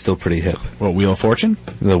Wheel is still pretty hip. What, Wheel of Fortune?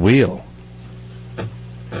 The Wheel.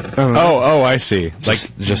 Oh, I see.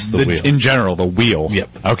 Just the wheel. In general, the wheel. Yep.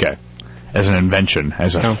 Okay. As an invention,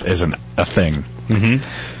 as a thing. Mm-hmm.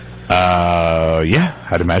 Yeah,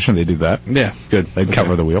 I'd imagine they do that. Yeah, good. They'd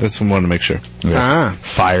cover the wheel. Just wanted to make sure. Yeah.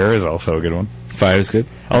 Fire is also a good one. Fire's good.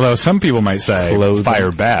 Although some people might say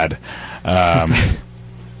fire bad.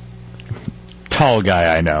 Tall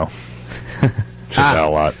guy I know. Says that a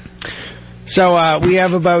lot. So we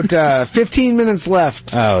have about 15 minutes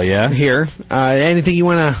left. Oh, yeah? Here. Anything you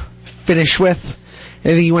want to finish with?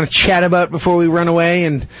 Anything you want to chat about before we run away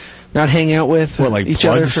and not hang out with each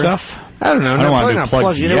other? Stuff? I don't know. I don't want to do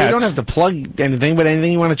plugs yet. We don't have to plug anything, but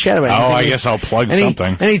anything you want to chat about. I guess I'll plug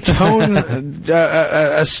something. Any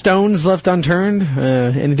stones left unturned?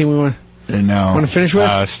 Anything we want to finish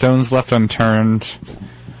with? Stones left unturned.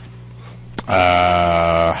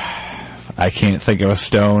 I can't think of a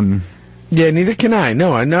stone. Yeah, neither can I.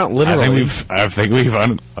 No, I'm not literally. I think we've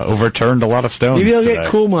overturned a lot of stones. Maybe I'll get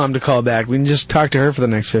Cool Mom to call back. We can just talk to her for the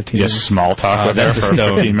next 15 minutes. Just small talk with her for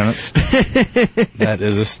 15 minutes. That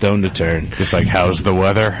is a stone to turn. Just like, how's the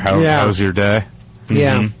weather? How's your day?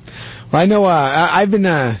 Yeah. Well, I know I've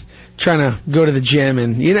been trying to go to the gym,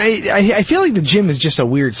 and I feel like the gym is just a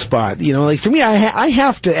weird spot. Like for me, I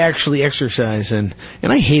have to actually exercise, and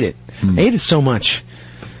I hate it. I hate it so much.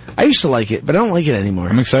 I used to like it, but I don't like it anymore.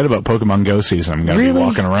 I'm excited about Pokemon Go season. I'm going to be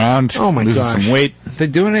walking around, losing some weight. Are they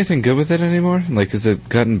doing anything good with it anymore? Like, has it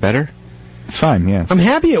gotten better? It's fine, yeah. I'm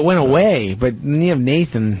happy it went away, but then you have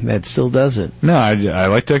Nathan that still does it. No, I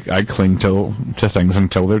cling to things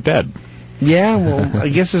until they're dead. Yeah, well, I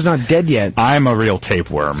guess it's not dead yet. I'm a real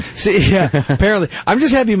tapeworm. See, yeah, apparently. I'm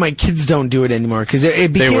just happy my kids don't do it anymore, because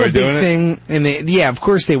it became a big thing. And of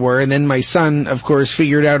course they were. And then my son, of course,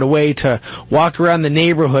 figured out a way to walk around the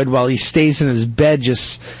neighborhood while he stays in his bed,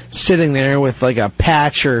 just sitting there with like a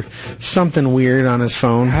patch or something weird on his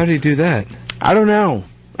phone. How did he do that? I don't know.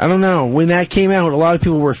 When that came out, a lot of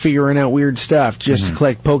people were figuring out weird stuff just to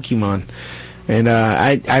collect Pokemon. And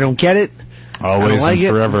I don't get it. Always and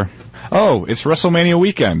forever. Oh, it's WrestleMania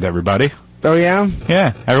weekend, everybody. Oh, yeah?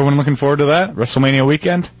 Yeah. Everyone looking forward to that? WrestleMania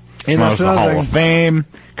weekend? Tomorrow's the Hall of Fame.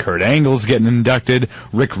 Kurt Angle's getting inducted.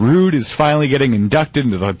 Rick Rude is finally getting inducted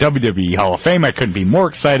into the WWE Hall of Fame. I couldn't be more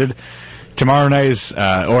excited. Tomorrow night is,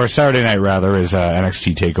 or Saturday night rather, is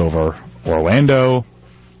NXT TakeOver Orlando.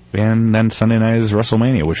 And then Sunday night is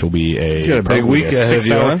WrestleMania, which will be a big week ahead of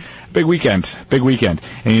you. Big weekend.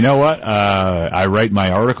 And you know what? I write my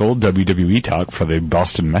article, WWE Talk, for the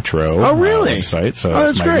Boston Metro website. So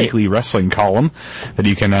it's my weekly wrestling column that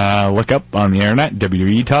you can look up on the internet,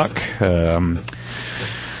 WWE Talk.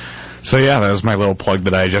 So yeah, that was my little plug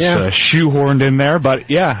that I just shoehorned in there. But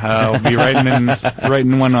yeah, I'll be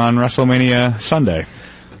writing one on WrestleMania Sunday.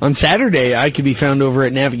 On Saturday, I could be found over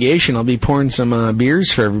at Navigation. I'll be pouring some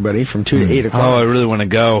beers for everybody from 2 to 8 o'clock. Oh, I really want to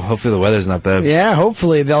go. Hopefully the weather's not bad. Yeah,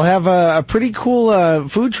 hopefully. They'll have a pretty cool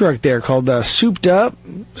food truck there called Souped Up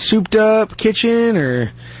Kitchen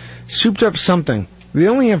or Souped Up something. They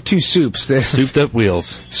only have 2 soups. Souped Up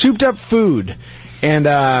Wheels. Souped Up Food. And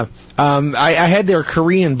I had their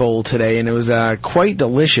Korean bowl today, and it was quite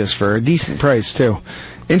delicious for a decent price, too.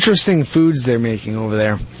 Interesting foods they're making over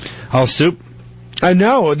there. All soup?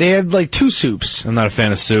 No, they had like 2 soups. I'm not a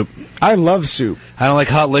fan of soup. I love soup. I don't like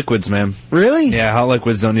hot liquids, man. Really? Yeah, hot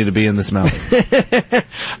liquids don't need to be in this mouth.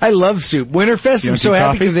 I love soup. Winterfest, I'm so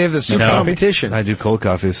happy because they have the soup competition. I do cold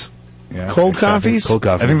coffees. Yeah, cold coffees? Cold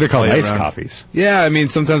coffee. I think they're called iced coffees. Yeah, I mean,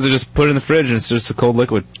 sometimes I just put it in the fridge and it's just a cold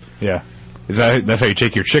liquid. Yeah. That's how you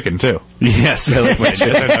take your chicken, too. Yes, I like my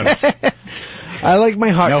chicken. I like my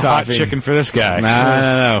hot coffee. No hot chicken for this guy. No.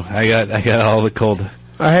 I got all the cold.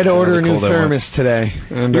 I had to order a new thermos today.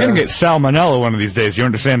 And, you're going to get salmonella one of these days. You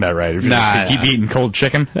understand that, right? If you're just keep eating cold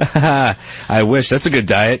chicken. I wish. That's a good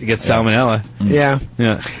diet. You get salmonella. Yeah.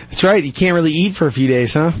 That's right. You can't really eat for a few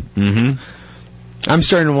days, huh? Mm-hmm. I'm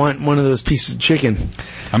starting to want one of those pieces of chicken.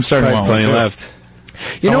 I'm starting to want plenty one left.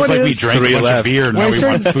 You know what like it we is? drank a bunch of beer and now we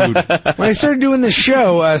want food. When I started doing the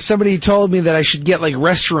show, somebody told me that I should get like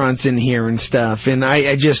restaurants in here and stuff, and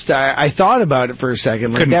I thought about it for a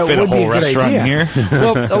second. Like, couldn't that fit would a whole be a good restaurant idea. in here.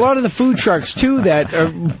 Well, a lot of the food trucks too that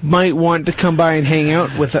might want to come by and hang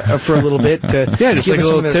out with for a little bit to just give like us a some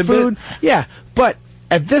little of their tidbit. food. Yeah, but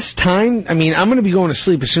at this time, I mean, I'm going to be going to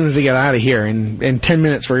sleep as soon as they get out of here. In 10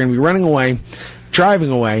 minutes, we're going to be running away.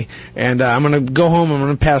 Driving away, and I'm going to go home, I'm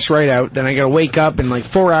going to pass right out, then I got to wake up in like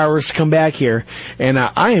 4 hours to come back here, and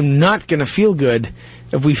I am not going to feel good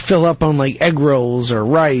if we fill up on like egg rolls or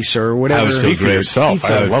rice or whatever. I would feel great yourself.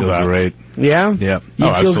 I would love that. Great. Yeah? Yeah.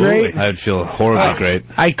 You'd feel great? I would feel horribly great.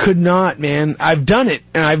 I could not, man. I've done it,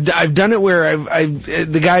 and I've done it where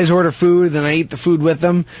the guys order food, then I eat the food with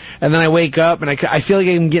them, and then I wake up and I feel like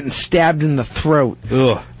I'm getting stabbed in the throat.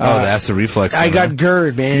 Ugh. The acid reflux. I got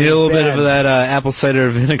GERD, man. You need a little bit of that apple cider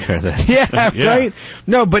vinegar then. Yeah, right?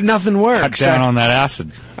 No, but nothing works. Cut down on that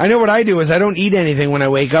acid. I know what I do is I don't eat anything when I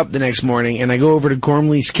wake up the next morning, and I go over to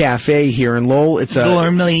Gormley's Cafe here in Lowell. It's a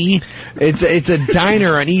Gormley. It's a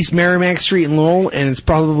diner on East Merrimack Street in Lowell, and it's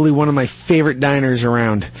probably one of my favorite diners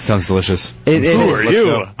around. Sounds delicious. Who are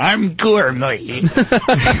you? I'm Gormley.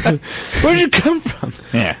 Where'd you come from?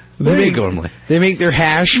 Yeah. Gormley. They make their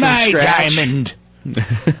hash from scratch. Diamond.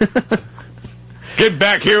 Get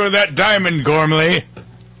back here with that diamond, Gormley.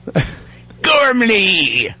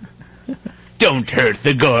 Gormley! Don't hurt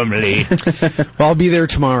the Gormley. Well, I'll be there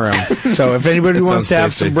tomorrow. So if anybody wants to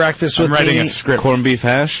have some breakfast with me... I'm writing a script. Corned beef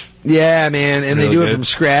hash? Yeah, man, and really they do it from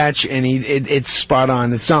scratch, and it's spot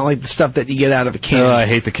on. It's not like the stuff that you get out of a can. Oh, I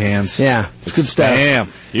hate the cans. Yeah, it's good stuff.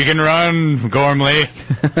 Damn. You can run, Gormley.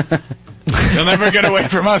 You'll never get away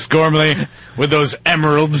from us, Gormley, with those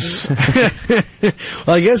emeralds. Well,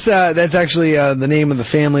 I guess that's actually the name of the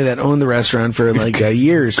family that owned the restaurant for like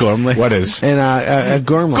years. Gormley? What is? And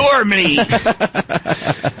Gormley. Gormley!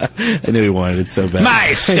 I knew he wanted it so bad.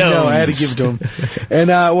 My stones! No, I had to give it to him.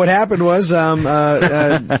 And what happened was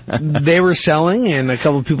they were selling, and a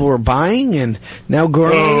couple of people were buying, and now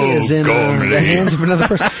Gormley is in the hands of another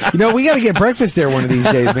person. You know, we got to get breakfast there one of these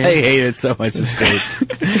days, man. I hate it so much. It's great.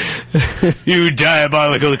 You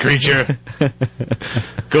diabolical creature.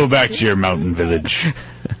 Go back to your mountain village.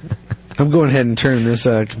 I'm going ahead and turning this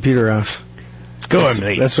computer off.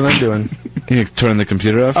 Gormley. That's what I'm doing. You turn the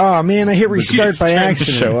computer off? Oh, man, I hit restart by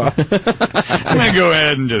accident. Show off. I'm going to go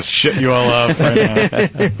ahead and just shut you all off right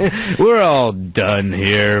now. We're all done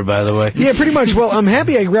here, by the way. Yeah, pretty much. Well, I'm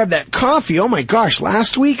happy I grabbed that coffee. Oh, my gosh.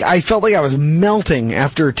 Last week, I felt like I was melting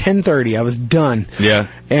after 10:30. I was done.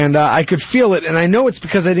 Yeah. And I could feel it, and I know it's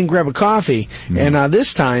because I didn't grab a coffee. And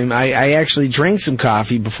this time, I actually drank some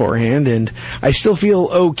coffee beforehand, and I still feel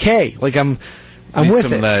okay. Like, I'm with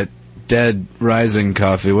some it. Of that Dead Rising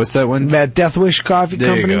coffee. What's that one? That Death Wish Coffee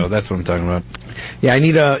Company. There you go. That's what I'm talking about. Yeah, I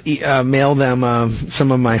need to mail them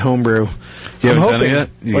some of my homebrew. You haven't done it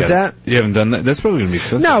yet? What's that? You haven't done that? That's probably going to be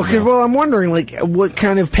expensive. No, because, well, I'm wondering, like, what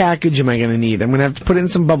kind of package am I going to need? I'm going to have to put it in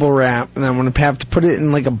some bubble wrap, and I'm going to have to put it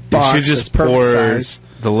in, like, a box. You should just that's pour size.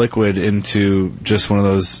 the liquid into just one of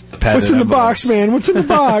those padded What's in the envelopes. box, man? What's in the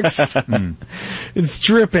box? It's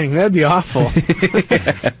dripping. That'd be awful.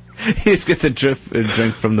 You just get the drip and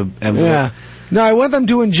drink from the envelope. Yeah. No, I want them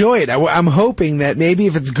to enjoy it. I'm hoping that maybe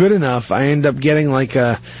if it's good enough, I end up getting like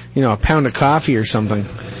a pound of coffee or something.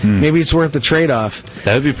 Maybe it's worth the trade-off.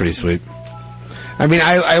 That would be pretty sweet. I mean,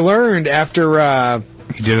 I learned after...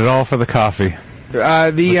 You did it all for the coffee.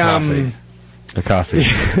 The coffee.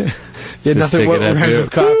 Yeah, nothing rhymes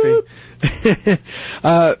with coffee.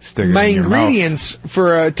 My ingredients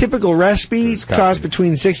for a typical recipe cost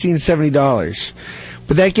between $60 and $70.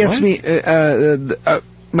 But that gets me...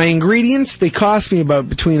 my ingredients, they cost me about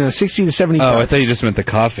between $60 to $70. Oh, I thought you just meant the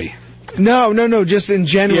coffee. No, just in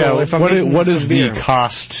general. Yeah, if I'm what is the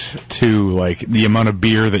cost to, like, the amount of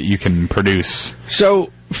beer that you can produce?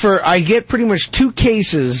 So, I get pretty much 2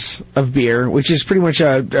 cases of beer, which is pretty much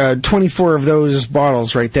 24 of those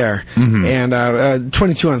bottles right there, and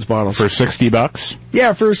 22-ounce bottles. For $60?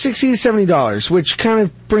 Yeah, for $60 to $70, which kind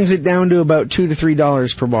of brings it down to about $2 to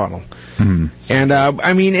 $3 per bottle. And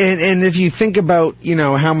I mean, and if you think about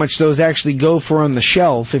how much those actually go for on the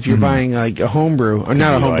shelf, if you're buying like a homebrew or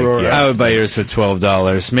not a homebrew, I would buy yours for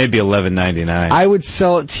 $12, maybe $11.99. I would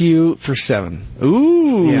sell it to you for $7.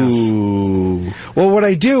 Ooh. Yes. Well, what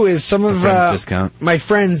I do is some of my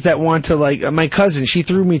friends that want to my cousin, she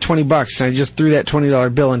threw me $20, and I just threw that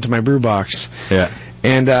 $20 bill into my brew box. Yeah.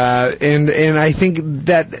 And I think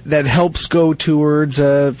that helps go towards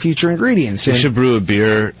future ingredients. You should brew a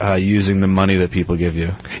beer using the money that people give you.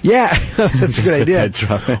 Yeah, that's a good idea.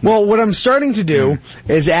 Well, what I'm starting to do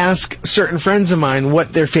is ask certain friends of mine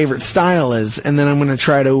what their favorite style is, and then I'm going to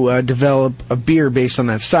try to develop a beer based on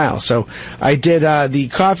that style. So I did the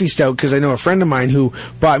coffee stout because I know a friend of mine who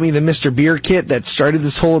bought me the Mr. Beer kit that started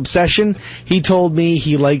this whole obsession. He told me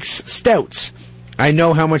he likes stouts. I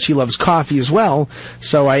know how much he loves coffee as well,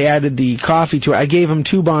 so I added the coffee to it. I gave him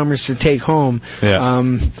 2 bombers to take home,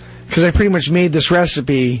 because I pretty much made this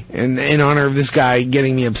recipe in honor of this guy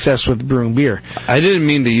getting me obsessed with brewing beer. I didn't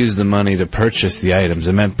mean to use the money to purchase the items.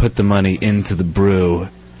 I meant put the money into the brew.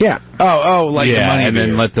 Yeah. Oh, like the money and beer.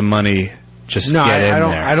 then let the money... Just get in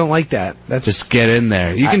there. I don't like that. Just get in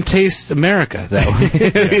there. You can taste America that way.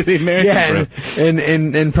 The American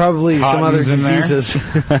brew. and probably Cotton's some other diseases.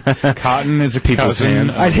 Cotton is a people's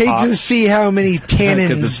hands. I'd hate to see how many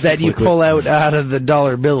tannins that you pull out of the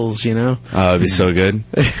dollar bills, Oh, it'd be so good.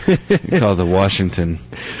 You call it the Washington.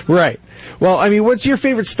 Right. Well, I mean, what's your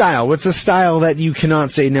favorite style? What's a style that you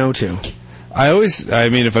cannot say no to? I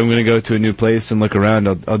mean, if I'm going to go to a new place and look around,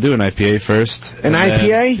 I'll do an IPA first. An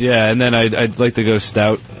IPA? Yeah, and then I'd like to go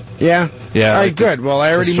stout. Yeah? Yeah. All right, good. Well,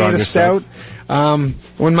 I already made a stout.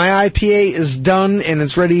 When my IPA is done and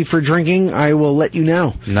it's ready for drinking, I will let you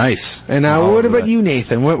know. Nice. And what about you,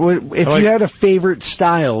 Nathan? If you had a favorite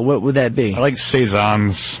style, what would that be? I like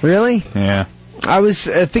Saisons. Really? Yeah. I was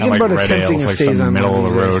thinking about attempting a Saison. Some middle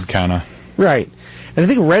of the road kind of. Right. And I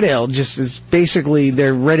think red ale just is basically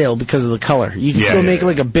they're red ale because of the color. You can still make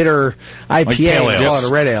like a bitter IPA like pale and call it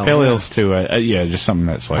a red ale. Pale ales too. Just something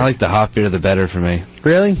that's like. I like the hoppier the better for me.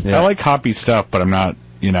 Really? Yeah. I like hoppy stuff, but I'm not.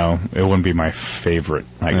 It wouldn't be my favorite.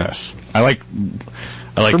 I guess. I like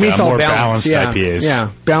for me, it's all more balance. balanced IPAs.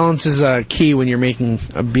 Yeah, balance is key when you're making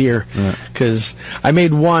a beer. Because I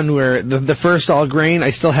made one where the first all grain,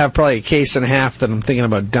 I still have probably a case and a half that I'm thinking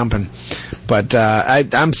about dumping. But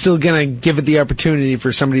I'm still going to give it the opportunity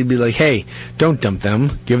for somebody to be like, hey, don't dump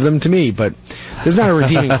them. Give them to me. But there's not a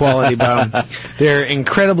redeeming quality about them. They're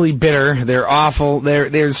incredibly bitter. They're awful.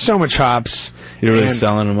 There's so much hops. You're really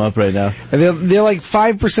selling them up right now. And they're like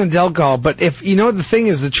 5% alcohol. But if you know what the thing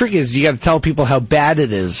is, the trick is you got to tell people how bad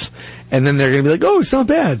it is. And then they're going to be like, oh, it's not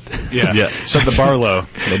bad. Yeah. Set the bar low.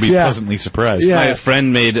 They'll be pleasantly surprised. Yeah. My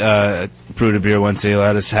friend brewed a beer once. He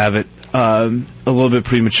let us have it a little bit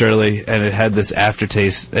prematurely, and it had this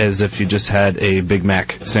aftertaste as if you just had a Big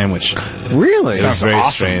Mac sandwich. Really? It was very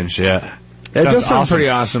strange, yeah. That does sound pretty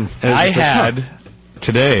awesome. I had,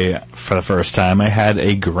 today, for the first time, I had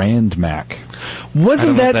a Grand Mac.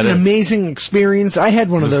 Wasn't that an amazing experience? I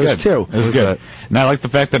had one of those, too. It was good. And I like the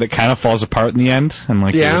fact that it kind of falls apart in the end, and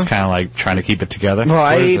you're just kind of like trying to keep it together. Well,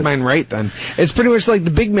 I ate mine right then. It's pretty much like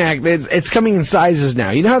the Big Mac. It's coming in sizes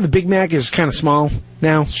now. You know how the Big Mac is kind of small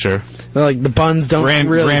now? Sure. Like the buns don't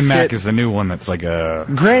really Grand Mac fit. is the new one that's like a...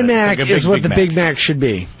 Grand Mac is what the Big Mac should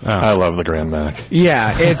be. Oh. I love the Grand Mac.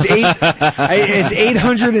 Yeah, it's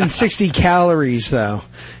 860 calories, though.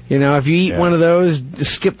 You know, if you eat one of those,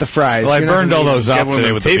 just skip the fries. Well, I burned all those off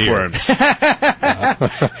today with the tapeworms.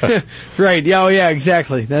 Right. Yeah. Oh, yeah.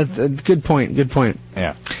 Exactly. That's a good point. Good point.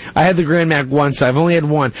 Yeah. I had the Grand Mac once. I've only had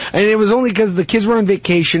one, and it was only because the kids were on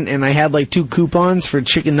vacation, and I had like 2 coupons for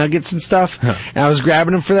chicken nuggets and stuff, and I was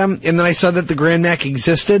grabbing them for them, and then I saw that the Grand Mac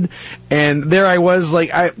existed, and there I was like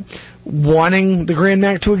wanting the Grand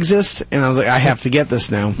Mac to exist, and I was like, I have to get this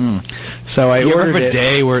now. So I ordered it. You ever have a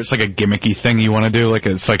day where it's like a gimmicky thing you want to do? Like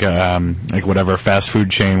it's like a like whatever fast food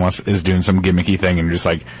chain is doing some gimmicky thing, and you're just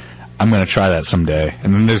like, I'm going to try that someday.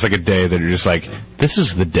 And then there's like a day that you're just like, this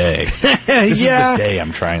is the day. This is the day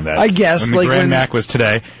I'm trying that. I guess. When the Grand Mac was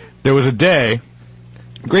today, there was a day,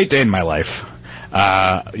 great day in my life.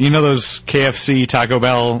 You know those KFC Taco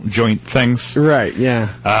Bell joint things? Right,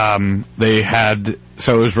 yeah. They had,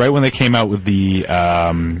 so it was right when they came out with the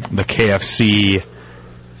KFC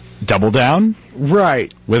Double Down.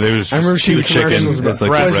 Right. Where there was just 2 chickens. Was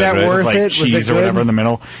that worth like it? Cheese or whatever in the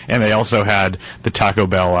middle. And they also had the Taco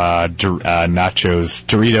Bell nachos,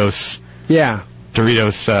 Doritos. Yeah.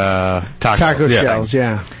 Doritos taco shells,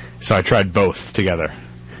 yeah. So I tried both together.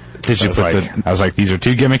 I was like, these are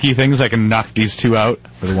 2 gimmicky things. I can knock these 2 out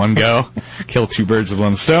with one go. Kill 2 birds with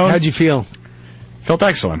one stone. How'd you feel? Felt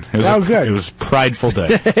excellent. It was good. It was a prideful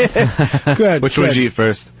day. Good. Which one did you eat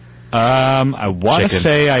first? I want to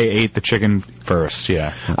say I ate the chicken first,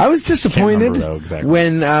 yeah. I was disappointed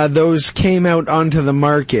when those came out onto the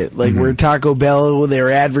market, like where Taco Bell, they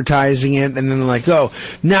were advertising it, and then they're like, oh,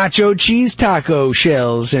 nacho cheese taco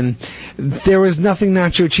shells, and there was nothing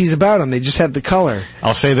nacho cheese about them. They just had the color.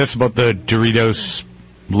 I'll say this about the Doritos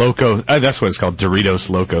Loco, that's what it's called, Doritos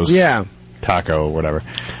Locos. Yeah. Taco or whatever.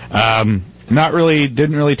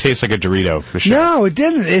 Didn't really taste like a Dorito, for sure. No, it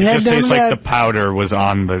didn't. It had just tastes like the powder was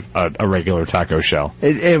on a regular taco shell.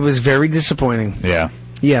 It was very disappointing. Yeah.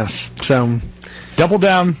 Yes. So, Double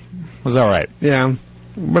Down was all right. Yeah.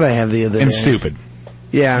 What I had the other day. And stupid.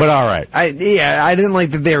 Yeah. But all right. I didn't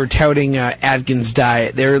like that they were touting Atkins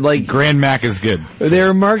diet. They were like Grand Mac is good. They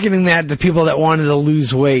were marketing that to people that wanted to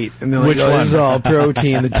lose weight, and they're like, this is all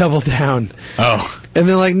protein. The Double Down. Oh. And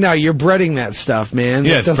they're like, no, you're breading that stuff, man.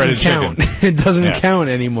 Yeah, it doesn't count. It doesn't count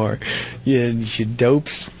anymore. You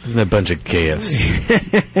dopes. A bunch of KFC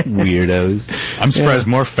weirdos. I'm surprised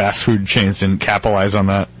more fast food chains didn't capitalize on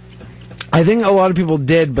that. I think a lot of people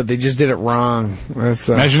did, but they just did it wrong.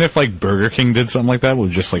 Imagine if like Burger King did something like that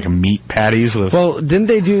with just like meat patties with. Well, didn't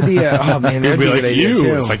they do the? Oh man, it'd be like too.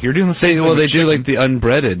 It's like you're doing the same. Well, they do like the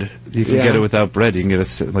unbreaded. You can get it without bread. You can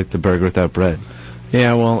get like the burger without bread.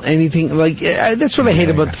 Yeah, well, anything like that's what I hate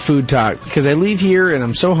about the food talk, because I leave here and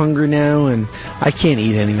I'm so hungry now and I can't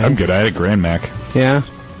eat anything. I'm good. I had a Grand Mac. Yeah.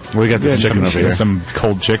 We got this chicken over here. Some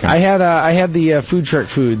cold chicken. I had the food truck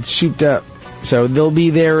food souped up. So they'll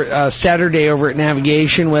be there Saturday over at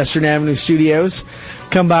Navigation, Western Avenue Studios.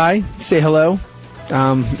 Come by, say hello.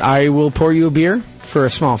 I will pour you a beer for a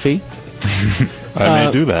small fee. I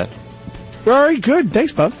may do that. All right, good.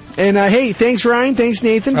 Thanks, Bob. And, hey, thanks, Ryan. Thanks,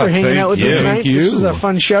 Nathan, for hanging out with me tonight. Thank you. This was a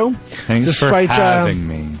fun show. Thanks Despite, for having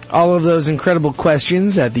me. All of those incredible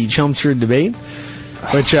questions at the Chelmsford debate,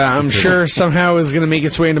 which I'm sure somehow is going to make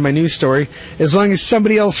its way into my news story. As long as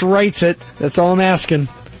somebody else writes it, that's all I'm asking.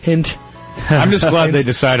 Hint. I'm just glad they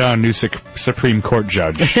decided on a new Supreme Court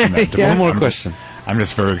judge. One more question. I'm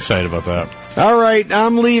just very excited about that. All right,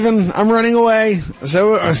 I'm leaving. I'm running away.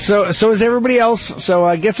 So is everybody else.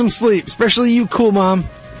 So get some sleep, especially you, Cool Mom.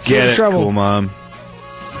 Get it, Cool Mom.